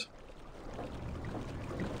 shit.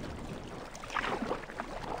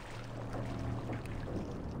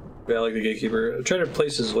 Yeah, I like the Gatekeeper. I'm trying to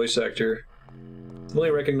place his voice actor. I've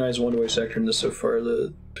only recognized one voice actor in this so far,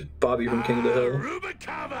 the Bobby from King of the Hill.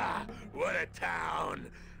 Rubacava! What a town!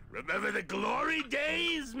 Remember the glory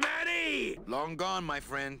days, Manny? Long gone, my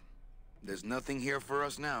friend. There's nothing here for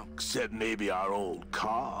us now. Except maybe our old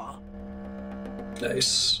car.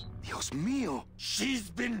 Nice. Dios mío!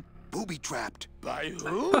 She's been booby-trapped. By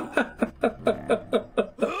who?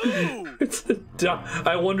 Who? It's a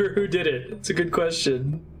I wonder who did it. It's a good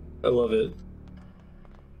question. I love it.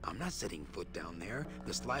 I'm not setting foot down there.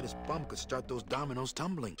 The slightest bump could start those dominoes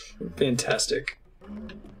tumbling. Fantastic.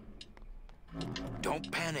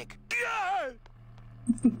 Don't panic.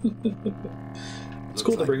 It's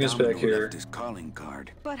cool to bring us back here. His calling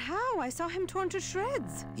card. But how? I saw him torn to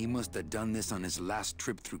shreds. He must have done this on his last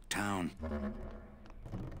trip through town.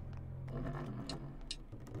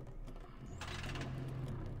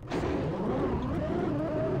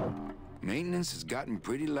 Maintenance has gotten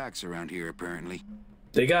pretty lax around here, apparently.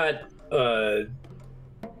 They got,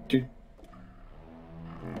 dude.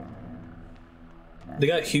 They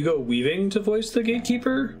got Hugo Weaving to voice the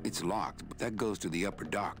gatekeeper? It's locked, but that goes to the upper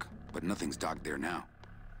dock. But nothing's docked there now.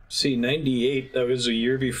 See, 98, that was a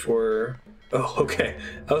year before... Oh, okay.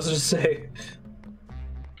 I was gonna say...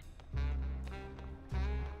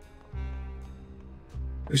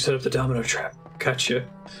 Who set up the domino trap? Gotcha.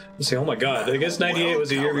 I say, oh my god, I guess 98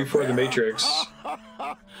 was a year before The Matrix.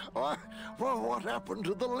 Well, what happened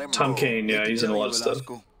to the limo? Tom Kane, yeah, he's in a lot of stuff.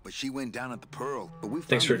 But she went down at the Pearl. But we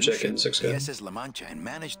Thanks for checking, the 6guy. SS Lamancha and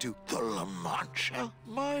managed to... The Lamancha?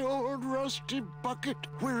 My old rusty bucket.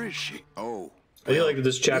 Where is she? Oh. I feel like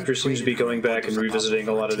this chapter seems to be going back and revisiting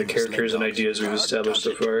a lot of the characters and ideas we've established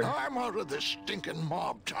so far. I'm out of this stinking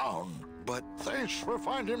mob town. But thanks for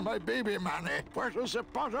finding my baby, Manny. Puerto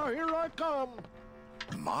Zapata, here I come.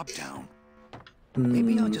 Mob town?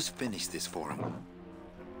 Maybe I'll just finish this for him.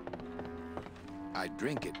 I'd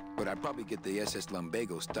drink it, but I'd probably get the SS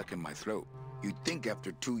Lumbago stuck in my throat. You'd think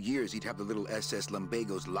after 2 years he'd have the little SS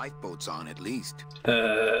Lumbago's lifeboats on at least.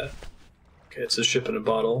 Okay, it's a ship in a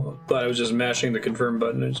bottle. But I was just mashing the confirm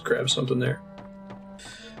button and just grabbed something there.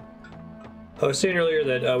 I was saying earlier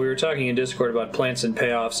that we were talking in Discord about plants and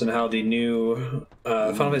payoffs and how the new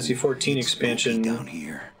Final Fantasy XIV expansion down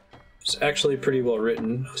here. is actually pretty well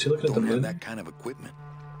written. Was he looking at the moon? Don't have that kind of equipment.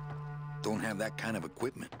 Don't have that kind of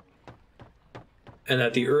equipment. And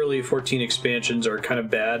that the early 14 expansions are kind of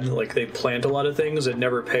bad. Like, they plant a lot of things that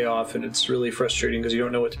never pay off, and it's really frustrating because you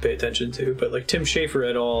don't know what to pay attention to. But, like, Tim Schafer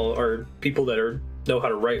et al. Are people that know how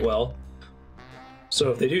to write well. So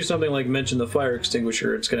if they do something like mention the fire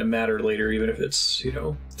extinguisher, it's going to matter later, even if it's,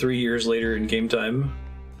 3 years later in game time.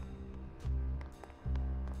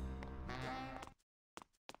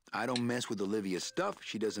 I don't mess with Olivia's stuff,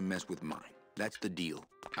 she doesn't mess with mine. That's the deal.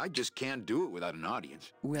 I just can't do it without an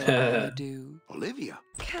audience. Well, I do. Olivia.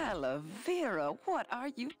 Calavera, what are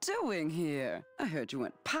you doing here? I heard you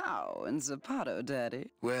went pow in Zapato, Daddy.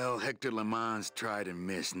 Well, Hector Lamans tried and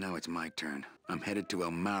missed. Now it's my turn. I'm headed to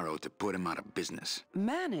El Maro to put him out of business.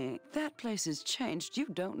 Manny, that place has changed. You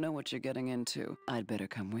don't know what you're getting into. I'd better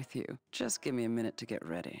come with you. Just give me a minute to get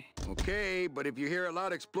ready. Okay, but if you hear a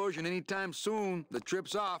loud explosion anytime soon, the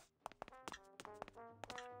trip's off.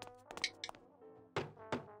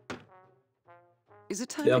 Is it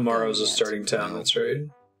time? Yeah, Maro's a starting town, that's right.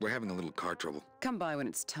 We're having a little car trouble. Come by when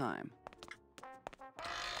it's time.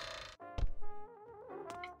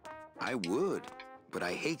 I would, but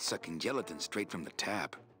I hate sucking gelatin straight from the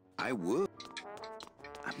tap. I would.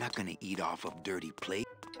 I'm not gonna eat off of dirty plate.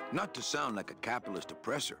 Not to sound like a capitalist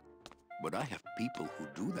oppressor, but I have people who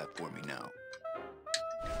do that for me now.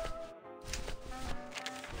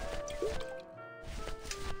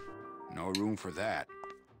 No room for that.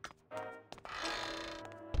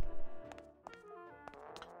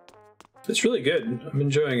 It's really good. I'm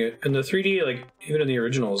enjoying it. And the 3D, like, even in the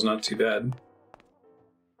original, is not too bad.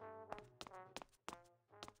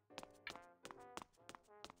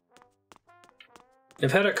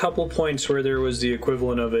 I've had a couple points where there was the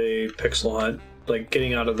equivalent of a pixel hunt, like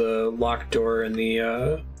getting out of the locked door in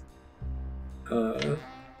the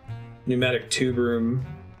pneumatic tube room.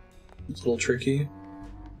 It's a little tricky.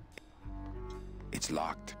 It's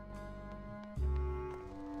locked.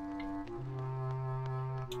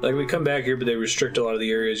 Like, we come back here, but they restrict a lot of the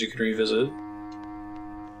areas you can revisit.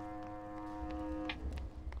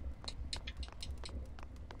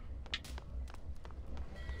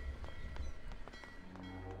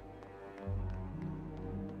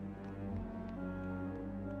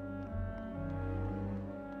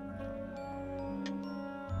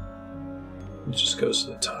 It just goes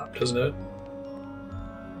to the top, doesn't it?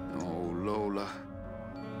 Oh, Lola.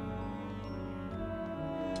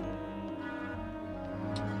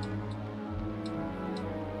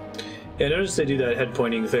 Yeah, I noticed they do that head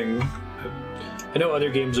pointing thing. I know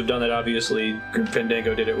other games have done that, obviously.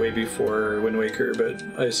 Fandango did it way before Wind Waker, but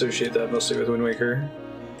I associate that mostly with Wind Waker.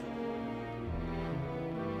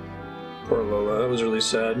 Poor Lola, that was really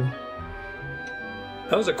sad.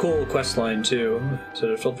 That was a cool quest line too,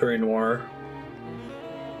 so it felt very noir.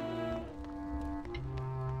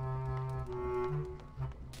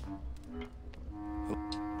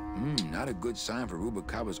 Not a good sign for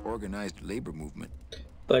Rubalcaba's organized labor movement.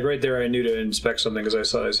 Like right there, I knew to inspect something because I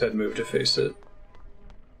saw his head move to face it.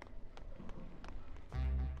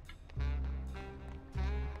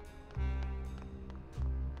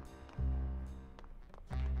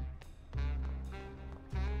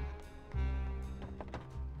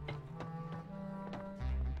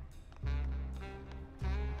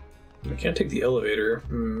 I can't take the elevator.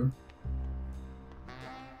 Hmm.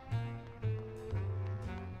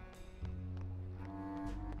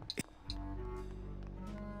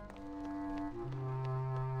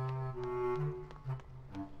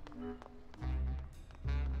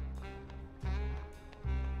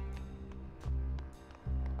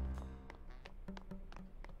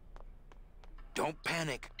 Don't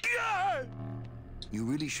panic. You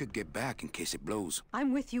really should get back in case it blows.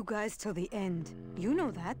 I'm with you guys till the end. You know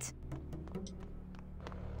that.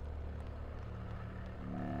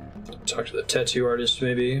 Talk to the tattoo artist,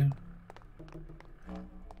 maybe.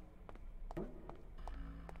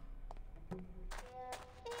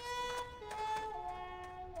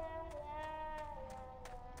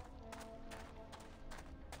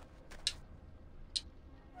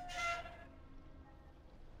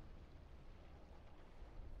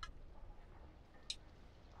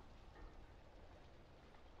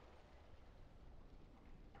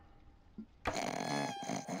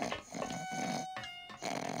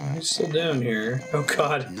 He's still down here. Oh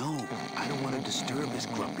god. No, I don't want to disturb this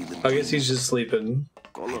grumpy little... I guess he's just sleeping.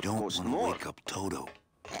 I don't want to wake up Toto.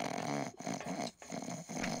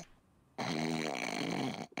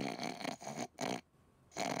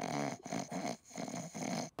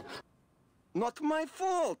 Not my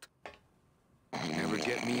fault. Never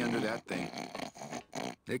get me under that thing.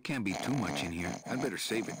 There can't be too much in here. I'd better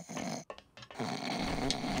save it.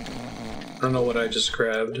 I don't know what I just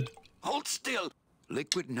grabbed. Hold still.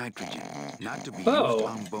 Liquid nitrogen, not to be used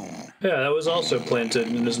on bone. Yeah, that was also planted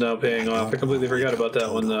and is now paying off. I completely forgot about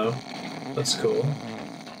that one, though. That's cool.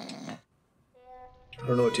 I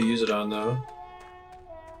don't know what to use it on, though.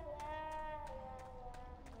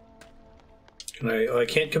 I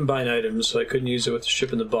can't combine items, so I couldn't use it with the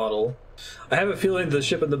ship in the bottle. I have a feeling the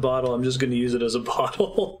ship in the bottle, I'm just going to use it as a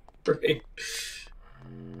bottle, right?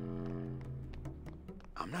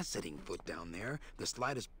 I'm not setting foot down there. The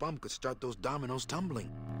slightest bump could start those dominoes tumbling.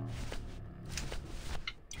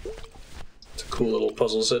 It's a cool little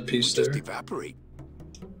puzzle set piece there. Just evaporate.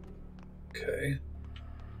 Okay.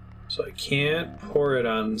 So I can't pour it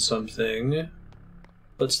on something.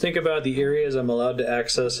 Let's think about the areas I'm allowed to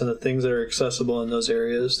access and the things that are accessible in those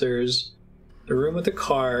areas. There's the room with the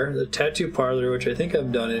car, the tattoo parlor, which I think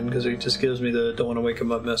I've done in because it just gives me the don't want to wake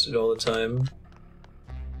him up message all the time.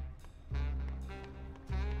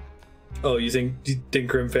 Oh, you think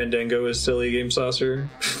Grim Fandango is silly, Game Saucer?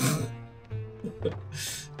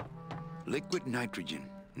 Liquid nitrogen,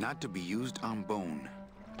 not to be used on bone.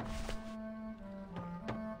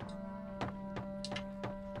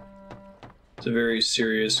 It's a very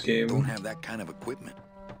serious game. Don't have that kind of equipment.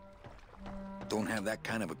 Don't have that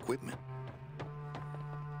kind of equipment.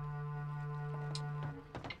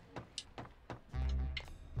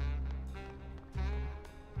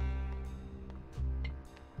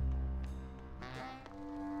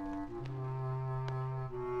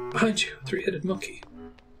 Behind you, three-headed monkey.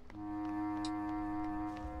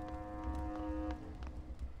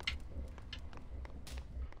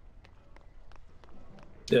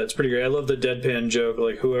 Yeah, it's pretty great. I love the deadpan joke,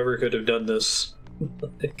 like, whoever could have done this.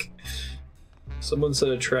 Like, someone set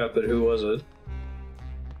a trap, but who was it?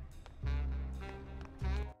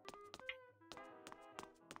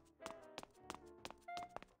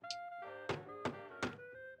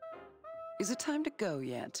 Is it time to go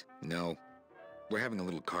yet? No. We're having a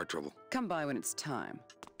little car trouble. Come by when it's time.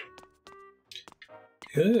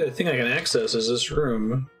 The only thing I can access is this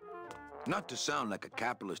room. Not to sound like a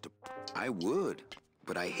capitalist, I would,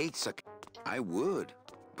 but I hate sucking.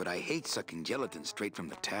 Gelatin straight from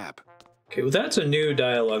the tap. Okay, well that's a new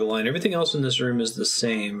dialogue line. Everything else in this room is the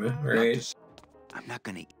same, right? I'm not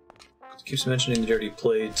gonna... It keeps mentioning the dirty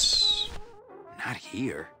plates. Not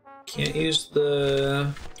here. Can't use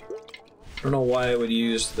the... I don't know why I would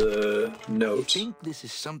use the note. I think this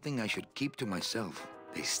is something I should keep to myself.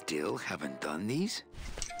 They still haven't done these?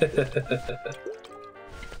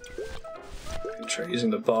 Try using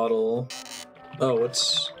the bottle. Oh,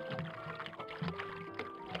 what's...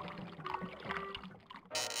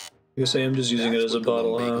 I guess I am just using it as a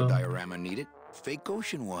bottle, huh? Diorama needed. Fake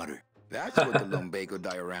ocean water. That's what the lumbago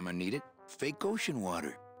diorama needed. Fake ocean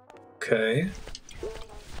water. Okay.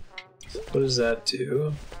 What does that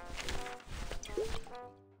do?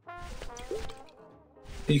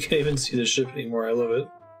 You can't even see the ship anymore. I love it.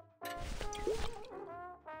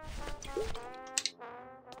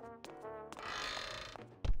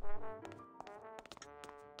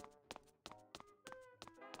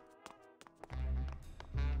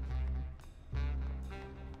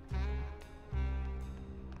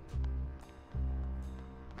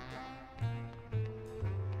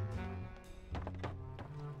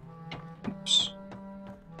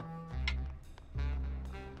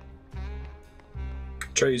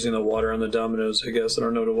 Try using the water on the dominoes, I guess. I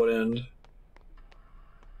don't know to what end.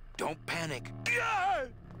 Don't panic.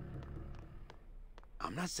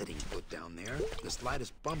 I'm not setting foot down there. The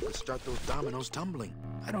slightest bump could start those dominoes tumbling.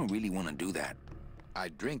 I don't really want to do that.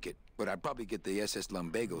 I'd drink it, but I'd probably get the SS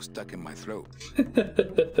Lumbago stuck in my throat.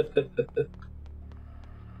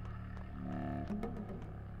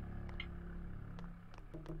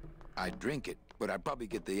 I'd drink it, but I'd probably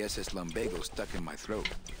get the SS Lumbago stuck in my throat.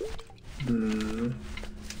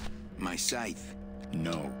 My scythe,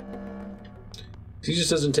 no. He just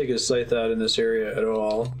doesn't take his scythe out in this area at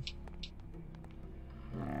all.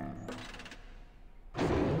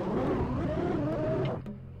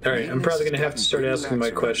 Alright, I'm probably gonna have to start asking my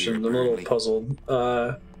question. I'm a little puzzled.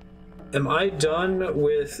 Am I done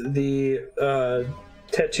with the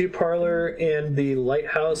tattoo parlor and the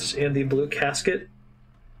lighthouse and the blue casket?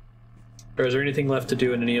 Or is there anything left to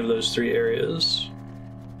do in any of those three areas?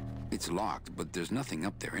 It's locked, but there's nothing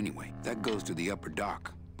up there anyway. That goes to the upper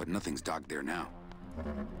dock, but nothing's docked there now.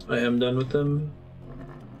 I am done with them.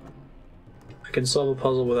 I can solve a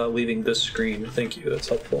puzzle without leaving this screen. Thank you, that's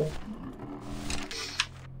helpful.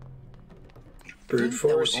 Brute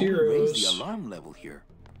Force Heroes. Raise the alarm level here.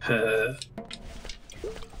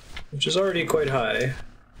 Which is already quite high.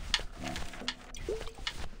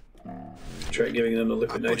 Try giving them the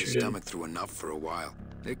liquid nitrogen. I put his stomach through enough for a while.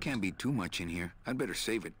 There can't be too much in here. I'd better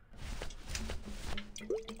save it.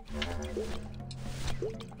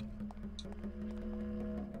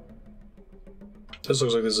 This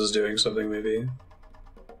looks like this is doing something, maybe.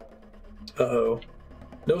 Uh-oh.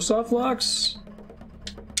 No soft locks?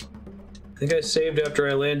 I think I saved after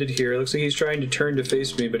I landed here. It looks like he's trying to turn to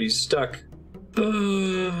face me, but he's stuck.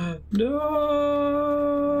 No!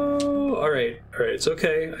 Alright, it's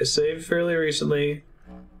okay. I saved fairly recently.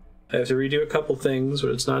 I have to redo a couple things,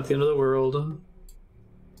 but it's not the end of the world.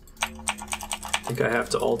 I think I have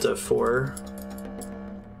to Alt F4.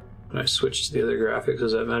 When I switch to the other graphics,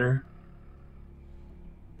 does that matter?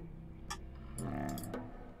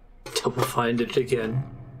 Double find it again.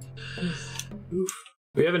 Oof.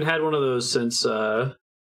 We haven't had one of those since the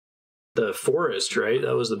forest, right?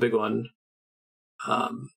 That was the big one.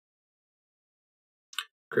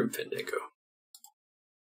 Grim Fandango.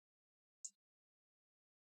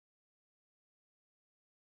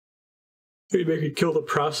 Maybe I could kill the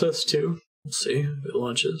process too. We'll see if it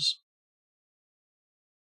launches.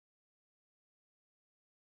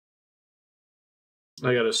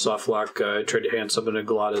 I got a soft lock. I tried to hand something to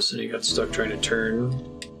Glottis and he got stuck trying to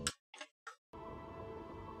turn.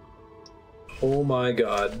 Oh my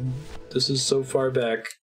god. This is so far back.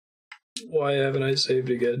 Why haven't I saved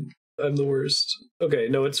again? I'm the worst. Okay,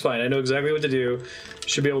 no, it's fine. I know exactly what to do.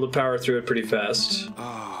 Should be able to power through it pretty fast.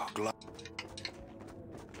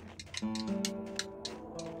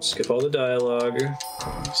 Skip all the dialogue.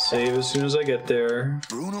 Save as soon as I get there.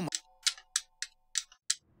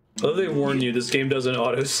 Oh, they warn you, this game doesn't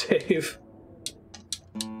autosave.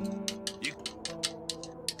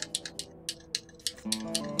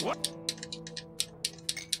 What?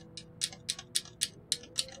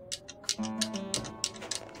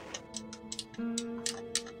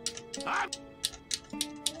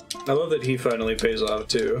 I love that he finally pays off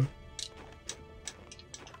too.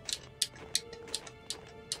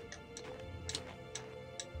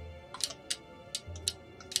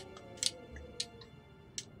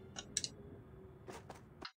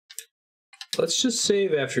 Let's just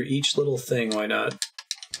save after each little thing, why not?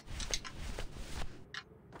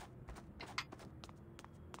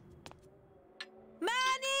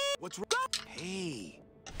 What's wrong? Hey.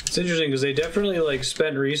 It's interesting because they definitely like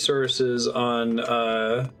spent resources on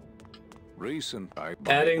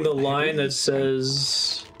adding the line that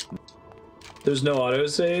says there's no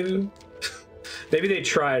autosave. Maybe they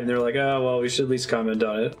tried and they're like, oh well, we should at least comment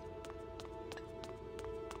on it.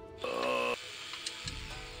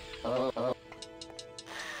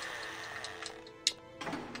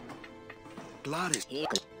 Glottis,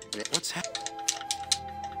 what's happening?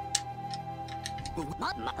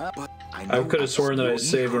 I could have sworn that I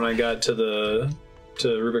saved when I got to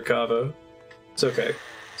Rubicava. It's okay.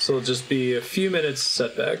 So it'll just be a few minutes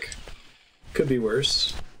setback. Could be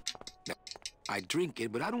worse. I drink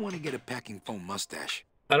it, but I don't want to get a packing foam mustache.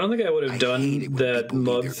 I don't think I would have done that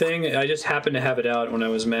mug thing. I just happened to have it out when I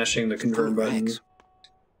was mashing the confirm button.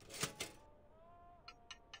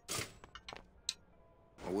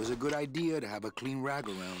 Always a good idea to have a clean rag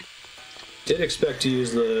around. Did expect to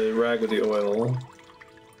use the rag with the oil.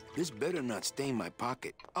 This better not stain my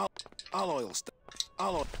pocket. I'll oil stuff.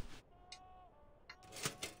 I'll oil.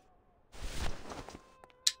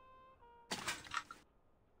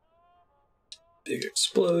 Big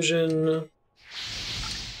explosion.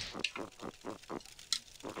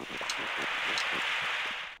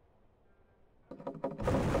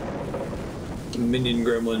 Minion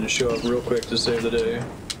gremlins show up real quick to save the day.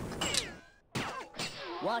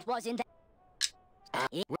 What was in the...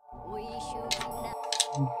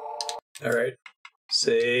 Alright.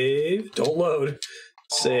 Save. Don't load.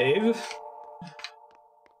 Save.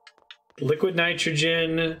 Liquid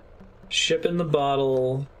nitrogen. Ship in the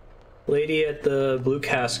bottle. Lady at the blue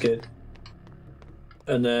casket.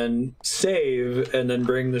 And then save, and then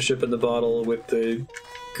bring the ship in the bottle with the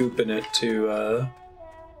goop in it to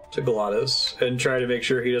Glottis, and try to make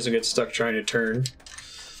sure he doesn't get stuck trying to turn.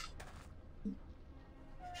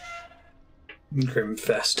 Grim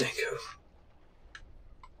Fandango.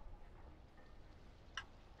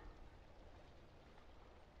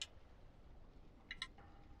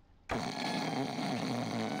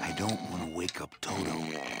 I don't want to wake up Toto.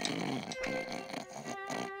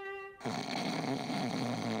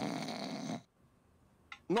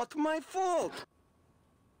 Not my fault.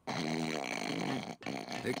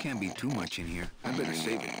 There can't be too much in here. I better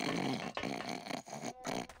save it.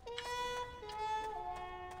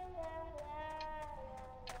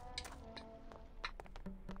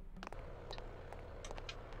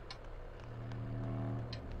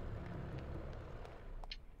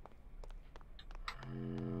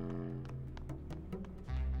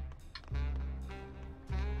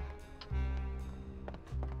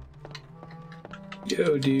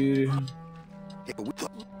 Yo, dude.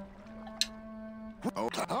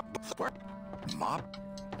 Mop?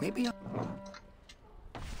 Maybe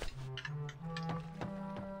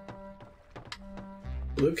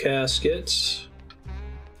Blue caskets.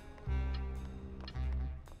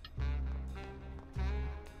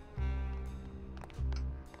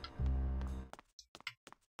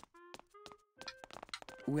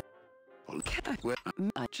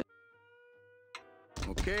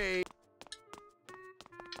 Okay.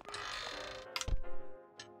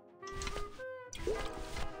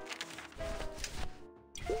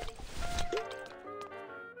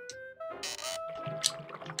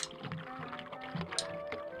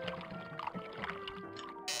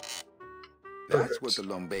 That's what the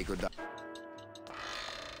lumbago does.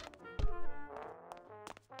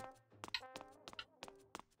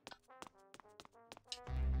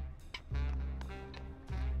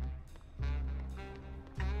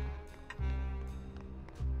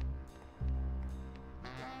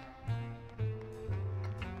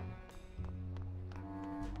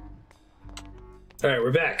 Alright,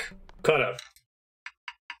 we're back. Caught up.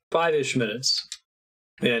 5-ish minutes.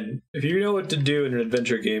 Man, if you know what to do in an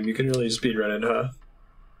adventure game, you can really speedrun it, huh?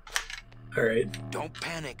 Alright. Don't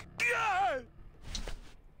panic.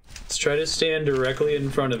 Let's try to stand directly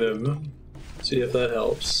in front of him. See if that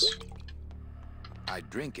helps. I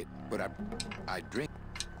drink it, but I drink.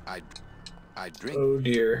 Oh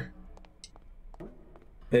dear.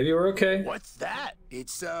 Maybe we're okay. What's that?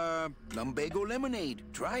 It's lumbago lemonade.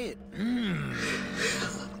 Try it.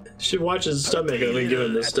 Should watch his stomach and we give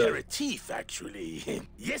him this stuff. Aperitif, actually.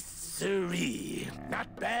 Yes, sirree.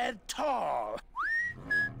 Not bad at all.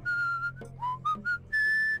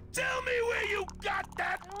 Tell me where you got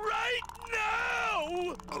that right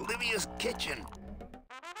now! Olivia's kitchen.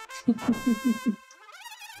 Lumbago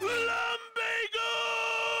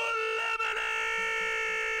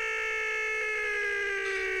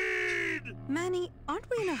lemonade! Manny, aren't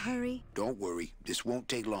we in a hurry? Don't worry, this won't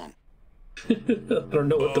take long. I don't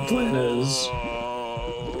know what the plan is.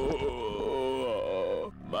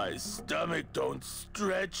 Oh, my stomach don't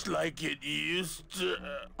stretch like it used to.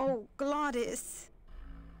 Oh, Glottis.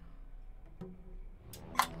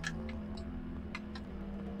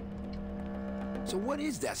 So what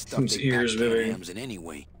is that stuff His they ears pack moving. hams in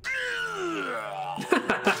anyway?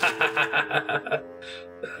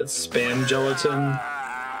 That's spam gelatin.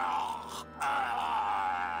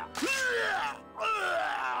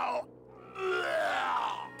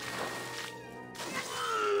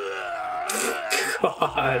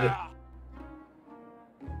 God.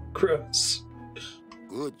 Gross.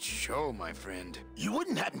 Good show, my friend. You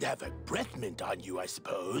wouldn't happen to have a breath mint on you, I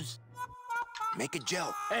suppose? Make a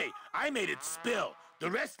gel. Hey, I made it spill.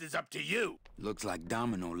 The rest is up to you. Looks like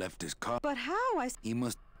Domino left his car. But how? He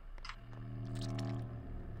must.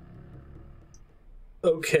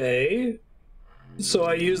 Okay. So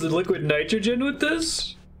I use the liquid nitrogen with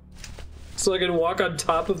this? So I can walk on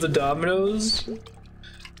top of the dominoes?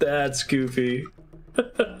 That's goofy.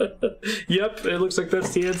 Yep, it looks like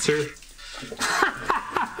that's the answer.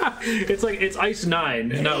 It's ice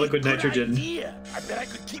 9, not liquid nitrogen. Idea. I bet I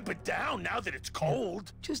could keep it down now that it's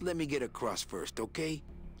cold. Just let me get across first, okay?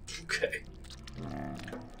 Okay.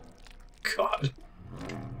 God.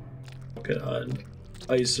 God.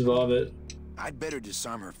 Ice vomit. I'd better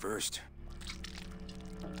disarm her first.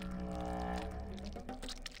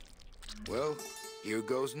 Well, here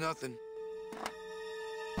goes nothing.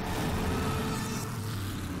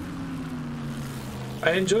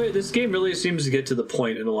 I enjoy it. This game really seems to get to the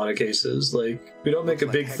point in a lot of cases. Like, we don't make a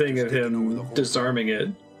big thing of him disarming it.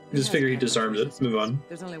 We just figure he disarms it. Move on.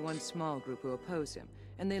 There's only one small group who oppose him,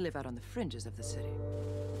 and they live out on the fringes of the city.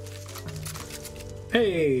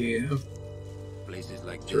 Hey! Places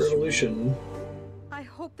like it's a revolution. I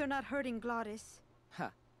hope they're not hurting Glottis.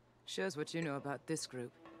 Ha! Shows what you know about this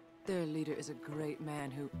group. Their leader is a great man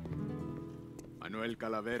who... Manuel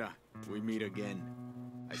Calavera, we meet again.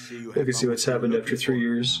 I see you I can see what's happened after 3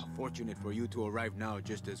 years. Fortunate for you to arrive now,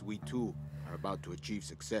 just as we too are about to achieve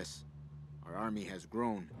success. Our army has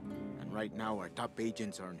grown, and right now our top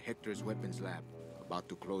agents are in Hector's weapons lab, about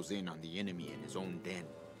to close in on the enemy in his own den.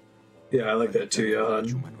 Yeah, I like that too, Johan.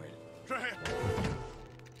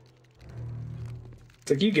 It's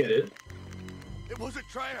like, you get it. It was a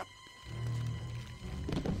trap!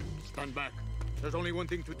 Stand back. There's only one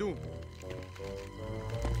thing to do.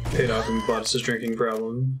 Paid off and bought us his drinking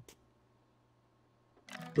problem.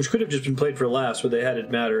 Which could have just been played for laughs, but they had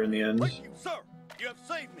it matter in the end. Thank you, sir. You have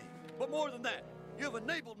saved me. But more than that, you have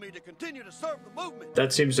enabled me to continue to serve the movement.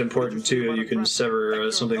 That seems important too, that you can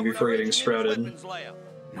sever something before getting sprouted.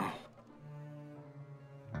 No.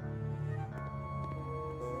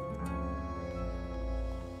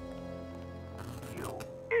 You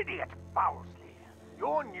idiot, Bowsley.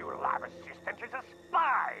 Your new lab assistant is a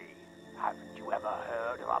spy. Haven't you ever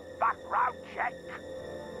heard of a background check?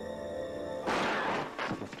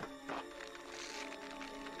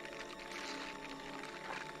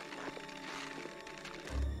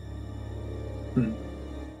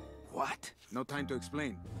 What? No time to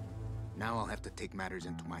explain. Now I'll have to take matters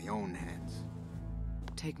into my own hands.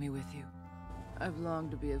 Take me with you. I've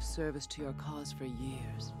longed to be of service to your cause for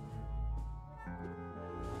years.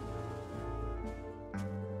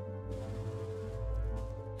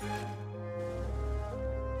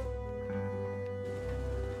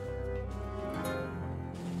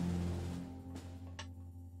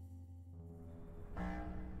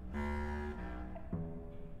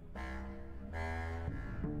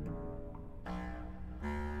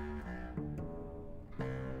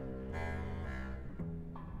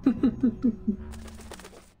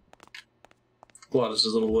 Glottis'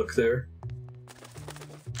 little look there.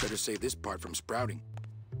 Better save this part from sprouting.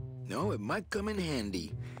 No, it might come in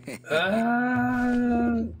handy.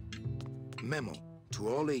 Memo to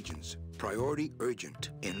all agents. Priority urgent.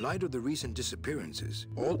 In light of the recent disappearances,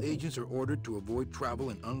 all agents are ordered to avoid travel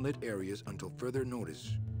in unlit areas until further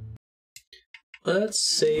notice. Let's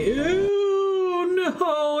see. Oh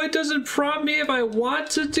no, it doesn't prompt me if I want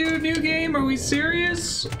to do new game. Are we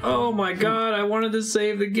serious? Oh my god, I wanted to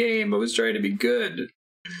save the game. I was trying to be good.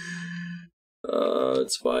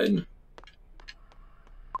 It's fine.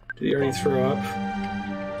 Did he already throw up?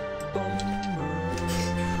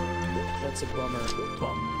 That's a bummer.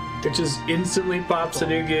 It just instantly pops a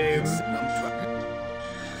new game.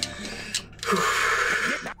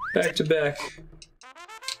 Back to back.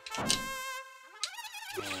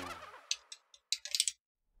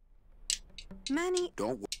 Manny.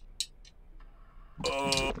 Don't.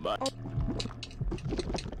 Oh my.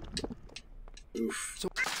 Oof.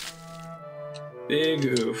 Big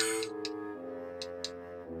oof.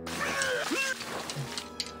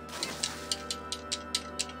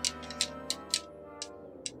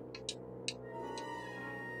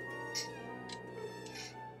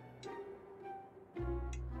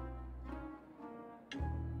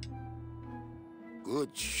 Good.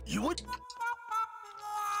 You would.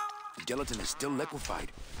 The gelatin is still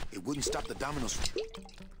liquefied. It wouldn't stop the dominoes.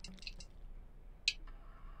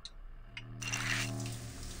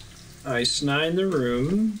 Ice 9 the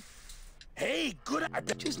room. Hey, good.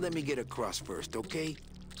 Just let me get across first, okay?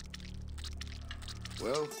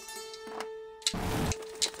 Well.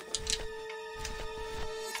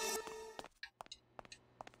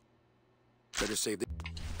 Better save the.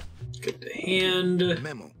 Get the hand.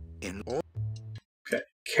 Memo. In all. Okay,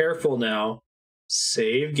 careful now.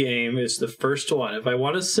 Save game is the first one. If I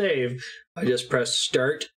want to save, I just press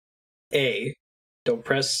Start A. I don't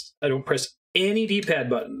press any D-pad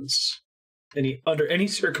buttons. Under any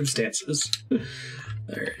circumstances.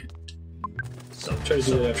 Alright. Try to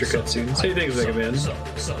do that after cutscenes. How do you think, Mega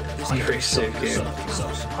Man? Great save game.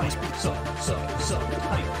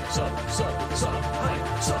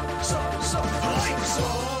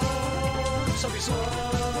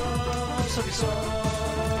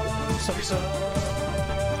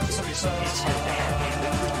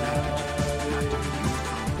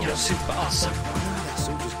 super awesome. That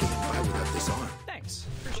soldier's getting by without this arm. Thanks.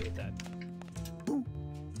 Appreciate that.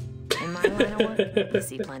 In my line of work, we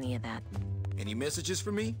see plenty of that. Any messages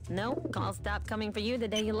for me? Nope, calls stopped coming for you the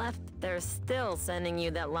day you left. They're still sending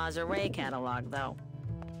you that lingerie catalog, though.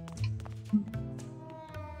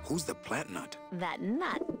 Who's the plant nut? That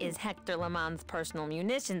nut is Hector Laman's personal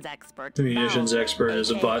munitions expert. The munitions expert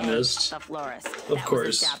is a botanist. The florist. Of course. That was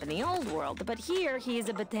his job in the old world, but here he's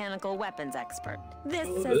a botanical weapons expert. This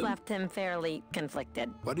Love has it. left him fairly conflicted.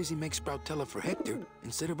 Why does he make Sproutella for Hector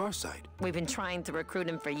instead of our side? We've been trying to recruit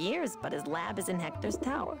him for years, but his lab is in Hector's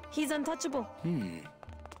tower. He's untouchable.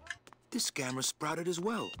 This scammer sprouted as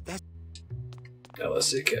well. That's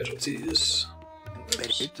LSA casualties.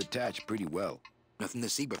 it's attached pretty well. Nothing to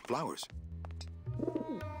see but flowers.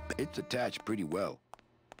 It's attached pretty well.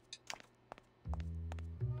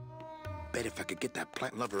 Bet if I could get that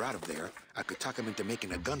plant lover out of there, I could talk him into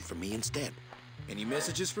making a gun for me instead. Any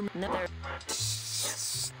messages from me? No.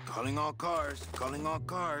 Calling all cars. Calling all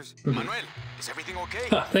cars. Manuel, is everything okay?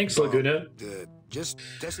 Thanks, Laguna. Just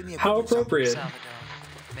testing the How appropriate. Salvador,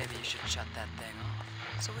 maybe you should shut that thing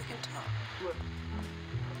off so we can talk.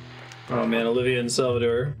 Oh man, Olivia and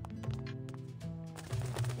Salvador.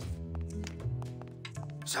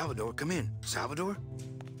 Salvador, come in. Salvador?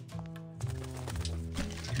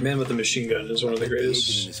 Man with the Machine Gun is one of the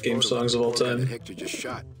greatest game songs of all time. Hector just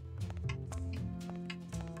shot.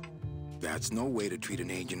 That's no way to treat an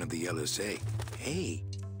agent of the LSA. Hey,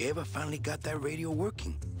 Eva finally got that radio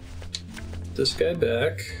working. This guy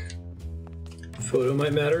back. Photo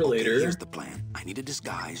might matter later. Here's the plan. I need a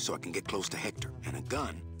disguise so I can get close to Hector, and a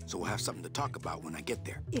gun so we'll have something to talk about when I get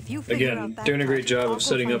there. If you Again, doing a great job of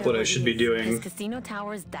setting up what I should be His doing. casino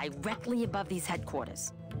tower is directly above these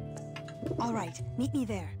headquarters. All right, meet me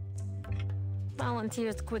there.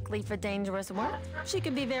 Volunteers quickly for dangerous work. She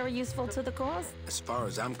could be very useful to the cause. As far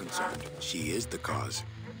as I'm concerned, she is the cause.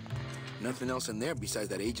 Nothing else in there besides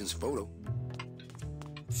that agent's photo.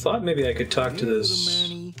 Thought maybe I could talk to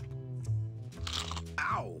this.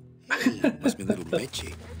 Ow! Hey, must be little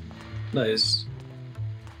Meche. Nice.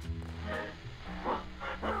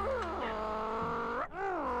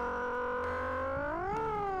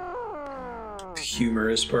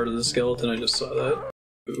 Humorous part of the skeleton, I just saw that.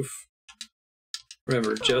 Oof.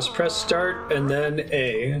 Remember, just press start and then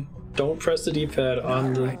A. Don't press the D-pad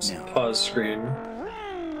on the pause screen.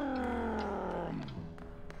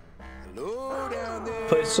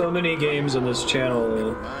 Play so many games on this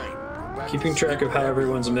channel, keeping track of how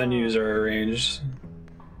everyone's menus are arranged.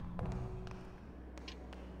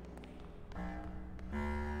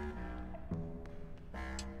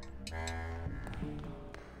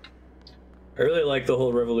 I really like the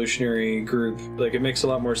whole revolutionary group. Like, it makes a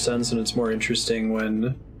lot more sense and it's more interesting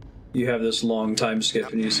when you have this long time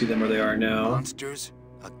skip and you see them where they are now. Monsters?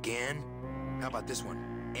 Again? How about this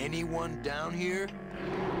one? Anyone down here?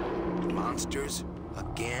 Monsters?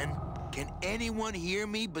 Again? Can anyone hear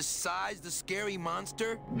me besides the scary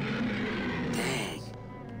monster? Dang.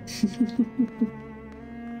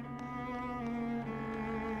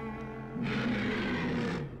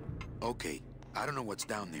 Okay, I don't know what's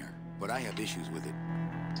down there, but I have issues with it.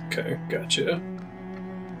 Okay, gotcha.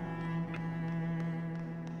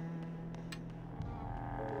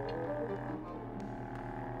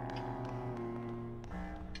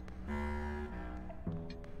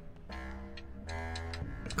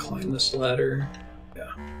 Climb this ladder.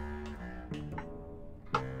 Yeah.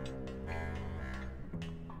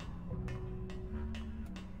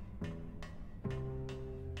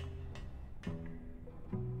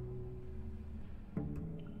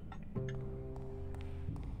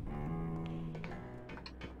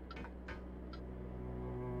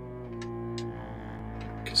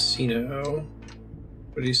 Casino.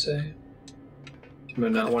 What do you say? Am I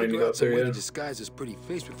not wanting to go up there yet? yet? Disguise this pretty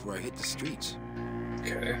face before I hit the streets.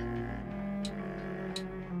 Okay.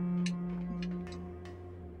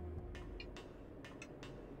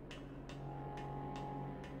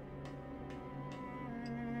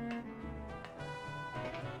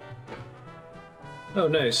 Oh,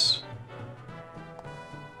 nice.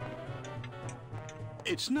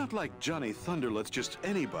 It's not like Johnny Thunder lets just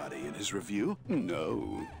anybody in his review.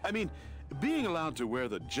 No. I mean, being allowed to wear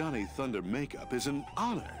the Johnny Thunder makeup is an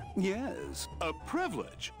honor. Yes. A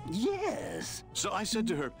privilege. Yes. So I said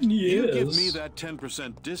to her, you give me that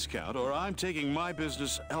 10% discount or I'm taking my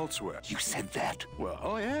business elsewhere. You said that? Well,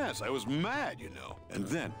 oh yes, I was mad, you know. And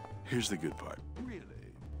then, here's the good part. Really?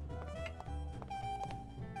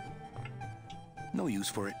 No use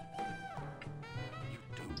for it.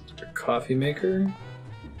 A coffee maker?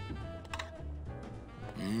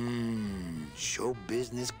 Show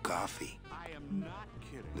business coffee. I am not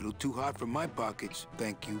kidding. Little too hot for my pockets,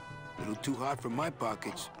 thank you. Little too hot for my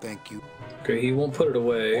pockets, thank you. Okay, he won't put it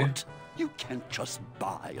away. What? You can't just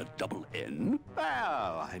buy a double N.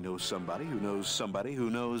 Well, I know somebody who knows somebody who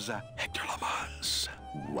knows Hector Lamancha.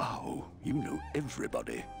 Wow, you know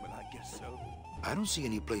everybody. Well, I guess so. I don't see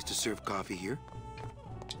any place to serve coffee here.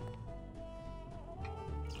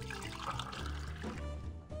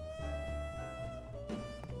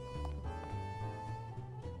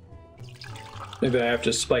 Maybe I have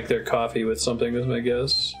to spike their coffee with something, is my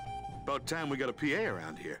guess. About time we got a PA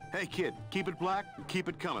around here. Hey, kid, keep it black and keep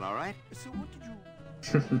it coming, all right? So what did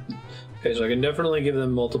you... Okay, so I can definitely give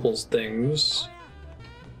them multiple things.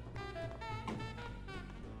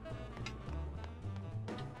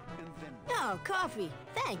 Oh, coffee.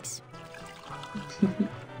 Thanks.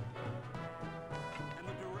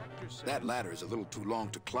 That ladder is a little too long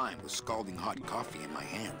to climb with scalding hot coffee in my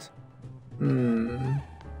hands.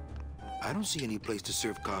 I don't see any place to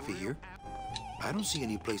serve coffee here. I don't see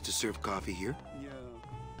any place to serve coffee here.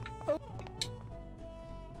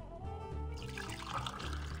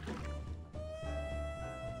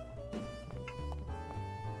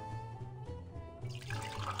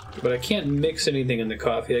 But I can't mix anything in the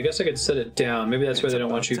coffee. I guess I could set it down. Maybe that's why they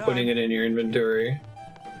don't want you putting it in your inventory.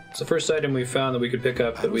 It's the first item we found that we could pick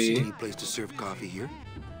up that we... I don't see any place to serve coffee here.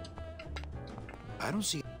 I don't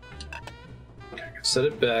see... Set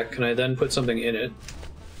it back. Can I then put something in it?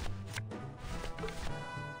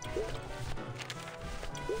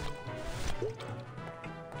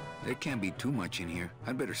 There can't be too much in here.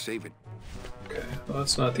 I'd better save it. Okay, well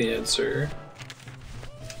that's not the answer.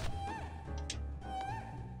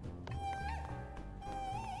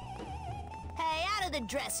 Hey, out of the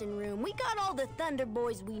dressing room. We got all the Thunder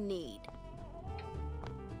Boys we need.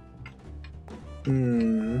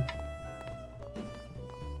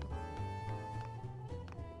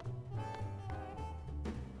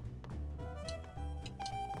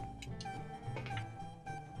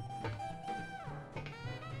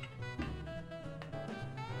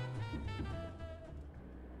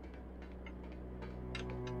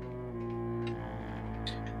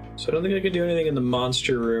 So I don't think I can do anything in the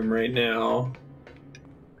monster room right now.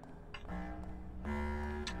 I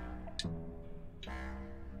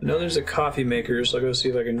know there's a coffee maker, so I'll go see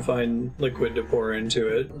if I can find liquid to pour into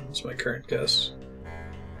it. That's my current guess.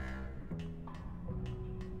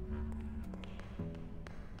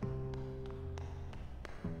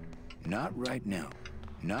 Not right now.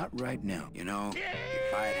 Not right now. You know,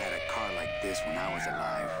 if I had had a car like this when I was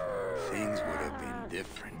alive, things would have been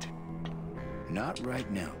different. Not right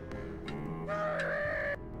now.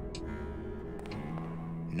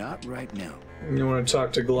 Not right now. You want to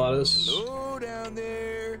talk to Glottis? Hello down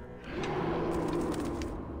there.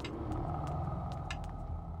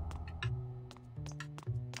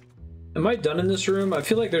 Am I done in this room? I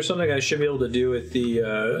feel like there's something I should be able to do with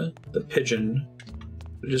the pigeon.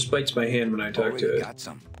 It just bites my hand when I talk to it. Got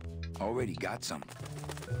some. Already got some.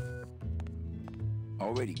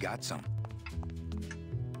 Already got some.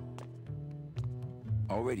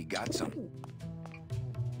 Already got some.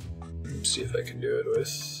 Let me see if I can do it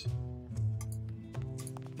with...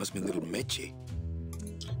 Must be little Meche.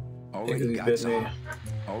 Already got some.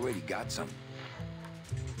 Already got some.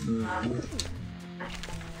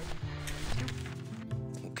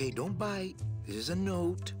 Okay, don't bite. This is a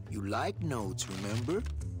note. You like notes, remember?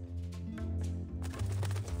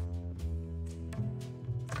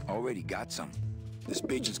 Already got some. This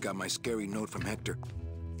pigeon's got my scary note from Hector.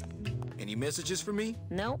 Any messages for me?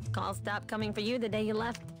 Nope. Calls stopped coming for you the day you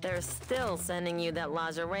left. They're still sending you that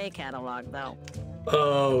lingerie catalog, though.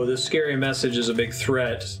 Oh, the scary message is a big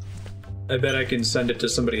threat. I bet I can send it to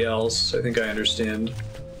somebody else. I think I understand.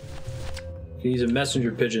 He's a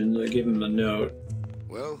messenger pigeon. I gave him a note.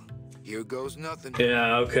 Well, here goes nothing.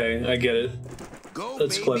 Yeah, okay. I get it. Go,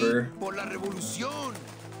 that's baby, clever. por la revolución.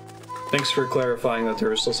 Thanks for clarifying that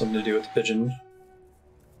there was still something to do with the pigeon.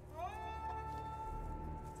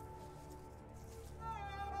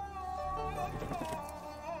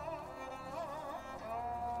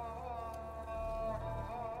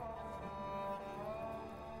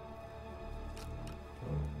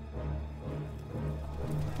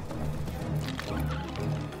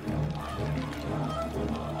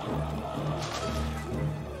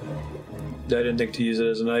 I didn't think to use it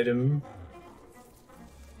as an item.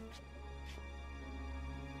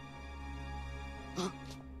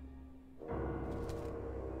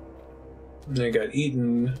 I got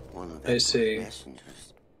eaten. I see.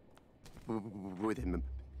 Messengers. With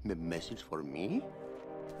a message for me?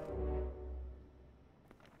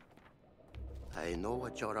 I know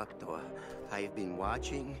what you're up to. I've been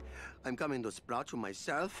watching. I'm coming to sprout you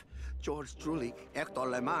myself. George truly, Hector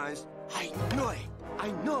Lamancha. I knew it.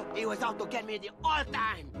 I knew he was out to get me the whole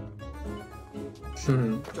time.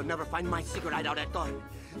 You'll never find my secret hideout, Hector.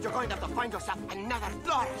 You're going to have to find yourself another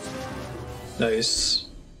Flores. Nice.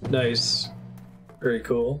 Nice. Very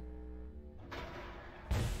cool.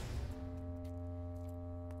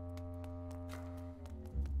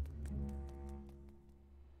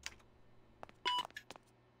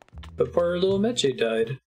 But poor little Meche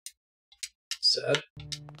died. Sad.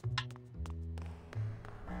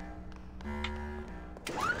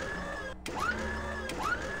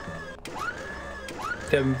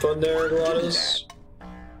 Having fun there, Lolas?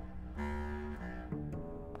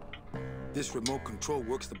 This remote control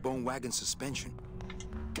works the bone wagon suspension.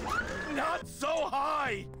 Not so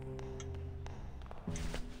high!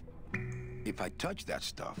 If I touched that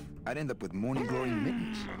stuff, I'd end up with morning glory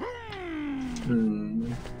mittens.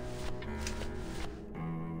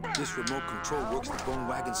 This remote control works the bone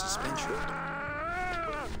wagon suspension.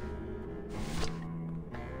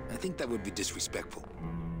 I think that would be disrespectful.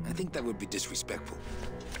 I think that would be disrespectful.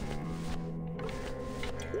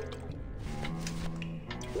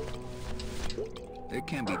 There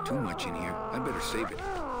can't be too much in here. I'd better save it.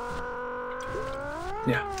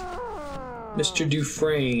 Yeah. Mr.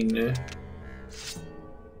 Dufresne.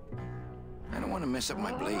 I don't want to mess up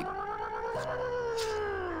my blade.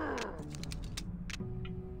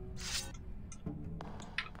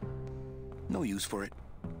 No use for it.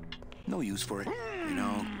 No use for it. You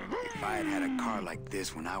know, if I had had a car like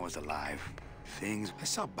this when I was alive, things... I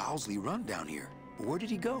saw Bowsley run down here. But where did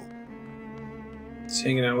he go? He's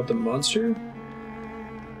hanging out with the monster?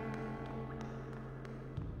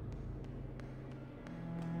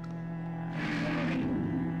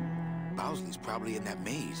 Bowsley's probably in that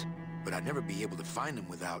maze, but I'd never be able to find him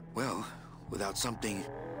without, well, without something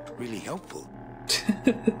really helpful.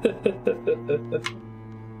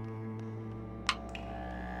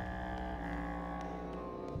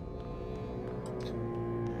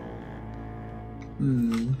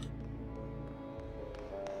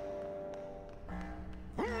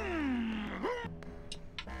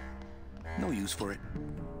 No use for it.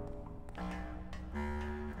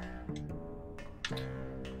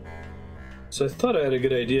 So I thought I had a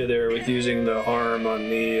good idea there with using the arm on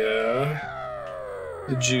the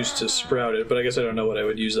juice to sprout it, but I guess I don't know what I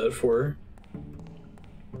would use that for.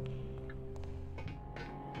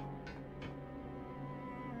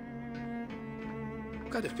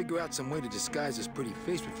 Got to figure out some way to disguise this pretty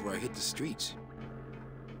face before I hit the streets.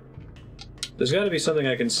 There's got to be something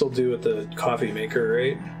I can still do with the coffee maker,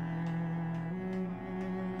 right?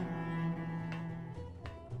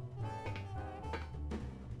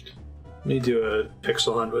 Let me do a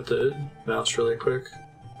pixel hunt with the mouse really quick.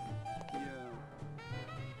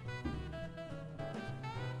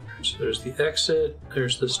 So there's the exit,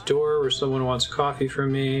 there's this door where someone wants coffee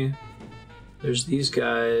from me, there's these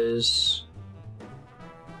guys.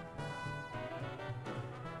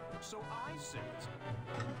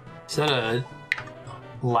 Is that a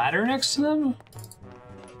ladder next to them?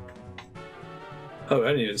 Oh, I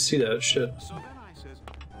didn't even see that shit.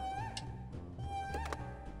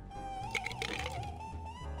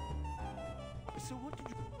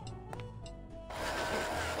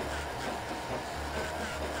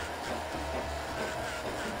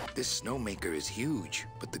 This snowmaker is huge,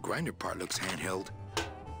 but the grinder part looks handheld.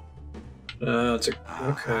 It's a...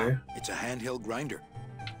 okay. It's a handheld grinder.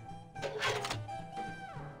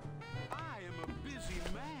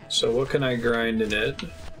 So what can I grind in it?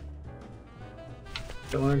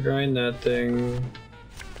 Don't want to grind that thing.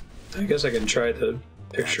 I guess I can try the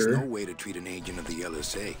picture. That's no way to treat an agent of the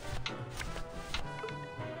LSA.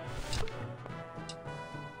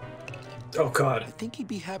 Oh god. I think he'd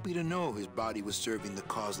be happy to know his body was serving the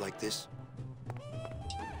cause like this.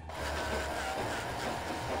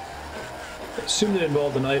 I assumed it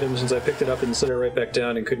involved an item since I picked it up and set it right back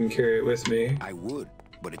down and couldn't carry it with me. I would,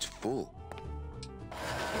 but it's full.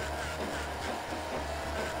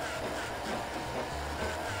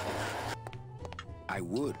 I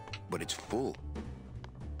would, but it's full.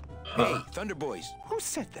 Hey, Thunder Boys. Who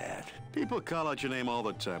said that? People call out your name all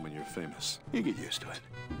the time when you're famous. You get used to it.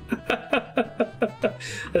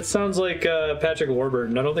 That sounds like Patrick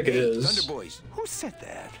Warburton. I don't think it is. Thunder Boys. Who said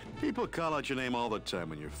that? People call out your name all the time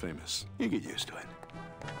when you're famous. You get used to it.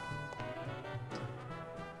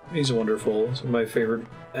 He's wonderful. He's one of my favorite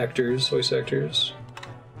actors, voice actors.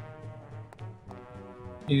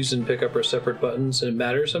 Use and pick up are separate buttons, and it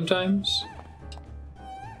matters sometimes.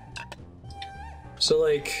 So,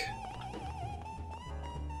 like,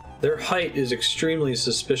 Their height is extremely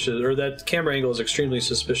suspicious, or that camera angle is extremely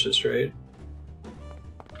suspicious, right?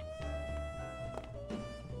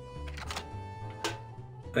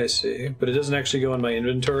 I see, but it doesn't actually go in my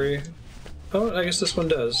inventory. Oh, I guess this one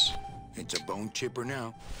does. It's a bone chipper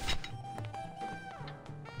now.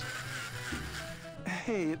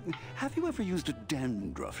 Hey, have you ever used a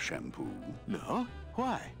dandruff shampoo? No?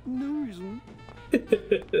 Why? No reason.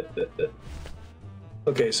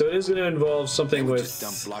 Okay, so it is going to involve something with just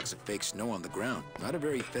dump blocks of fake snow on the ground. Not a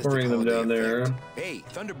very festive pouring them down there. effect. Hey,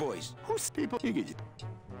 Thunder Boys. Who's people?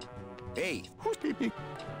 Hey, who's people?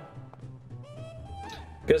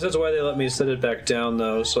 Guess that's why they let me set it back down,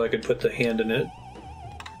 though, so I could put the hand in it.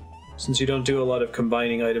 Since you don't do a lot of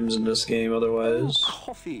combining items in this game otherwise. Oh,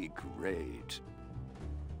 coffee, great.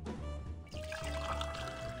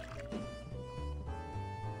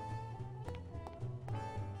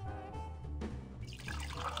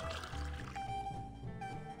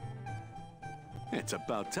 It's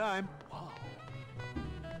about time. Wow.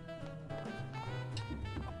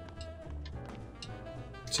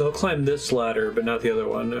 So I'll climb this ladder, but not the other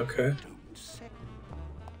one. Okay.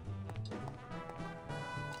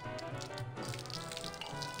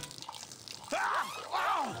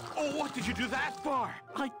 Oh, what did you do that for?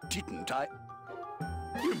 I didn't.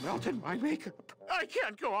 You melted my makeup. I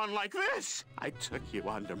can't go on like this. I took you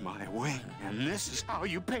under my wing, and this is how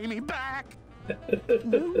you pay me back.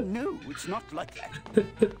 No, it's not like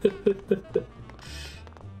that.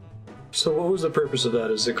 So what was the purpose of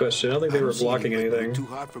that is the question. I don't think they were blocking anything. Too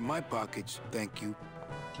hot for my pockets, thank you.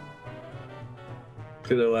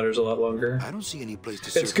 The ladder's a lot longer. I don't see any place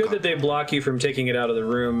to It's good that they block you from taking it out of the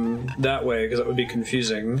room that way, because that would be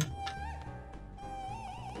confusing.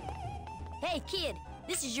 Hey, kid,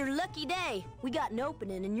 this is your lucky day. We got an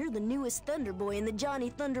opening, and you're the newest Thunder Boy in the Johnny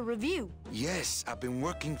Thunder Review. Yes, I've been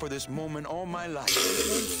working for this moment all my life.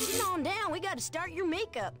 Sit on down. We got to start your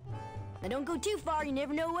makeup. Now, don't go too far. You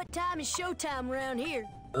never know what time is showtime around here.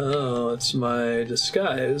 Oh, it's my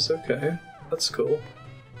disguise. Okay, that's cool.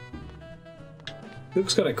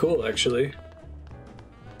 Looks kind of cool, actually.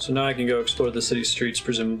 So now I can go explore the city streets,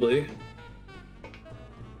 presumably.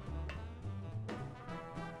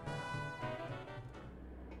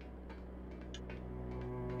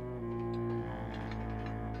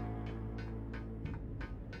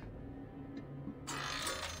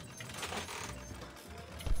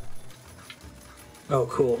 Oh,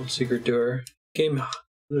 cool. Secret door. Game.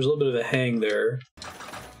 There's a little bit of a hang there.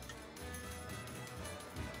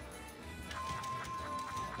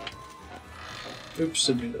 Oops,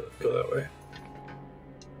 didn't mean to go that way.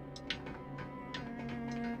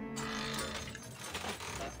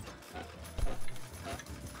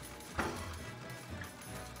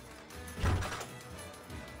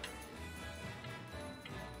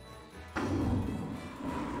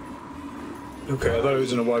 Okay, I thought he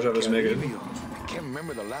was gonna watch out his Megan. I can't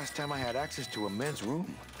remember the last time I had access to a men's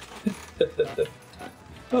room.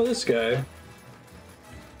 Oh, this guy.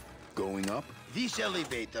 Going up? This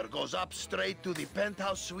elevator goes up straight to the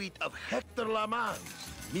penthouse suite of Hector Lamancha.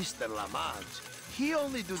 Mr. Lamancha, he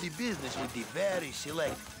only do the business with the very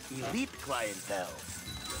select elite clientele.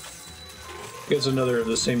 It's another of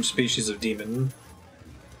the same species of demon.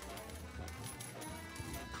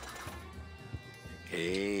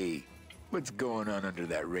 Hey, what's going on under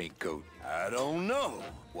that raincoat? I don't know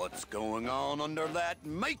what's going on under that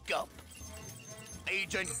makeup.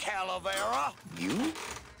 Agent Calavera? You?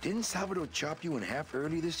 Didn't Salvador chop you in half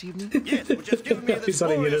early this evening? Yes, but just giving me this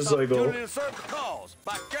glorious motorcycle. opportunity to serve the cause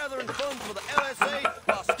by gathering funds for the LSA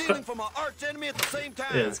while stealing from our arch enemy at the same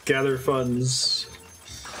time. Yeah, it's gather funds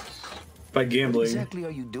by gambling. What exactly are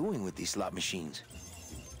you doing with these slot machines?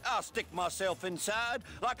 I'll stick myself inside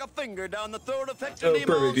like a finger down the throat of Hector Oh, Lamancha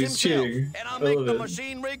perfect. He's himself, cheating. and I'll I make love the it.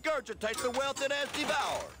 machine regurgitate the wealth it has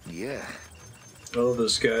devoured. Yeah. I love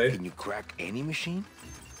this guy. Can you crack any machine?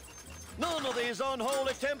 None of these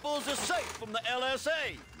unholy temples is safe from the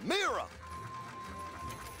LSA. Mira!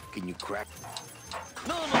 Can you crack?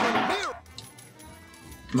 None of them. Mira!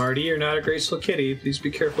 Marty, you're not a graceful kitty. Please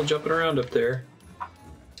be careful jumping around up there.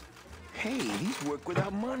 Hey, these work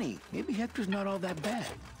without money. Maybe Hector's not all that bad.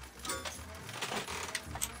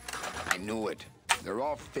 I knew it. They're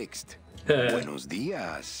all fixed. Buenos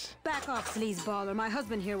dias. Back off, sleazeballer. My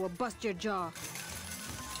husband here will bust your jaw.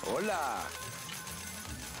 Hola.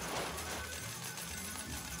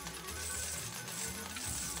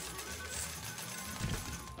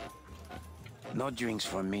 No drinks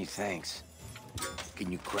for me, thanks. Can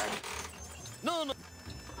you crack? No, no.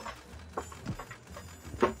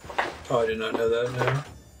 Oh, I did not know that,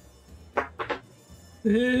 no.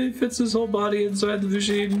 He fits his whole body inside the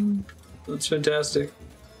machine. That's fantastic.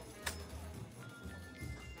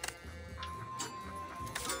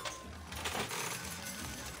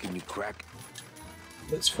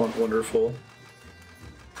 Wonderful.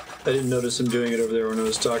 I didn't notice him doing it over there when I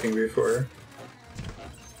was talking before.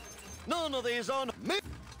 None of these on me.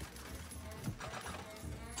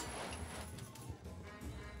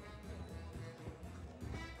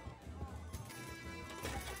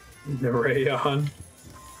 The rayon.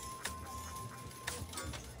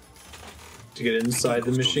 To get inside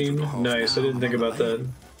the machine? Nice, I didn't think about that.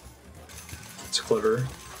 It's clever.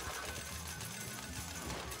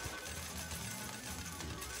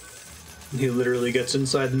 He literally gets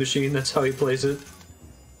inside the machine, that's how he plays it.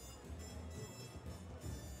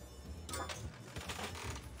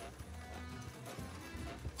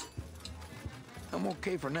 I'm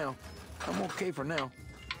okay for now. I'm okay for now.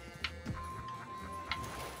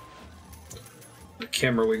 The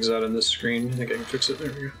camera wigs out on this screen. I think I can fix it.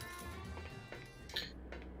 There we go.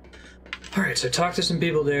 Alright, so I talked to some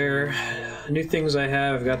people there. New things I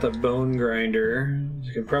have, I've got the bone grinder.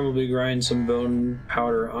 You can probably grind some bone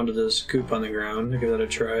powder onto this goop on the ground. Give that a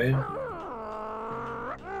try.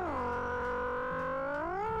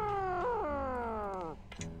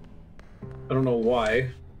 I don't know why.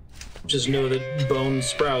 Just know that bone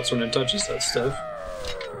sprouts when it touches that stuff.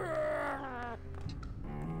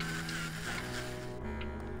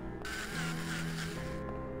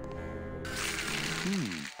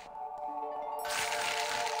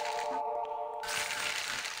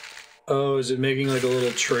 Oh, is it making like a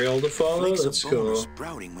little trail to follow? Flakes That's of bone cool. are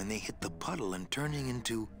sprouting when they hit the puddle and turning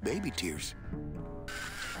into baby tears.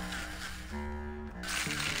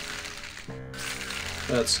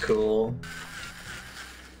 That's cool.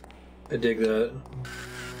 I dig that.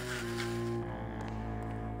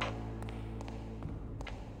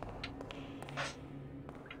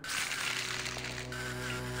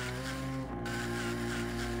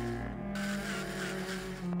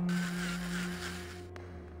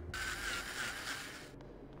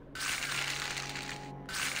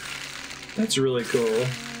 That's really cool.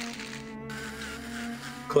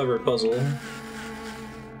 Clever puzzle.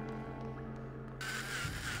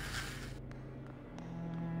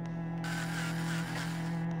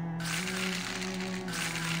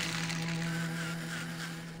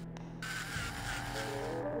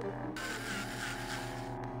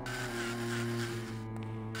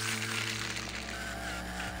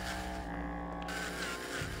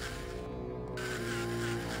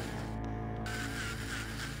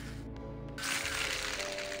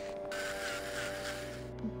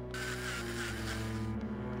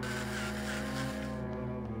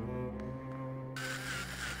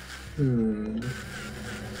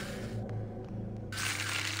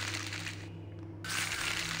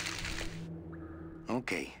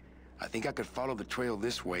 Okay, I think I could follow the trail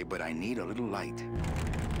this way, but I need a little light.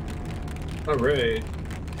 Alright.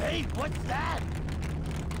 Hey, what's that?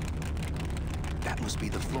 That must be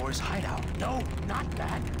the floor's hideout. No, not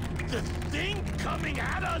that. The thing coming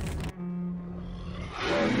at us!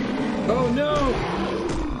 Oh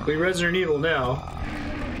no! We Resident Evil now.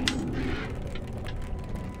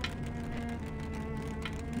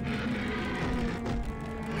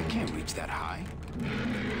 I can't reach that high.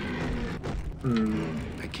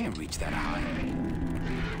 I can't reach that high.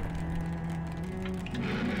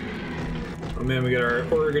 Oh man, we got our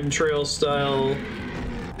Oregon Trail style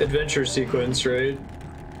adventure sequence, right?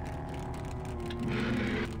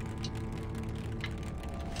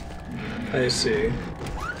 I see.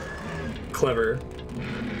 Clever.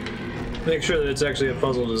 Make sure that it's actually a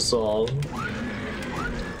puzzle to solve.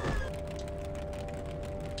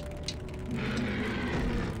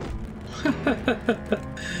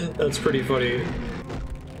 That's pretty funny.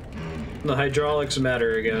 The hydraulics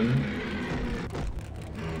matter again.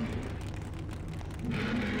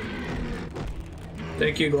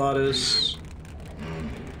 Thank you, Glottis.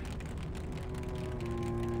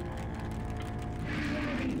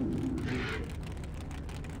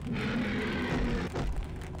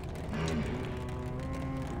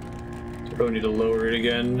 Probably need to lower it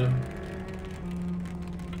again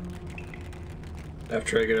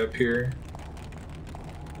after I get up here.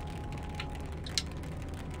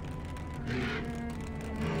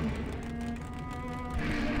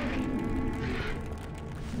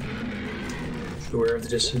 Beware of the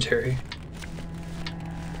dysentery.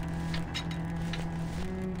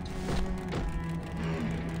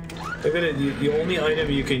 Look at it, the only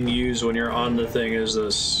item you can use when you're on the thing is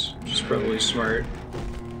this, which is probably smart.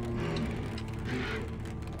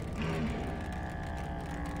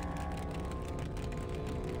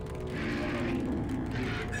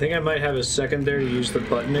 I think I might have a second there to use the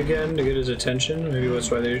button again to get his attention. Maybe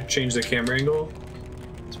that's why they changed the camera angle.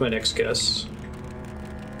 That's my next guess.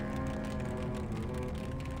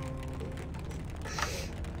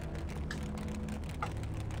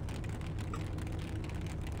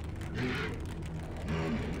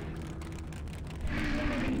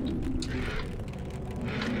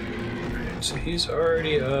 So he's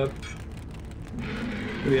already up.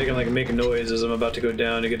 Maybe I can like make a noise as I'm about to go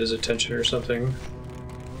down to get his attention or something.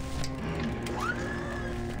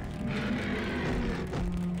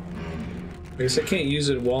 I guess I can't use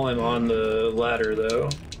it while I'm on the ladder though.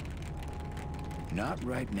 Not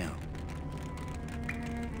right now.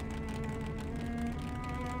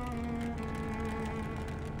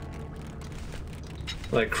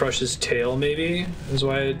 Like crush his tail maybe is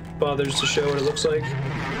why it bothers to show what it looks like.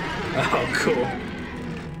 Oh, cool.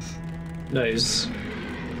 Nice.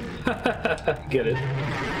 Get it.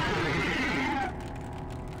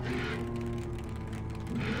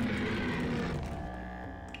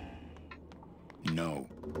 No.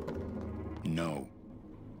 No.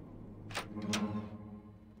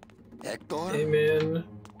 Hector? Hey, man.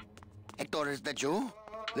 Hector, is that you?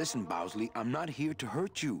 Listen, Bowsley, I'm not here to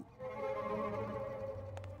hurt you.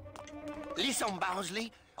 Listen,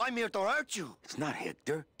 Bowsley, I'm here to hurt you. It's not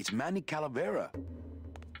Hector. It's Manny Calavera.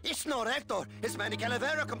 It's not Hector. It's Manny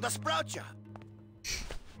Calavera come to sprout ya.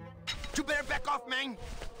 You better back off, man.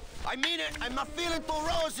 I mean it. I'm not feeling too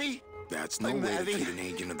rosy. That's no way to treat an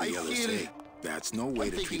agent of the LSA. That's no way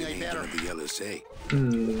to treat an agent of the LSA.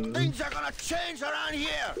 Things are gonna change around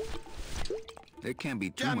here. There can't be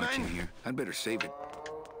too much in here. I'd better save it.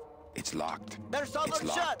 It's locked. There's other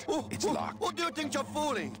shut. It's locked. Who do you think you're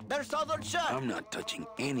fooling? There's other shut. I'm not touching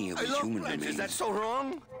any of these human remains. Is that so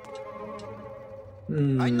wrong?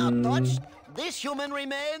 I'm not touched. This human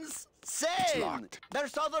remains sane. It's locked.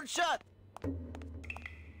 There's other shut.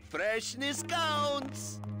 Freshness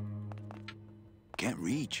counts. Can't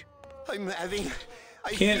reach. I'm having...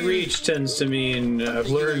 Can't reach tends to mean I've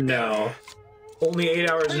learned now. Only 8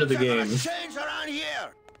 hours into the game. Change around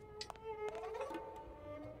here.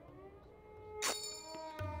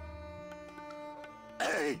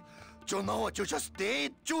 Hey, do you know what you just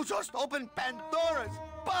did? You just opened Pandora's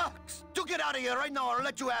box. You get out of here right now or I'll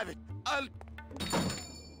let you have it. I'll...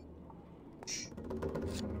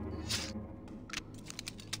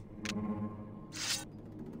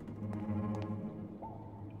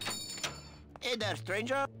 Hey there,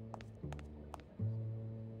 stranger.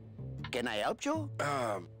 Can I help you?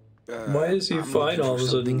 Why is he fine all of a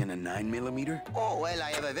sudden? In a 9mm? Oh, well,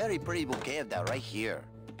 I have a very pretty bouquet of that right here.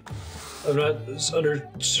 I'm not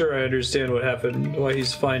sure I understand what happened. Why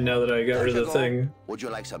he's fine now that I got rid of the thing. Would you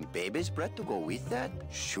like some baby's breath to go with that?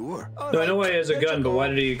 Sure. No, I know why he has a gun, but why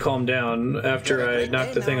did he calm down after I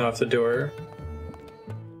knocked the thing off the door?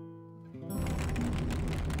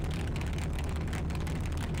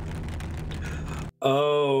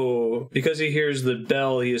 Oh, because he hears the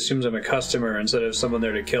bell, he assumes I'm a customer instead of someone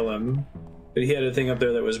there to kill him. But he had a thing up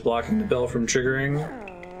there that was blocking the bell from triggering.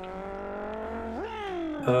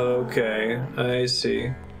 Okay, I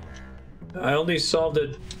see. I only solved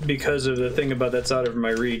it because of the thing about that's out of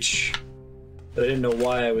my reach. But I didn't know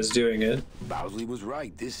why I was doing it. Bowsley was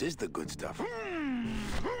right. This is the good stuff.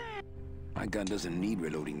 My gun doesn't need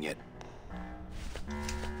reloading yet.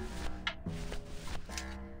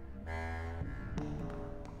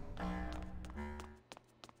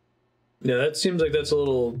 Yeah, that seems like that's a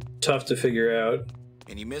little tough to figure out.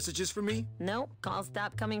 Any messages for me? Nope. Calls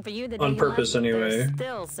stopped coming for you the day On you purpose, left. anyway. They're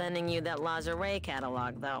still sending you that lingerie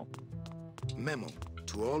catalog, though. Memo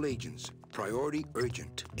to all agents. Priority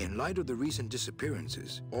urgent. In light of the recent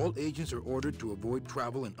disappearances, all agents are ordered to avoid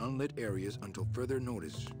travel in unlit areas until further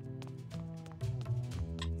notice.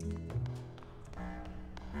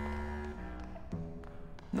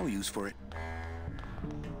 No use for it.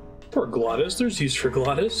 Poor Glottis. There's use for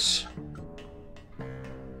Glottis.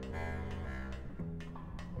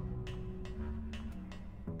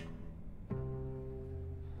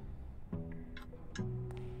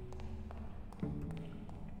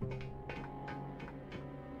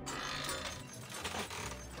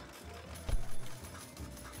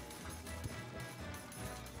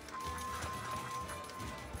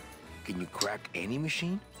 Can you crack any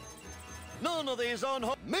machine? None of these on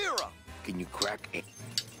mirror. Can you crack a...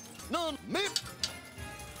 None.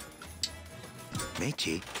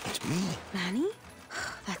 Meche, it's me. Manny?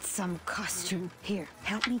 That's some costume. Here,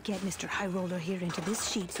 help me get Mr. High Roller here into this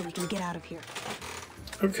sheet so we can get out of here.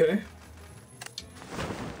 Okay.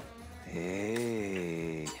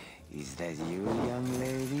 Hey, is that you, young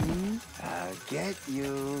lady? I'll get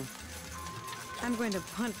you. I'm going to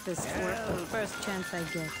punt this twerp the first chance I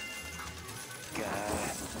get.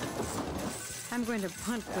 I'm going to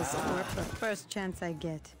punt this twerp the first chance I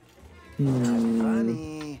get.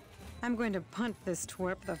 Funny. I'm going to punt this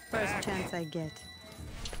twerp the first chance I get.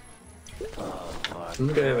 I'm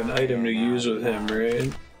gonna have an item to use with him,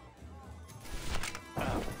 right?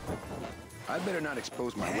 I better not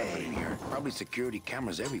expose my weapon in here. Probably security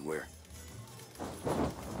cameras everywhere.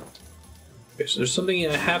 Okay, so there's something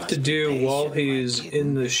I have to do while he's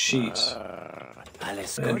in the sheet. I'll I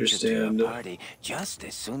escort you to understand. your party just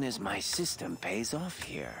as soon as my system pays off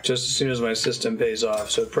here. Just as soon as my system pays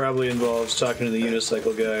off, so it probably involves talking to the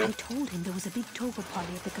unicycle guy. I told him there was a big toga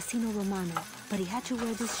party at the Casino Romano, but he had to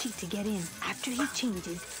wear this sheet to get in. After he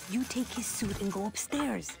changes, you take his suit and go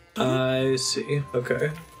upstairs. I see.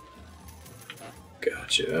 Okay.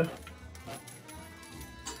 Gotcha.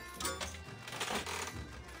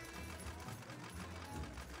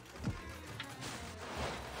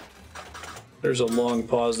 There's a long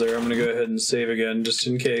pause there. I'm gonna go ahead and save again, just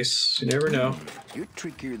in case. You never know. You're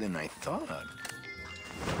trickier than I thought.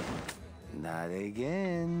 Not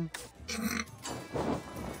again.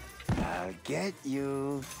 I'll get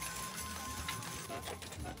you.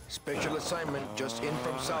 Special assignment just in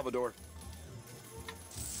from Salvador.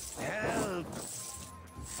 Help!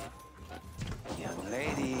 Young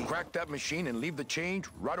lady. Crack that machine and leave the change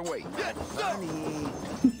right away. Not funny.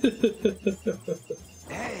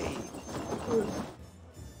 Hey.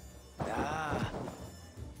 Ah.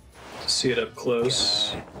 See it up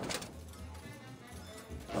close.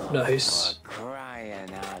 Nice. For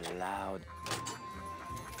crying out loud.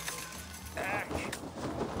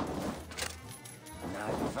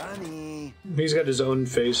 Not funny. He's got his own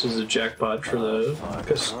face as a jackpot for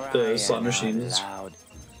the slot machines.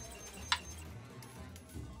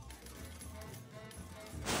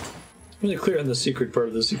 Really clear on the secret part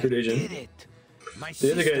of the secret agent.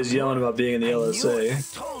 The other guy's yelling about being in the LSA.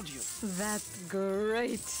 That's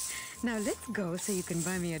great. Now let's go so you can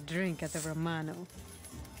buy me a drink at the Romano.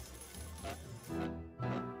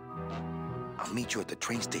 I'll meet you at the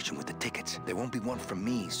train station with the tickets. There won't be one from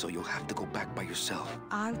me, so you'll have to go back by yourself.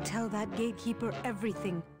 I'll tell that gatekeeper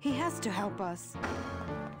everything. He has to help us.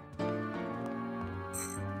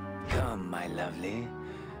 Come, my lovely.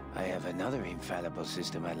 I have another infallible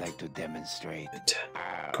system I'd like to demonstrate.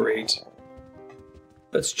 Great.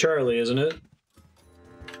 That's Charlie, isn't it?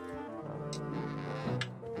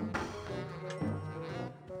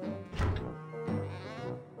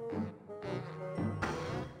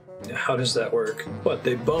 How does that work? What,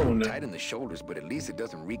 they bone? Tight in the shoulders, but at least it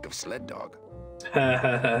doesn't reek of sled dog. Ha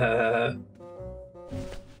ha ha ha.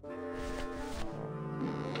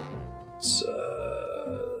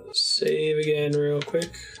 Let's save again real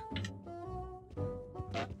quick.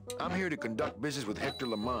 I'm here to conduct business with Hector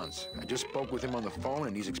Lamans. I just spoke with him on the phone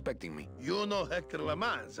and he's expecting me. You know Hector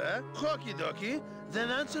Lamans, eh? Okie dokie. Then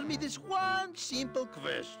answer me this one simple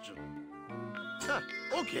question. Huh,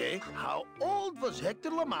 okay, how old was Hector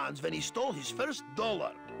Lamans when he stole his first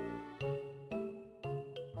 $1?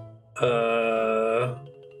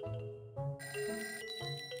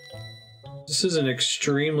 This is an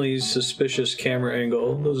extremely suspicious camera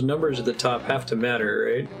angle. Those numbers at the top have to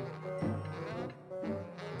matter, right?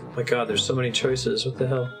 Oh my god, there's so many choices. What the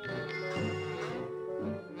hell?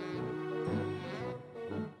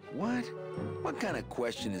 What? What kind of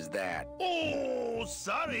question is that? Oh,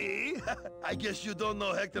 sorry. I guess you don't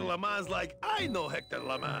know Hector Lamans like I know Hector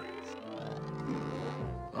Lamans.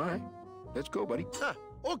 All right, let's go, buddy. Huh,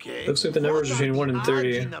 okay. Looks like the numbers between 1 and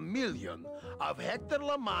 30. In a million of Hector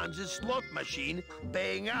Lamans' slot machine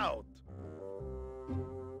paying out.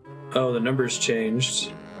 Oh, the numbers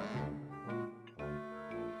changed.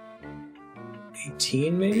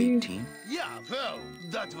 18, maybe? 18? Yeah, well,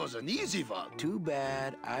 that was an easy one. Too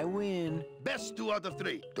bad, I win. Best 2 out of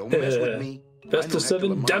 3. Don't mess with me. Best of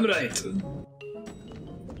 7, damn right.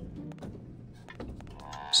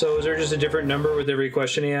 So is there just a different number with every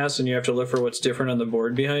question he asks and you have to look for what's different on the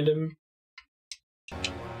board behind him?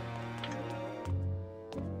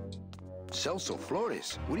 Celso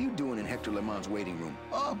Flores, what are you doing in Hector Lamans' waiting room?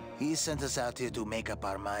 Oh, he sent us out here to make up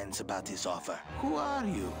our minds about his offer. Who are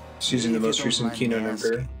you? It's using the most recent Kino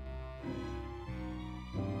number.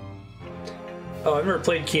 Oh, I've never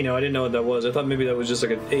played Kino. I didn't know what that was. I thought maybe that was just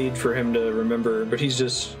like an aid for him to remember, but he's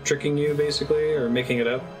just tricking you, basically, or making it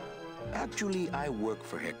up? Actually, I work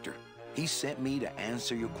for Hector. He sent me to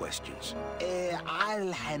answer your questions.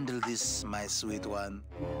 I'll handle this, my sweet one.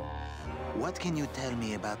 What can you tell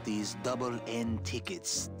me about these double N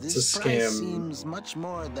tickets? This It's a price scam. seems much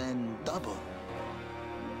more than double.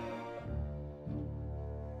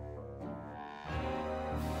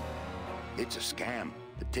 It's a scam.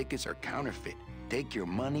 The tickets are counterfeit. Take your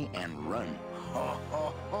money and run. Ho,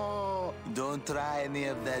 ho, ho. Don't try any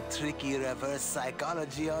of that tricky reverse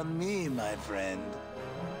psychology on me, my friend.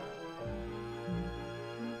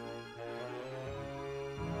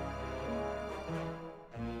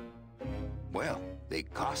 Well, they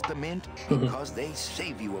cost a mint because they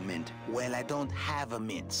save you a mint. Well, I don't have a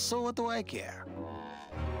mint, so what do I care?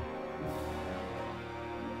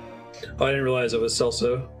 Oh, I didn't realize it was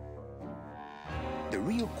Celso. The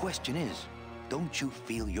real question is, don't you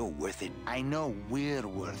feel you're worth it? I know we're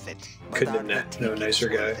worth it. Couldn't have no nicer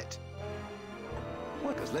guy.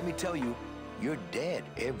 Well, because let me tell you, you're dead.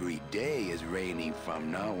 Every day is raining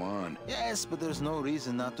from now on. Yes, but there's no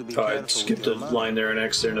reason not to be Oh, careful. I skipped a line there in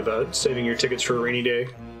accident about saving your tickets for a rainy day.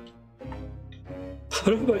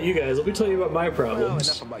 What about you guys? Let me tell you about my Well, problems.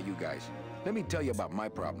 enough about you guys. Let me tell you about my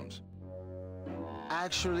problems.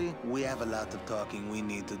 Actually, we have a lot of talking we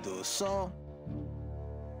need to do, so...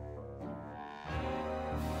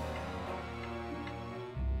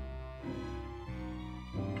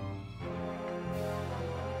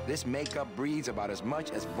 This makeup breathes about as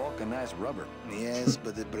much as vulcanized rubber. Yes,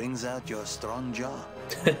 but it brings out your strong jaw.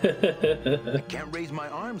 I can't raise my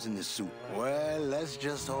arms in this suit. Well, let's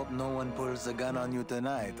just hope no one pulls a gun on you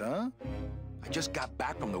tonight, huh? I just got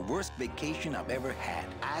back from the worst vacation I've ever had.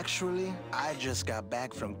 Actually, I just got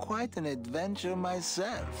back from quite an adventure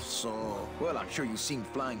myself, so... Well, I'm sure you've seen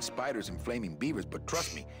flying spiders and flaming beavers, but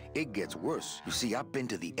trust me, it gets worse. You see, I've been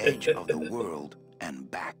to the edge of the world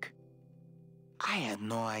and back. I had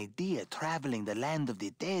no idea traveling the land of the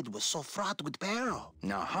dead was so fraught with peril.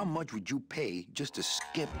 Now, how much would you pay just to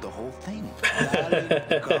skip the whole thing? Darling,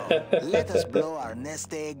 go. Let us blow our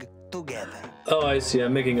nest egg together. Oh, I see.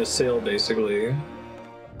 I'm making a sale, basically. I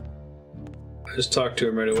just talked to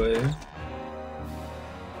him right away.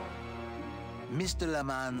 Mr.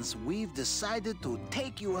 Lamans, we've decided to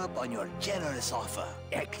take you up on your generous offer.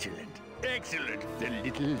 Excellent. Excellent. The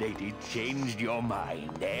little lady changed your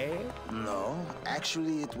mind, eh? No,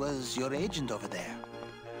 actually, it was your agent over there.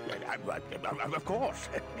 Of course.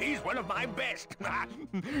 He's one of my best.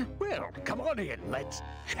 Well, come on in. Let's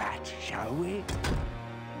chat, shall we?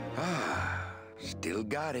 Ah, still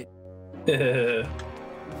got it.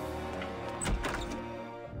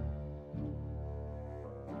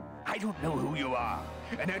 I don't know who you are,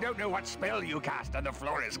 and I don't know what spell you cast on the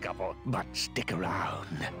florist couple, but stick around.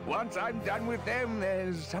 Once I'm done with them,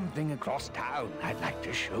 there's something across town I'd like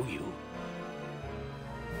to show you.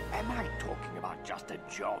 Am I talking about just a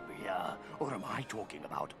job here, or am I talking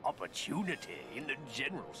about opportunity in the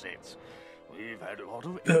general sense? We've had a lot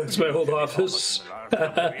of... It's my old office.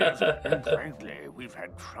 And frankly, we've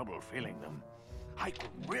had trouble filling them. I could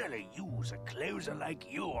really use a closer like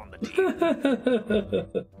you on the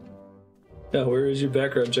team. Now, where is your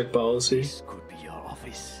background check policy? This could be your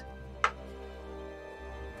office.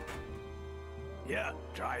 Yeah,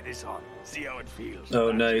 try this on. See how it feels. Oh,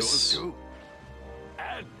 That's nice. yours too.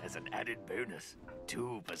 And as an added bonus,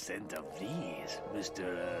 2% of these,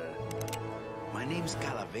 Mr. My name's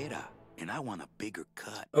Calavera, and I want a bigger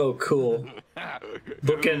cut. Oh, cool.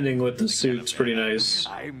 Bookending with the suit's pretty nice.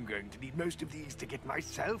 I'm going to need most of these to get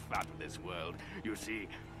myself out of this world. You see,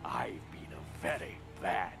 I've been a very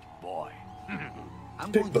bad boy.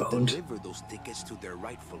 I'm going to deliver those tickets to their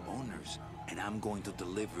rightful owners, and I'm going to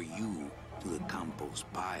deliver you to the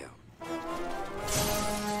compost pile.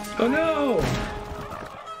 Oh no!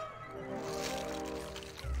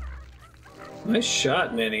 Nice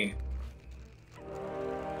shot, Manny.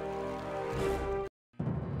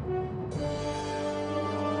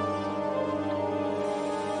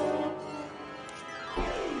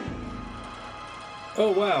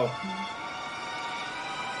 Oh wow.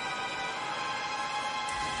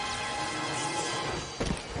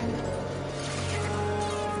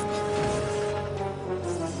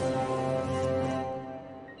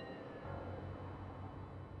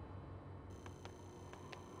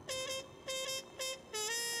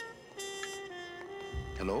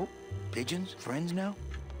 Hello? Pigeons? Friends now?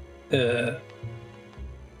 I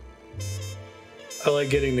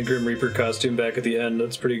like getting the Grim Reaper costume back at the end.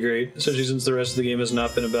 That's pretty great, especially since the rest of the game has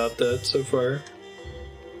not been about that so far.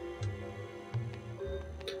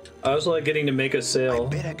 I also like getting to make a sale. I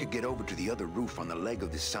bet I could get over to the other roof on the leg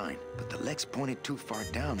of this sign, but the leg's pointed too far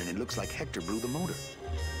down and it looks like Hector blew the motor.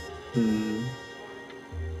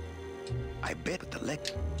 I bet the leg...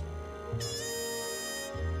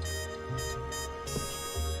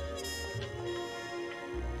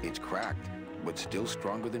 It's cracked, but still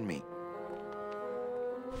stronger than me.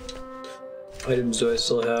 Items do I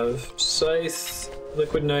still have? Scythe,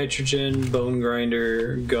 liquid nitrogen, bone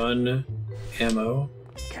grinder, gun, ammo.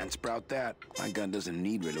 Can't sprout that. My gun doesn't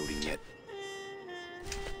need reloading yet.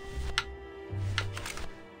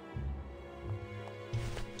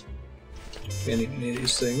 I need any of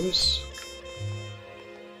these things.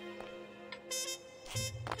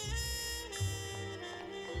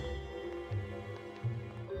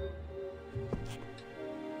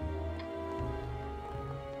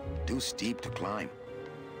 Too steep to climb.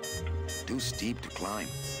 Too steep to climb.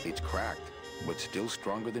 It's cracked, but still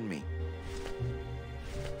stronger than me.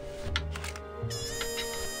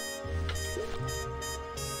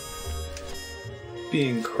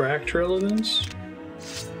 Being cracked relevance?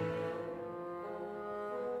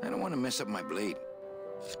 I don't want to mess up my blade.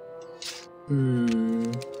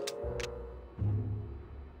 Hmm.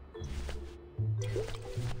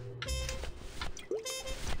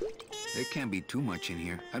 There can't be too much in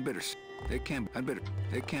here. There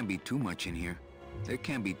can't be too much in here. There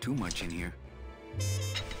can't be too much in here.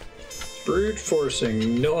 Brute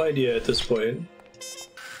forcing, no idea at this point.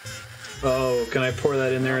 Oh, can I pour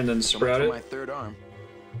that in there and then sprout it? My third arm.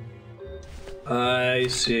 I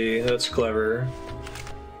see, that's clever.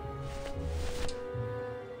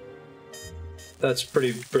 That's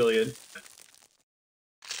pretty brilliant.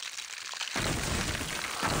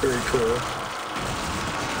 Very cool.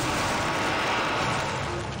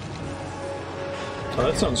 Oh,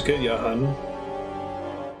 that sounds good, Johan.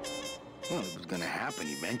 Well, it was gonna happen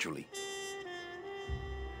eventually.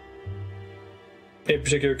 Any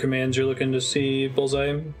particular commands you're looking to see,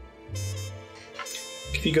 Bullseye?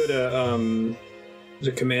 If you go to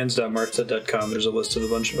commands.marstead.com, there's a list of a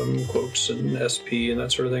bunch of them, quotes and SP and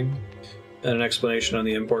that sort of thing, and an explanation on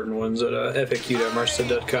the important ones at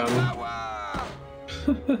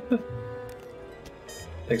faq.marstead.com.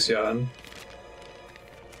 Thanks, Johan.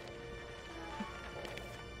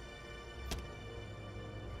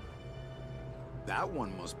 That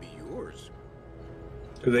one must be yours.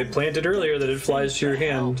 They planted earlier that it flies to your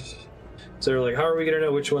hand. So they're like, how are we gonna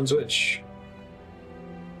know which one's which?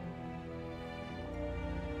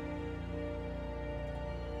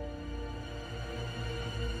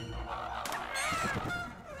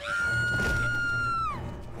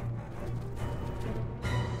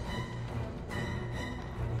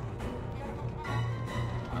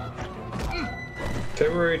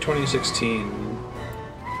 February 2016.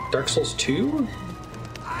 Dark Souls 2?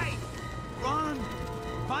 Hey! Run!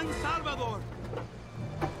 Find Salvador!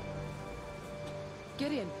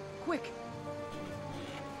 Get in, quick!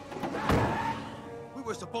 We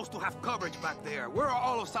were supposed to have coverage back there. Where are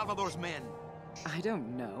all of Salvador's men? I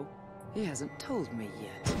don't know. He hasn't told me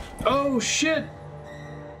yet. Oh shit!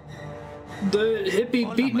 The hippie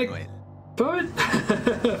beatnik poet?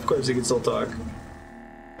 Of course he can still talk.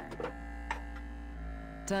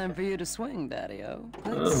 Time for you to swing, Daddy-O.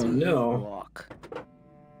 Oh no. Walk.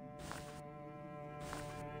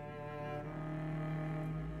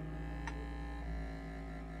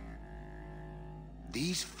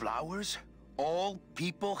 These flowers? All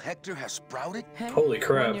people Hector has sprouted? Hey, holy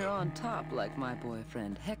crap. When you're on top like my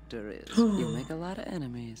boyfriend Hector is, you make a lot of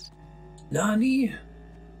enemies. Nani?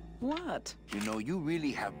 What? You know, you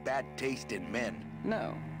really have bad taste in men.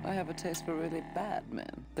 No, I have a taste for really bad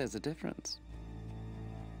men. There's a difference.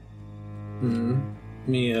 Let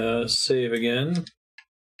me save again.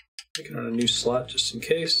 Make it on a new slot just in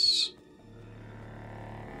case.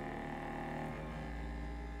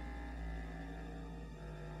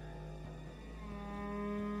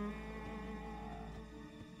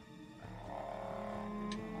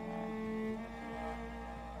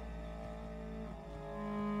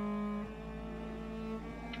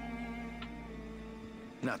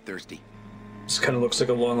 Not thirsty. This kind of looks like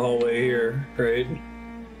a long hallway here, right?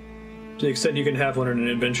 To the extent you can have one in an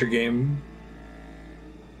adventure game.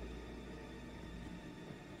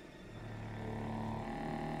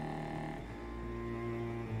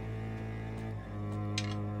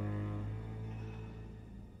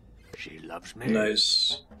 She loves me.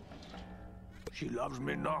 Nice. She loves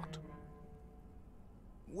me not.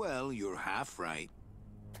 Well, you're half right.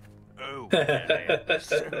 Oh, Manny,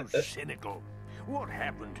 so cynical. What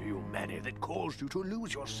happened to you, Manny, that caused you to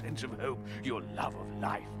lose your sense of hope, your love of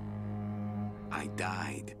life? I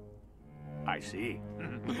died. I see.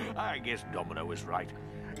 I guess Domino was right.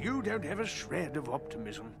 You don't have a shred of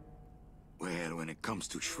optimism. Well, when it comes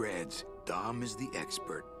to shreds, Dom is the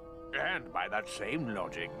expert. And by that same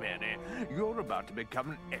logic, Manny, you're about to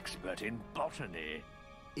become an expert in botany.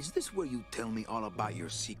 Is this where you tell me all about your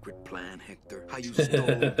secret plan, Hector? How you stole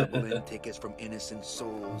double-end tickets from innocent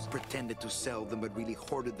souls, pretended to sell them, but really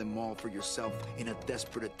hoarded them all for yourself in a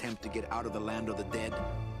desperate attempt to get out of the land of the dead?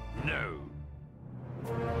 No.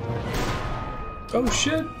 Oh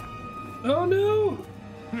shit! Oh no!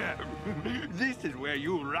 This is where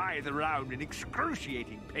you writhe around in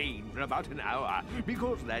excruciating pain for about an hour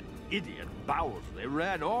because that idiot Bowsley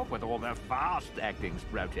ran off with all the fast-acting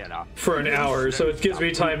Sproutella. For an hour, so it gives me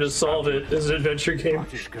time to solve it as an adventure game.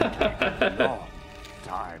 But it's going to take a long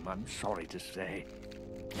time, I'm sorry to say.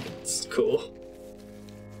 It's cool.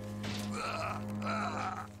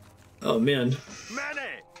 Oh man.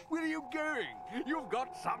 Manny, will you you going? You've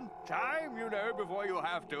got some time, you know, before you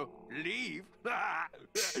have to leave.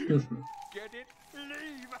 Get it?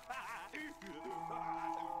 Leave!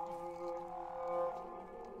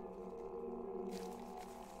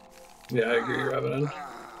 Yeah, I agree, Robin.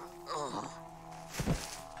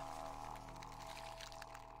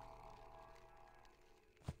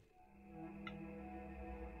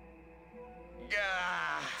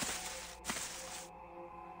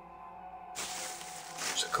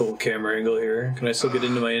 There's a cool camera angle here. Can I still get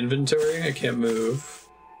into my inventory? I can't move.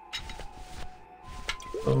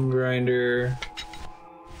 Bone grinder.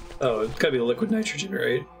 Oh, it's gotta be liquid nitrogen,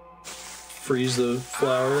 right? Freeze the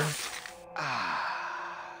flour.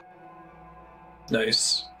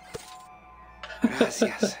 Nice.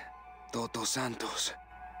 Gracias, Toto Santos.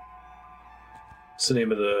 What's the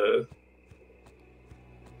name of the...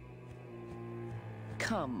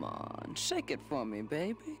 Come on, shake it for me,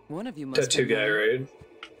 baby. One of you must Tattoo be guy, right?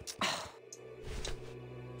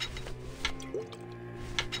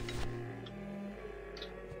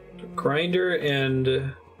 Grinder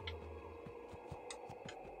and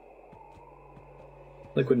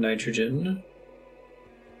liquid nitrogen.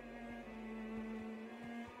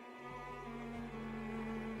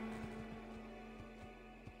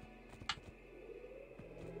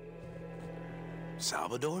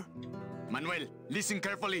 Salvador? Manuel, listen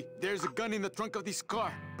carefully. There's a gun in the trunk of this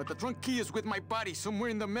car, but the trunk key is with my body somewhere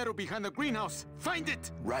in the meadow behind the greenhouse. Find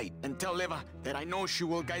it! Right. And tell Eva that I know she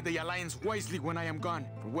will guide the Alliance wisely when I am gone.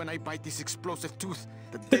 For when I bite this explosive tooth,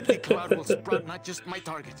 the deadly cloud will sprout not just my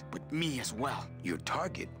target, but me as well. Your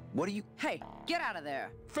target? What are you... Hey, get out of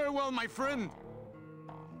there! Farewell, my friend!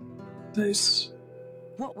 Nice.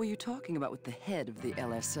 What were you talking about with the head of the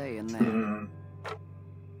LSA in there?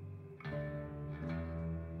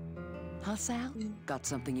 Huh, Sal? Got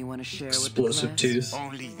something you want to share with the class? Explosive tooth.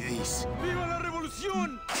 Only this. Viva la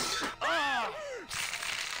revolución!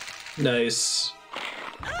 Nice.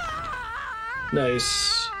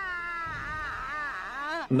 Nice.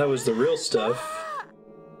 And that was the real stuff.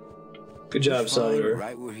 Good job, Salvador.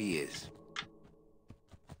 Right where he is.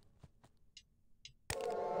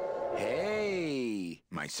 Hey,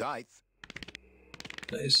 my scythe.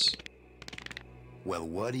 Nice. Well,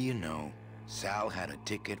 what do you know? Sal had a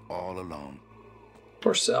ticket all along.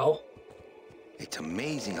 Poor Sal. It's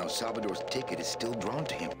amazing how Salvador's ticket is still drawn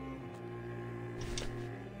to him.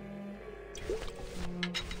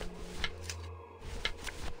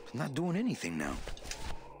 He's not doing anything now.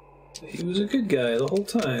 He was a good guy the whole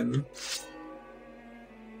time.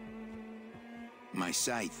 My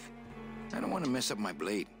scythe. I don't want to mess up my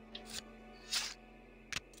blade.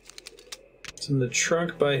 It's in the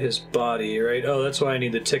trunk by his body, right? Oh, that's why I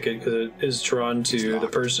need the ticket, because it is drawn to the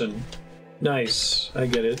person. Nice. I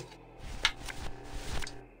get it.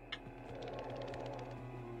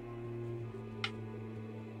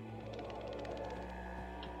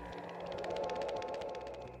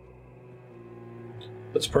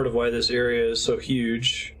 That's part of why this area is so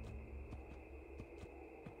huge.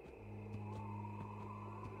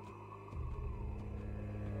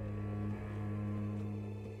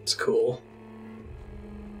 It's cool.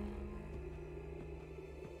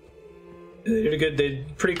 They did a good, they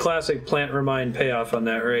pretty classic plant remind payoff on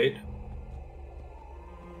that, right?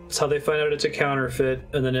 That's how they find out it's a counterfeit,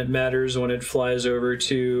 and then it matters when it flies over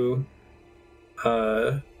to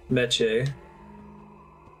Meche.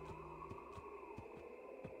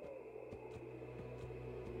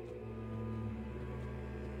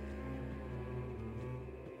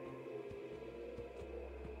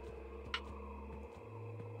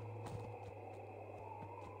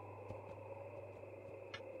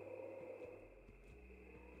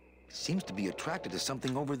 Seems to be attracted to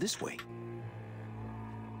something over this way.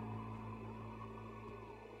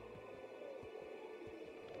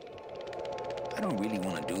 I don't really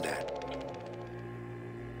want to do that.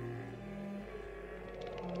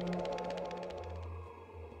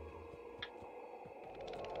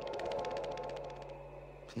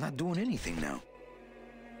 It's not doing anything now.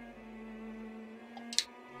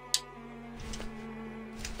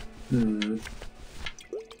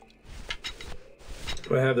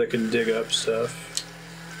 Do I have that can dig up stuff?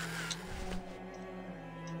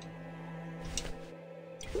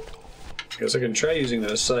 Guess I can try using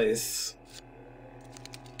that scythe.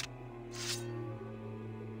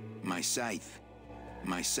 My scythe.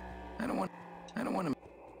 My scythe. I don't want to.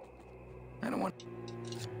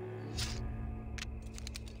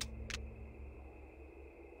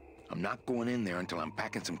 I'm not going in there until I'm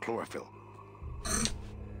packing some chlorophyll.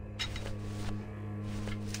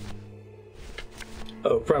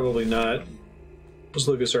 Oh, probably not. Those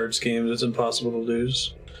LucasArts games, it's impossible to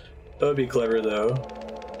lose. That would be clever, though.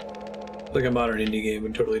 Like a modern indie game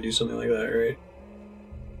would totally do something like that, right?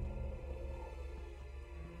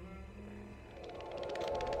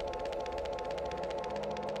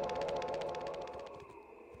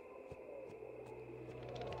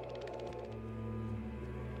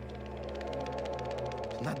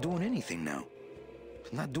 It's not doing anything now.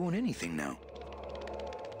 It's not doing anything now.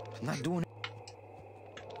 It's not doing.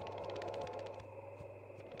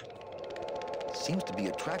 Seems to be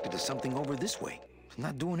attracted to something over this way. It's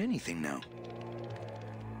not doing anything now.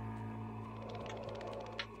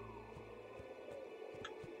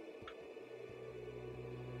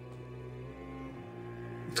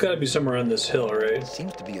 It's got to be somewhere on this hill, right?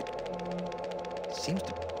 Seems to be a. Seems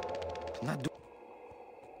to. It's not doing.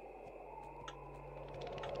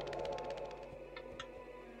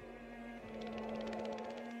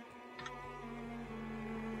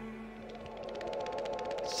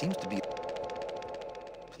 Seems to be.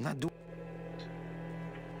 It's not doing.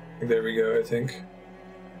 There we go, I think.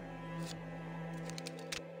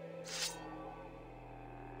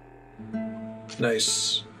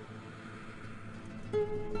 Nice.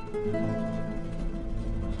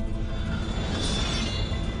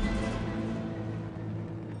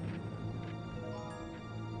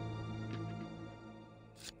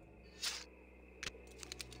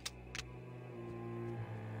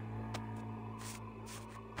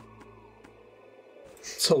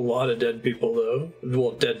 It's a lot of dead people, though.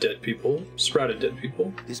 Well, dead people. Sprouted dead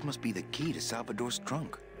people. This must be the key to Salvador's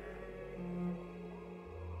trunk.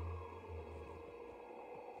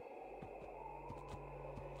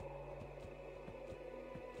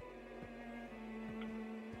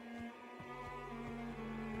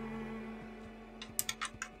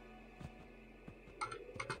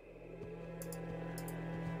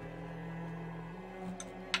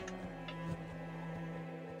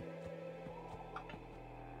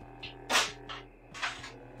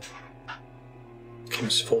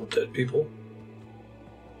 Game's full of dead people.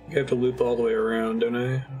 I have to loop all the way around, don't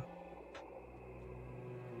I?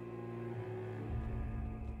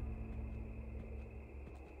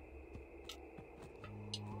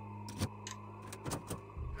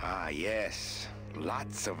 Ah, yes.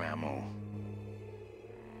 Lots of ammo.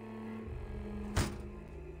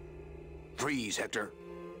 Freeze, Hector.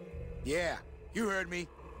 Yeah, you heard me.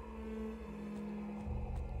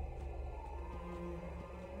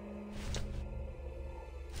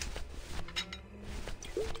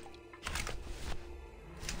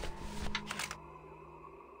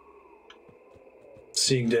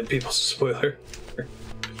 Seeing dead people's a spoiler.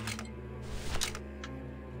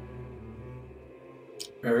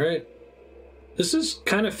 Alright. This is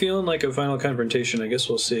kind of feeling like a final confrontation. I guess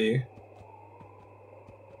we'll see.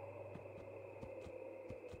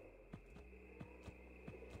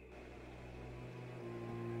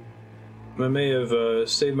 I may have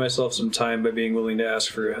saved myself some time by being willing to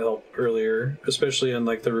ask for help earlier, especially on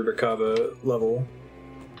like the Rubalcaba level.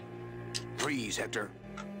 Freeze, Hector.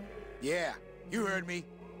 Yeah, you heard me.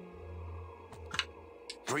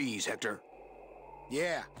 Freeze, Hector.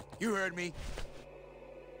 Yeah, you heard me.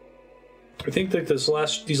 I think that these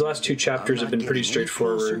last two chapters have been pretty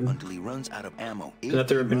straightforward, until he runs out of ammo. and that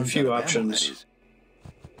there have been few options.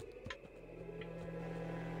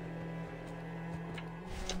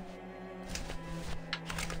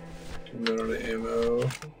 Run out of ammo.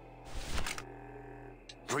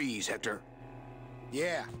 Freeze, Hector.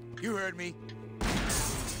 Yeah, you heard me.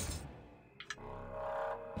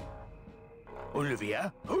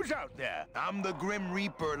 Olivia? Who's out there? I'm the Grim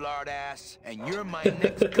Reaper, lard ass, and you're my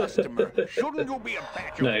next customer. Shouldn't you be a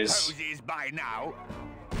batch of Nice. posies by now?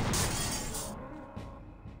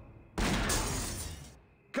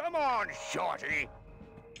 Come on, shorty.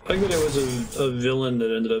 I think that it was a villain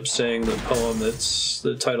that ended up saying the poem that's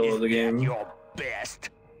the title of the game. Your best.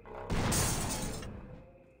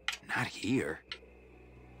 Not here.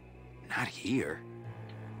 Not here.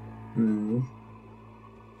 Hmm.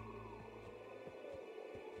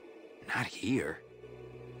 Not here.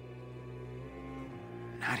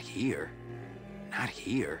 Not here. Not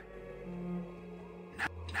here.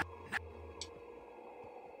 Not.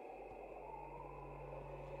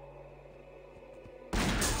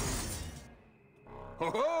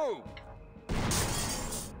 Ho-ho!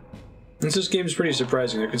 This game's pretty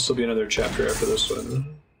surprising. There could still be another chapter after this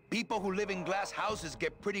one. People who live in glass houses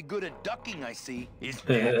get pretty good at ducking, I see. Is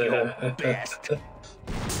that your best?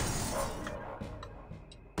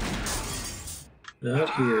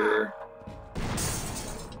 Not here.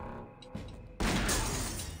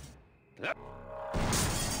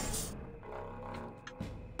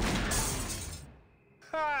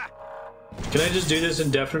 Can I just do this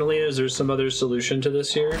indefinitely? Is there some other solution to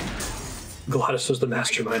this here? Gladys was the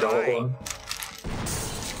mastermind all along.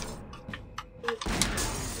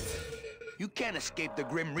 You can't escape the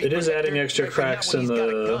Grim It is adding extra cracks in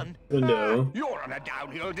the window. You're on a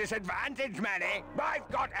downhill disadvantage, Manny.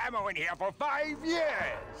 I've got ammo in here for 5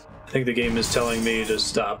 years. I think the game is telling me to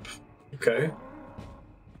stop. Okay.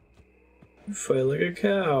 You fight like a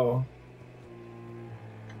cow.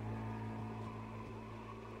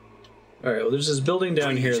 Alright, well there's this building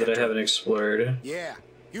down here that I haven't explored. Yeah,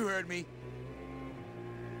 you heard me.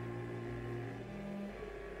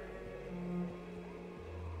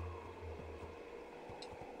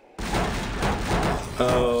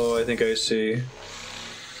 Oh, I think I see.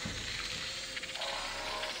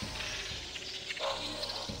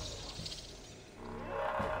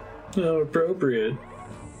 How appropriate.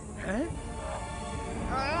 Huh?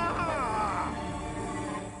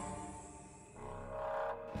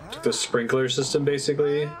 The sprinkler system,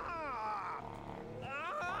 basically.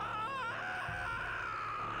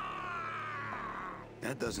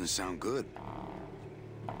 That doesn't sound good.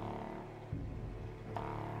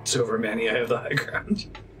 It's over, Manny. I have the high ground.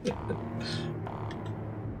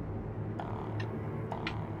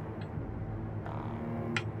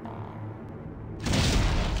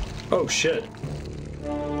 Oh, shit.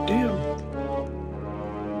 Damn.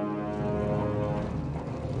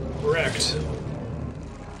 Wrecked.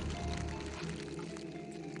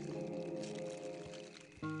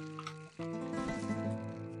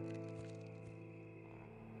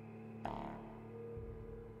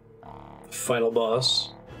 Final boss.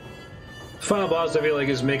 Final boss, I feel like,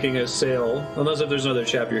 is making a sale. Unless if there's another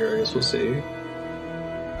chapter here, I guess we'll see.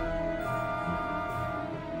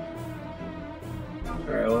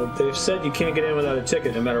 Alright, well, they've said you can't get in without a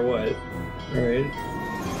ticket, no matter what. Alright.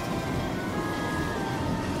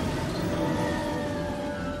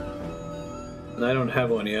 And I don't have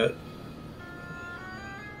one yet.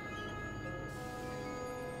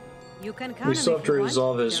 You can count We still have to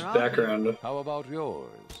resolve his background. How about yours?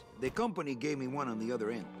 The company gave me one on the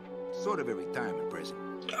other end. Sort of a retirement present.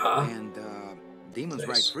 Ah. And, Demon's Nice.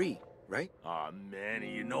 right free, right? Aw,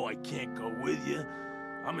 Manny, you know I can't go with you.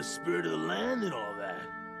 I'm a spirit of the land and all that.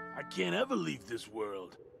 I can't ever leave this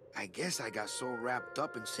world. I guess I got so wrapped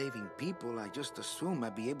up in saving people, I just assumed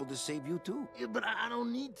I'd be able to save you too. Yeah, but I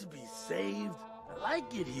don't need to be saved. I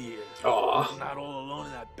like it here. Aw. I'm not all alone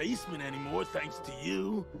in that basement anymore, thanks to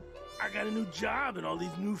you. I got a new job and all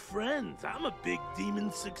these new friends. I'm a big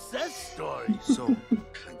demon success story. So,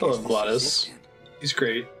 I love Gladys. He's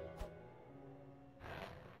great.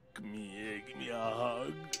 Come here, give me a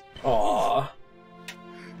hug. Aw.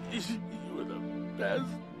 You were the best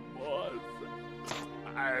boss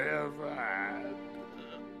I ever had.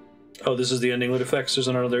 Oh, this is the ending lit effects. There's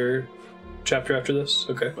another chapter after this?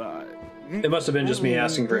 Okay. Bye. It must have been just me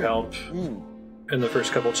asking for help in the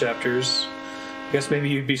first couple chapters. I guess maybe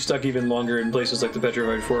you'd be stuck even longer in places like the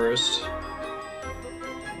Petrified Forest.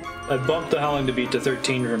 I bumped the Howling to Beat to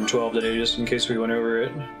 13 from 12 today, just in case we went over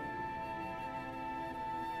it.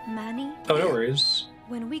 Manny? Oh, no worries.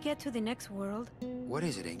 When we get to the next world, What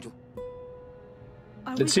is it, Angel?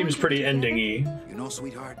 It seems pretty ending-y. You know,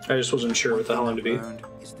 sweetheart, I just wasn't sure what the Howling to Beat.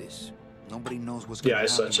 is this. Nobody knows what's Yeah, gonna I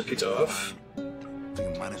saw happen Chepito when off. So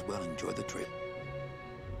you might as well enjoy the trip.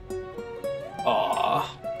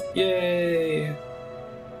 Aw. Yay!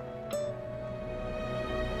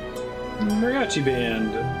 Mariachi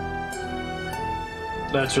band.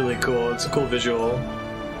 That's really cool. It's a cool visual.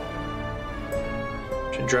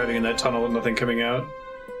 Driving in that tunnel with nothing coming out.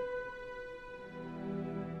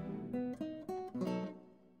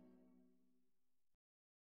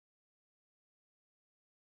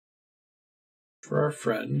 For our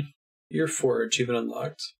friend, year 4 achievement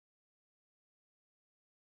unlocked.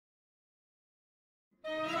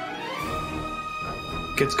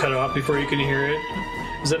 Gets cut off before you can hear it.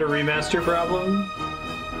 Is that a remaster problem?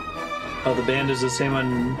 Oh, the band is the same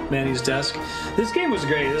on Manny's desk. This game was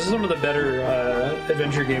great. This is one of the better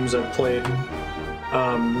adventure games I've played.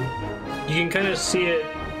 You can kind of see it.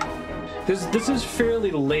 This is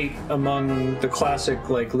fairly late among the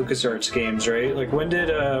classic like LucasArts games, right? Like when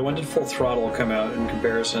did Full Throttle come out in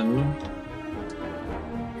comparison?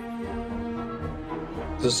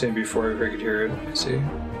 It's the same before I could hear it. I see.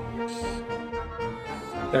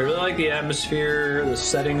 I really like the atmosphere. The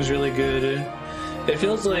setting's really good. It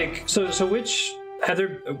feels like so. Which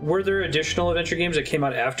were there additional adventure games that came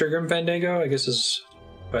out after Grim Fandango? I guess is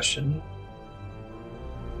the question.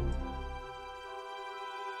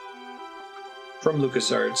 From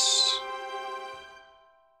LucasArts.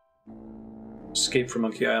 Escape from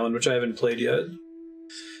Monkey Island, which I haven't played yet.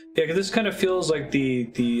 Yeah, because this kind of feels like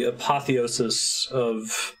the apotheosis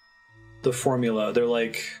of the formula. They're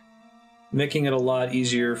like making it a lot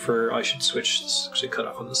easier for... I should switch. It's actually cut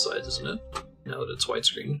off on the sides, isn't it? Now that it's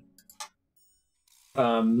widescreen.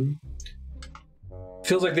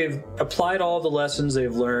 Feels like they've applied all the lessons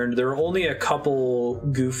they've learned. There are only a couple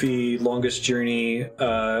goofy longest journey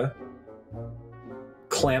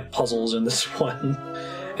clamp puzzles in this one,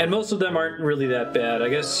 and most of them aren't really that bad. I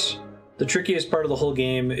guess the trickiest part of the whole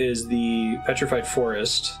game is the petrified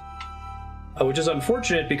forest, which is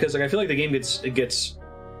unfortunate because like I feel like the game gets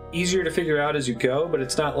easier to figure out as you go, but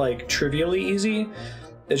it's not like trivially easy.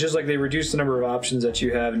 It's just like they reduce the number of options that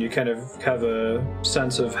you have, and you kind of have a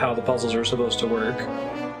sense of how the puzzles are supposed to work.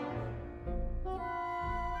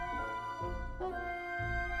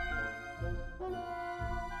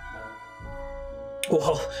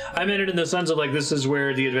 Well, I meant it in the sense of like this is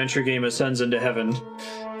where the adventure game ascends into heaven.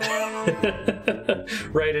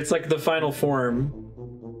 Right, it's like the final form.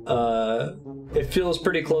 It feels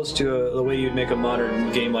pretty close to the way you'd make a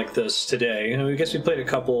modern game like this today. And I guess we played a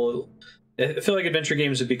couple... I feel like adventure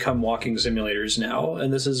games have become walking simulators now,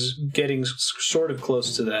 and this is getting sort of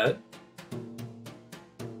close to that.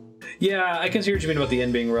 Yeah, I can see what you mean about the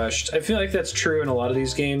end being rushed. I feel like that's true in a lot of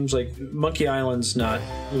these games. Like, Monkey Island's not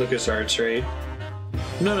LucasArts, right?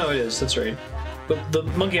 No, it is. That's right. But the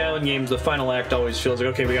Monkey Island games, the final act always feels like,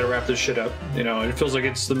 okay, we gotta wrap this shit up. You know, it feels like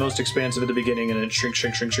it's the most expansive at the beginning, and it shrinks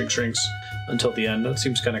until the end. That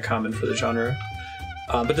seems kind of common for the genre.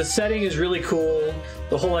 But the setting is really cool.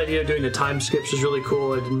 The whole idea of doing the time skips is really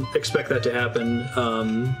cool. I didn't expect that to happen.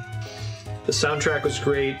 The soundtrack was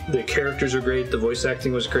great. The characters are great. The voice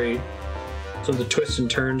acting was great. Some of the twists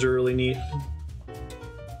and turns are really neat.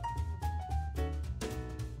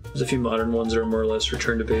 There's a few modern ones that are more or less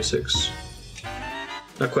return to basics.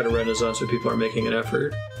 Not quite a renaissance, but people are making an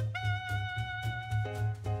effort.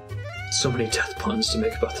 So many death puns to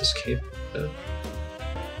make about this game.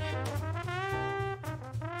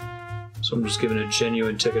 Someone was given a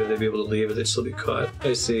genuine ticket if they'd be able to leave, but they'd still be caught.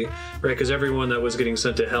 I see. Right, because everyone that was getting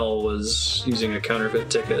sent to hell was using a counterfeit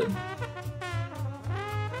ticket.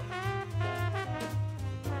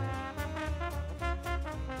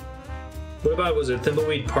 What about, was it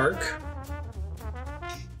Thimbleweed Park?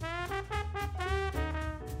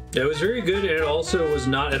 Yeah, it was very good, and it also was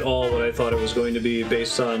not at all what I thought it was going to be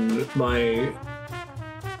based on my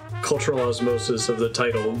cultural osmosis of the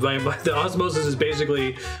title. The osmosis is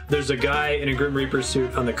basically there's a guy in a Grim Reaper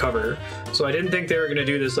suit on the cover. So I didn't think they were going to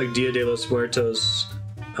do this like Dia de los Muertos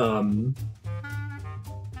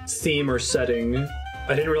theme or setting.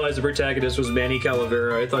 I didn't realize the protagonist was Manny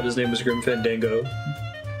Calavera. I thought his name was Grim Fandango.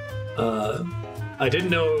 I didn't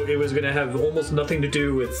know it was going to have almost nothing to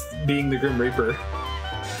do with being the Grim Reaper.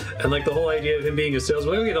 And like the whole idea of him being a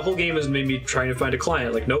salesman, okay, the whole game is maybe trying to find a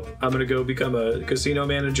client. Like, nope, I'm gonna go become a casino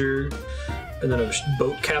manager and then a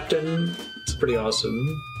boat captain. It's pretty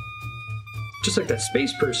awesome. Just like that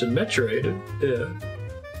space person, Metroid. Yeah.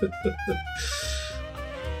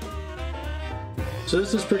 So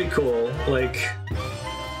this is pretty cool. Like,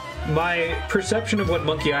 my perception of what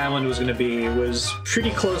Monkey Island was gonna be was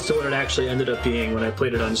pretty close to what it actually ended up being when I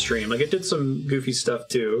played it on stream. Like, it did some goofy stuff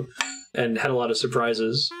too, and had a lot of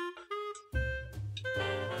surprises.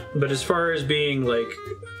 But as far as being, like,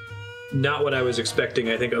 not what I was expecting,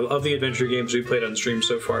 I think, of the adventure games we played on stream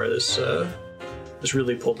so far, this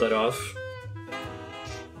really pulled that off.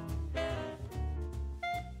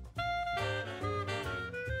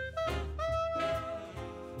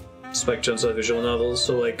 Spike Jonze visual novels,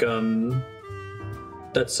 so, like,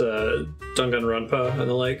 that's, Danganronpa and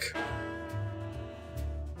the like.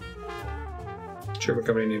 German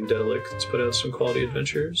company named Dedalic that's put out some quality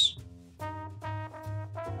adventures.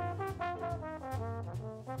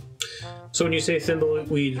 So when you say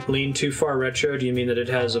Thimbleweed lean too far retro, do you mean that it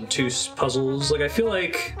has obtuse puzzles? Like, I feel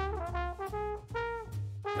like...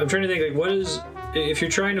 I'm trying to think, like, what is... If you're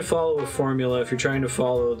trying to follow a formula, if you're trying to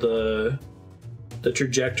follow the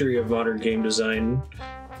trajectory of modern game design,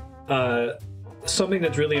 something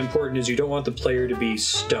that's really important is you don't want the player to be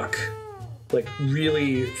stuck. Like,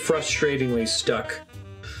 really frustratingly stuck.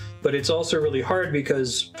 But it's also really hard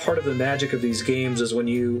because part of the magic of these games is when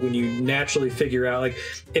you naturally figure out, like,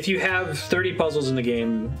 if you have 30 puzzles in the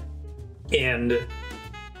game and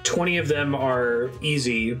 20 of them are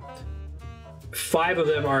easy, 5 of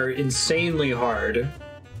them are insanely hard,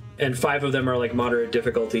 and 5 of them are like moderate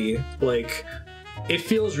difficulty, like, it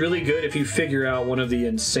feels really good if you figure out one of the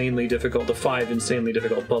 5 insanely difficult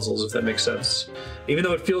puzzles, if that makes sense. Even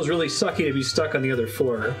though it feels really sucky to be stuck on the other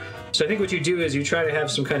 4. So I think what you do is you try to have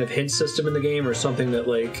some kind of hint system in the game or something that,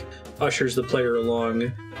 like, ushers the player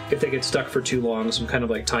along if they get stuck for too long, some kind of,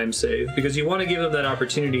 like, time save. Because you want to give them that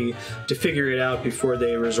opportunity to figure it out before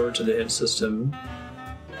they resort to the hint system.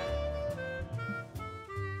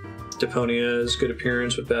 Deponia has good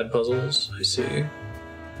appearance with bad puzzles. I see.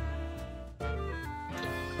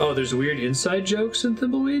 Oh, there's weird inside jokes in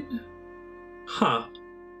Thimbleweed? Huh.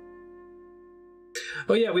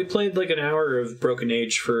 Oh yeah, we played like an hour of Broken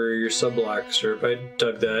Age for your subblock, sir. I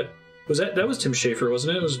dug that. That was Tim Schafer,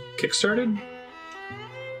 wasn't it? It was kickstarted?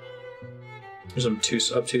 There's some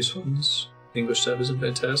obtuse ones. English sub isn't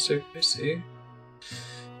fantastic. I see.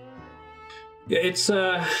 Yeah,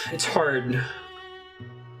 it's hard.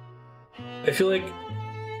 I feel like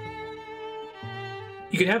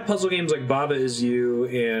you can have puzzle games like Baba Is You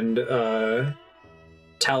and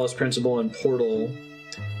Talos Principle and Portal,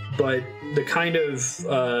 but the kind of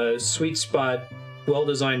sweet spot,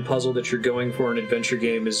 well-designed puzzle that you're going for in an adventure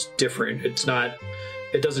game is different.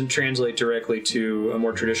 It doesn't translate directly to a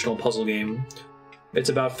more traditional puzzle game. It's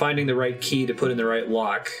about finding the right key to put in the right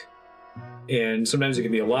lock. And sometimes it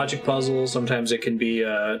can be a logic puzzle, sometimes it can be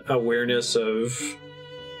awareness of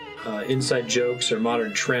inside jokes or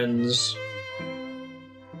modern trends.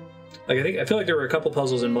 Like I feel like there were a couple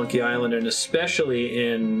puzzles in Monkey Island, and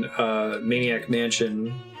especially in Maniac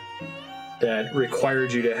Mansion, that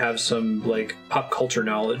required you to have some like pop culture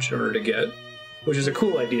knowledge in order to get, which is a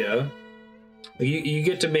cool idea. You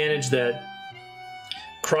get to manage that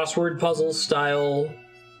crossword puzzle style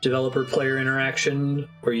developer player interaction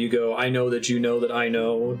where you go, I know that I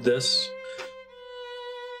know this.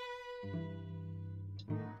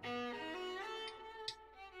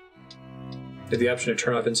 They have the option to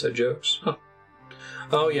turn off inside jokes. Huh.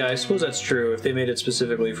 Oh yeah, I suppose that's true if they made it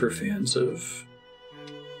specifically for fans of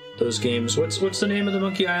those games. What's the name of the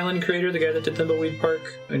Monkey Island creator, the guy that did Thimbleweed Park?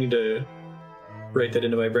 I need to write that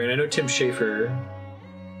into my brain. I know Tim Schafer.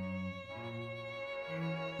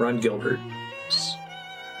 Ron Gilbert.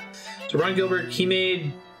 So Ron Gilbert, he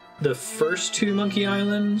made the first two Monkey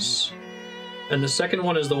Islands, and the second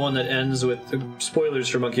one is the one that ends with the spoilers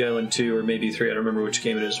for Monkey Island 2, or maybe 3, I don't remember which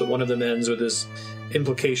game it is, but one of them ends with this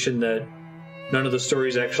implication that none of the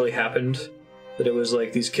stories actually happened, that it was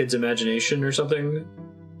like these kids' imagination or something,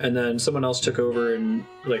 and then someone else took over and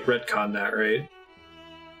like retconned that, right?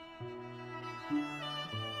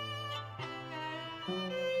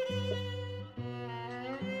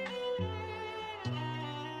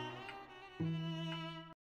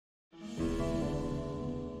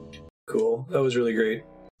 Cool. That was really great.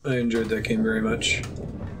 I enjoyed that game very much.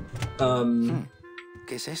 ¿Qué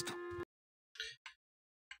es esto?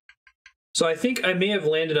 So I think I may have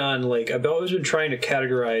landed on, like, I've always been trying to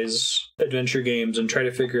categorize adventure games and try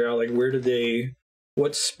to figure out, like,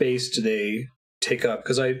 what space do they take up?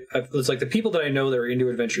 Because it's like the people that I know that are into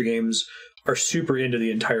adventure games are super into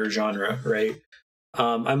the entire genre, right?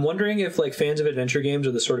 I'm wondering if, like, fans of adventure games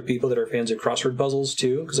are the sort of people that are fans of crossword puzzles,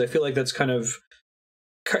 too, because I feel like that's kind of...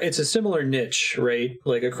 It's a similar niche, right?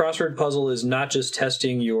 Like a crossword puzzle is not just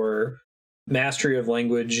testing your mastery of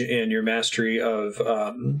language and your mastery of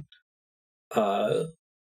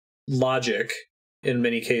logic in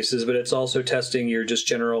many cases, but it's also testing your just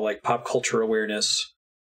general like pop culture awareness.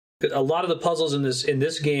 A lot of the puzzles in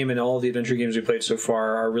this game and all of the adventure games we played so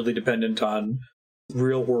far are really dependent on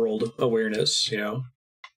real world awareness, you know?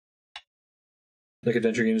 Like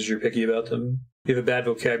adventure games, you're picky about them. You have a bad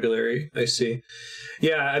vocabulary, I see.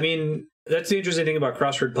 Yeah, I mean, that's the interesting thing about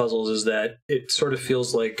crossword puzzles is that it sort of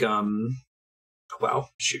feels like, wow,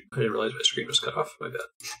 shoot, I didn't realize my screen was cut off. My bad.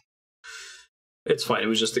 It's fine, it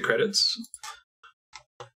was just the credits.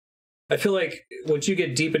 I feel like once you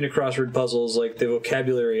get deep into crossword puzzles, like the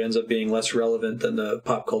vocabulary ends up being less relevant than the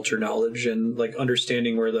pop culture knowledge and like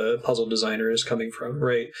understanding where the puzzle designer is coming from,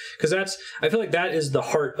 right? Because I feel like that is the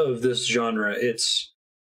heart of this genre. It's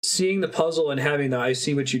seeing the puzzle and having the I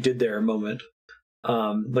see what you did there moment.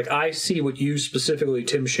 Like I see what you specifically,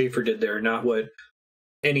 Tim Schafer, did there, not what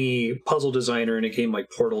any puzzle designer in a game like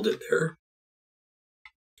Portal did there.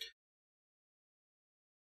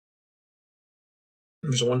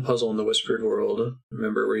 There's one puzzle in the Whispered World,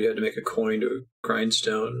 remember, where you had to make a coin to a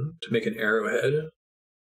grindstone to make an arrowhead.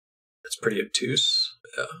 That's pretty obtuse.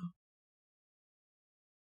 Yeah.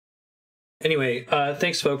 Anyway,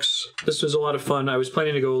 thanks, folks. This was a lot of fun. I was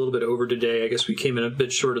planning to go a little bit over today. I guess we came in a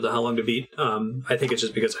bit short of the how long to beat. I think it's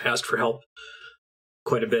just because I asked for help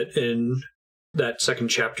quite a bit in that second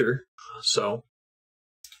chapter. So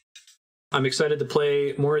I'm excited to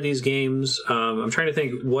play more of these games. I'm trying to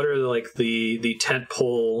think, what are the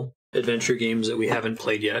tentpole adventure games that we haven't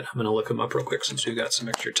played yet? I'm going to look them up real quick since we've got some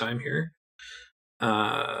extra time here.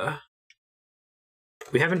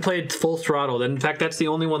 We haven't played Full Throttle. In fact, that's the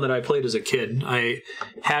only one that I played as a kid. I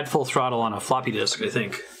had Full Throttle on a floppy disk, I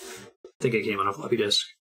think. I think it came on a floppy disk.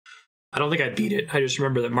 I don't think I beat it. I just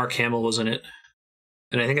remember that Mark Hamill was in it.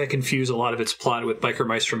 And I think I confuse a lot of its plot with Biker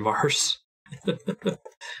Mice from Mars.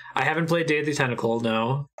 I haven't played Day of the Tentacle,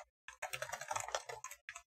 no.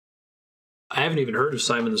 I haven't even heard of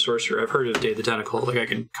Simon the Sorcerer. I've heard of Day of the Tentacle. Like, I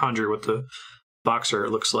can conjure what the box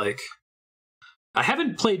art looks like. I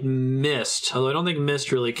haven't played Myst, although I don't think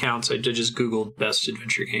Myst really counts. I just Googled best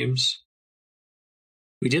adventure games.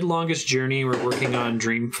 We did Longest Journey. We're working on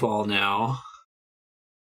Dreamfall now.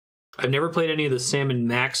 I've never played any of the Sam &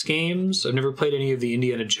 Max games. I've never played any of the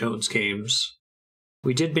Indiana Jones games.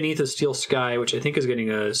 We did Beneath a Steel Sky, which I think is getting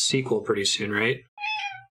a sequel pretty soon, right?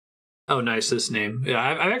 Oh, nice, this name. Yeah,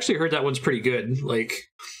 I've actually heard that one's pretty good. Like,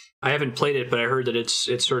 I haven't played it, but I heard that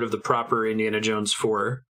it's sort of the proper Indiana Jones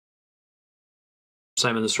 4.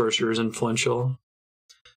 Simon the Sorcerer is influential.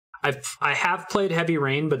 I have played Heavy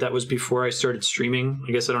Rain, but that was before I started streaming.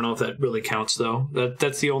 I guess I don't know if that really counts, though.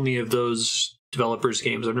 That's the only of those developers'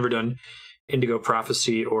 games. I've never done Indigo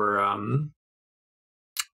Prophecy or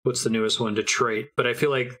what's the newest one, Detroit. But I feel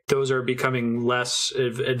like those are becoming less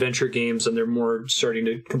adventure games, and they're more starting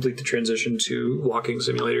to complete the transition to walking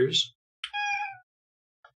simulators.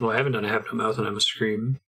 Well, I haven't done a Have No Mouth and I'm a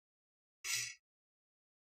Scream.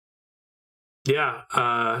 Yeah,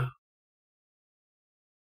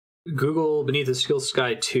 Google Beneath the Steel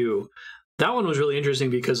Sky 2. That one was really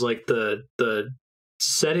interesting because like the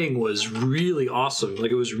setting was really awesome.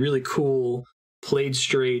 Like, it was really cool, played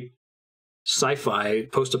straight sci-fi,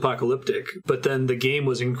 post-apocalyptic, but then the game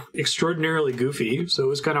was extraordinarily goofy, so it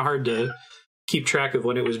was kind of hard to keep track of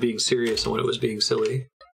when it was being serious and when it was being silly.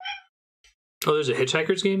 Oh, there's a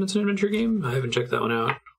Hitchhiker's game that's an adventure game? I haven't checked that one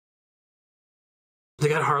out. They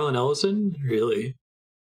got Harlan Ellison? Really?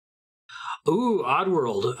 Ooh,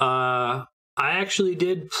 Oddworld. I actually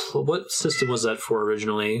did... What system was that for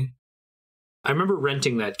originally? I remember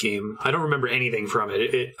renting that game. I don't remember anything from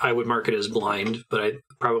it. I would mark it as blind, but I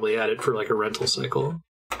probably had it for like a rental cycle.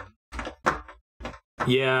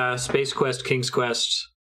 Yeah, Space Quest, King's Quest.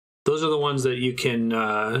 Those are the ones that you can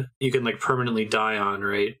like permanently die on,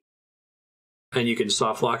 right? And you can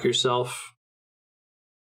soft lock yourself.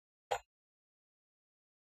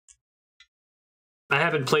 I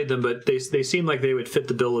haven't played them, but they seem like they would fit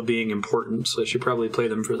the bill of being important, so I should probably play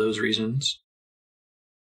them for those reasons.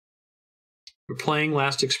 We're playing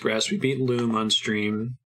Last Express. We beat Loom on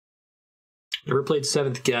stream. Never played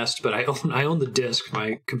Seventh Guest, but I own the disc.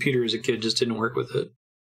 My computer as a kid just didn't work with it.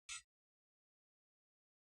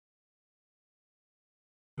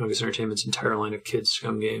 August Entertainment's entire line of kids'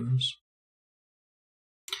 scum games.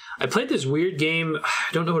 I played this weird game.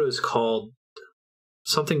 I don't know what it was called.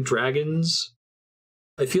 Something Dragons.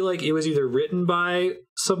 I feel like it was either written by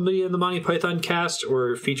somebody in the Monty Python cast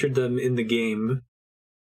or featured them in the game.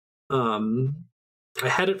 I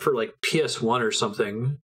had it for like PS1 or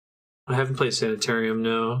something. I haven't played Sanitarium,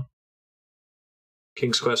 no.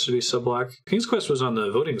 King's Quest would be Subblock. King's Quest was on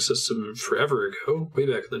the voting system forever ago, way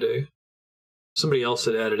back in the day. Somebody else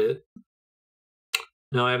had added it.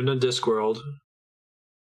 No, I haven't done Discworld.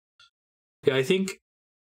 Yeah, I think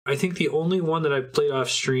the only one that I played off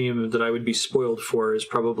stream that I would be spoiled for is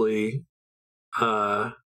probably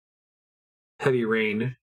Heavy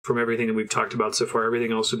Rain, from everything that we've talked about so far.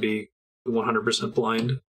 Everything else would be 100%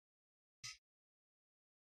 blind.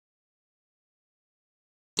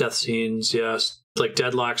 Death scenes, yes. Like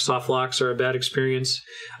deadlocks, soft locks are a bad experience.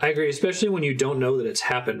 I agree, especially when you don't know that it's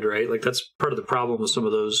happened, right? Like, that's part of the problem with some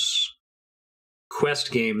of those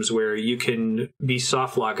quest games where you can be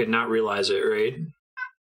soft lock and not realize it, right?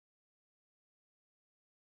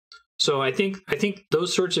 So I think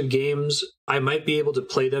those sorts of games, I might be able to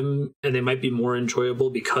play them and they might be more enjoyable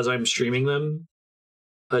because I'm streaming them.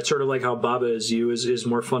 It's sort of like how Baba Is You is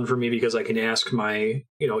more fun for me because I can ask my,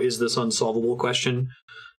 is this unsolvable question.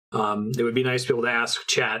 It would be nice to be able to ask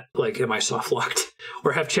chat, like, am I soft locked?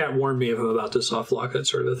 Or have chat warn me if I'm about to soft lock, that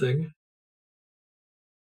sort of a thing.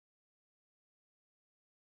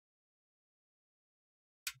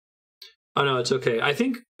 Oh, no, it's okay. I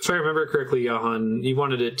think, if I remember correctly, Johan, you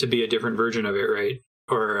wanted it to be a different version of it, right?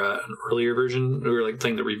 Or an earlier version, or like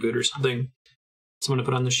playing the reboot or something. Someone to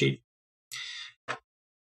put on the sheet.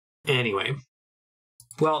 Anyway.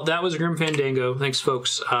 Well, that was Grim Fandango. Thanks,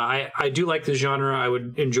 folks. I do like the genre. I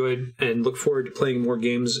would enjoy and look forward to playing more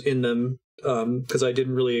games in them, because I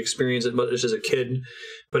didn't really experience it much as a kid,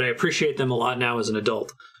 but I appreciate them a lot now as an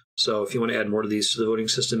adult. So if you want to add more to these to the voting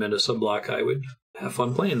system and a subblock, I would have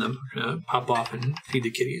fun playing them. Pop off and feed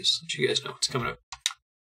the kitties. Let you guys know what's coming up.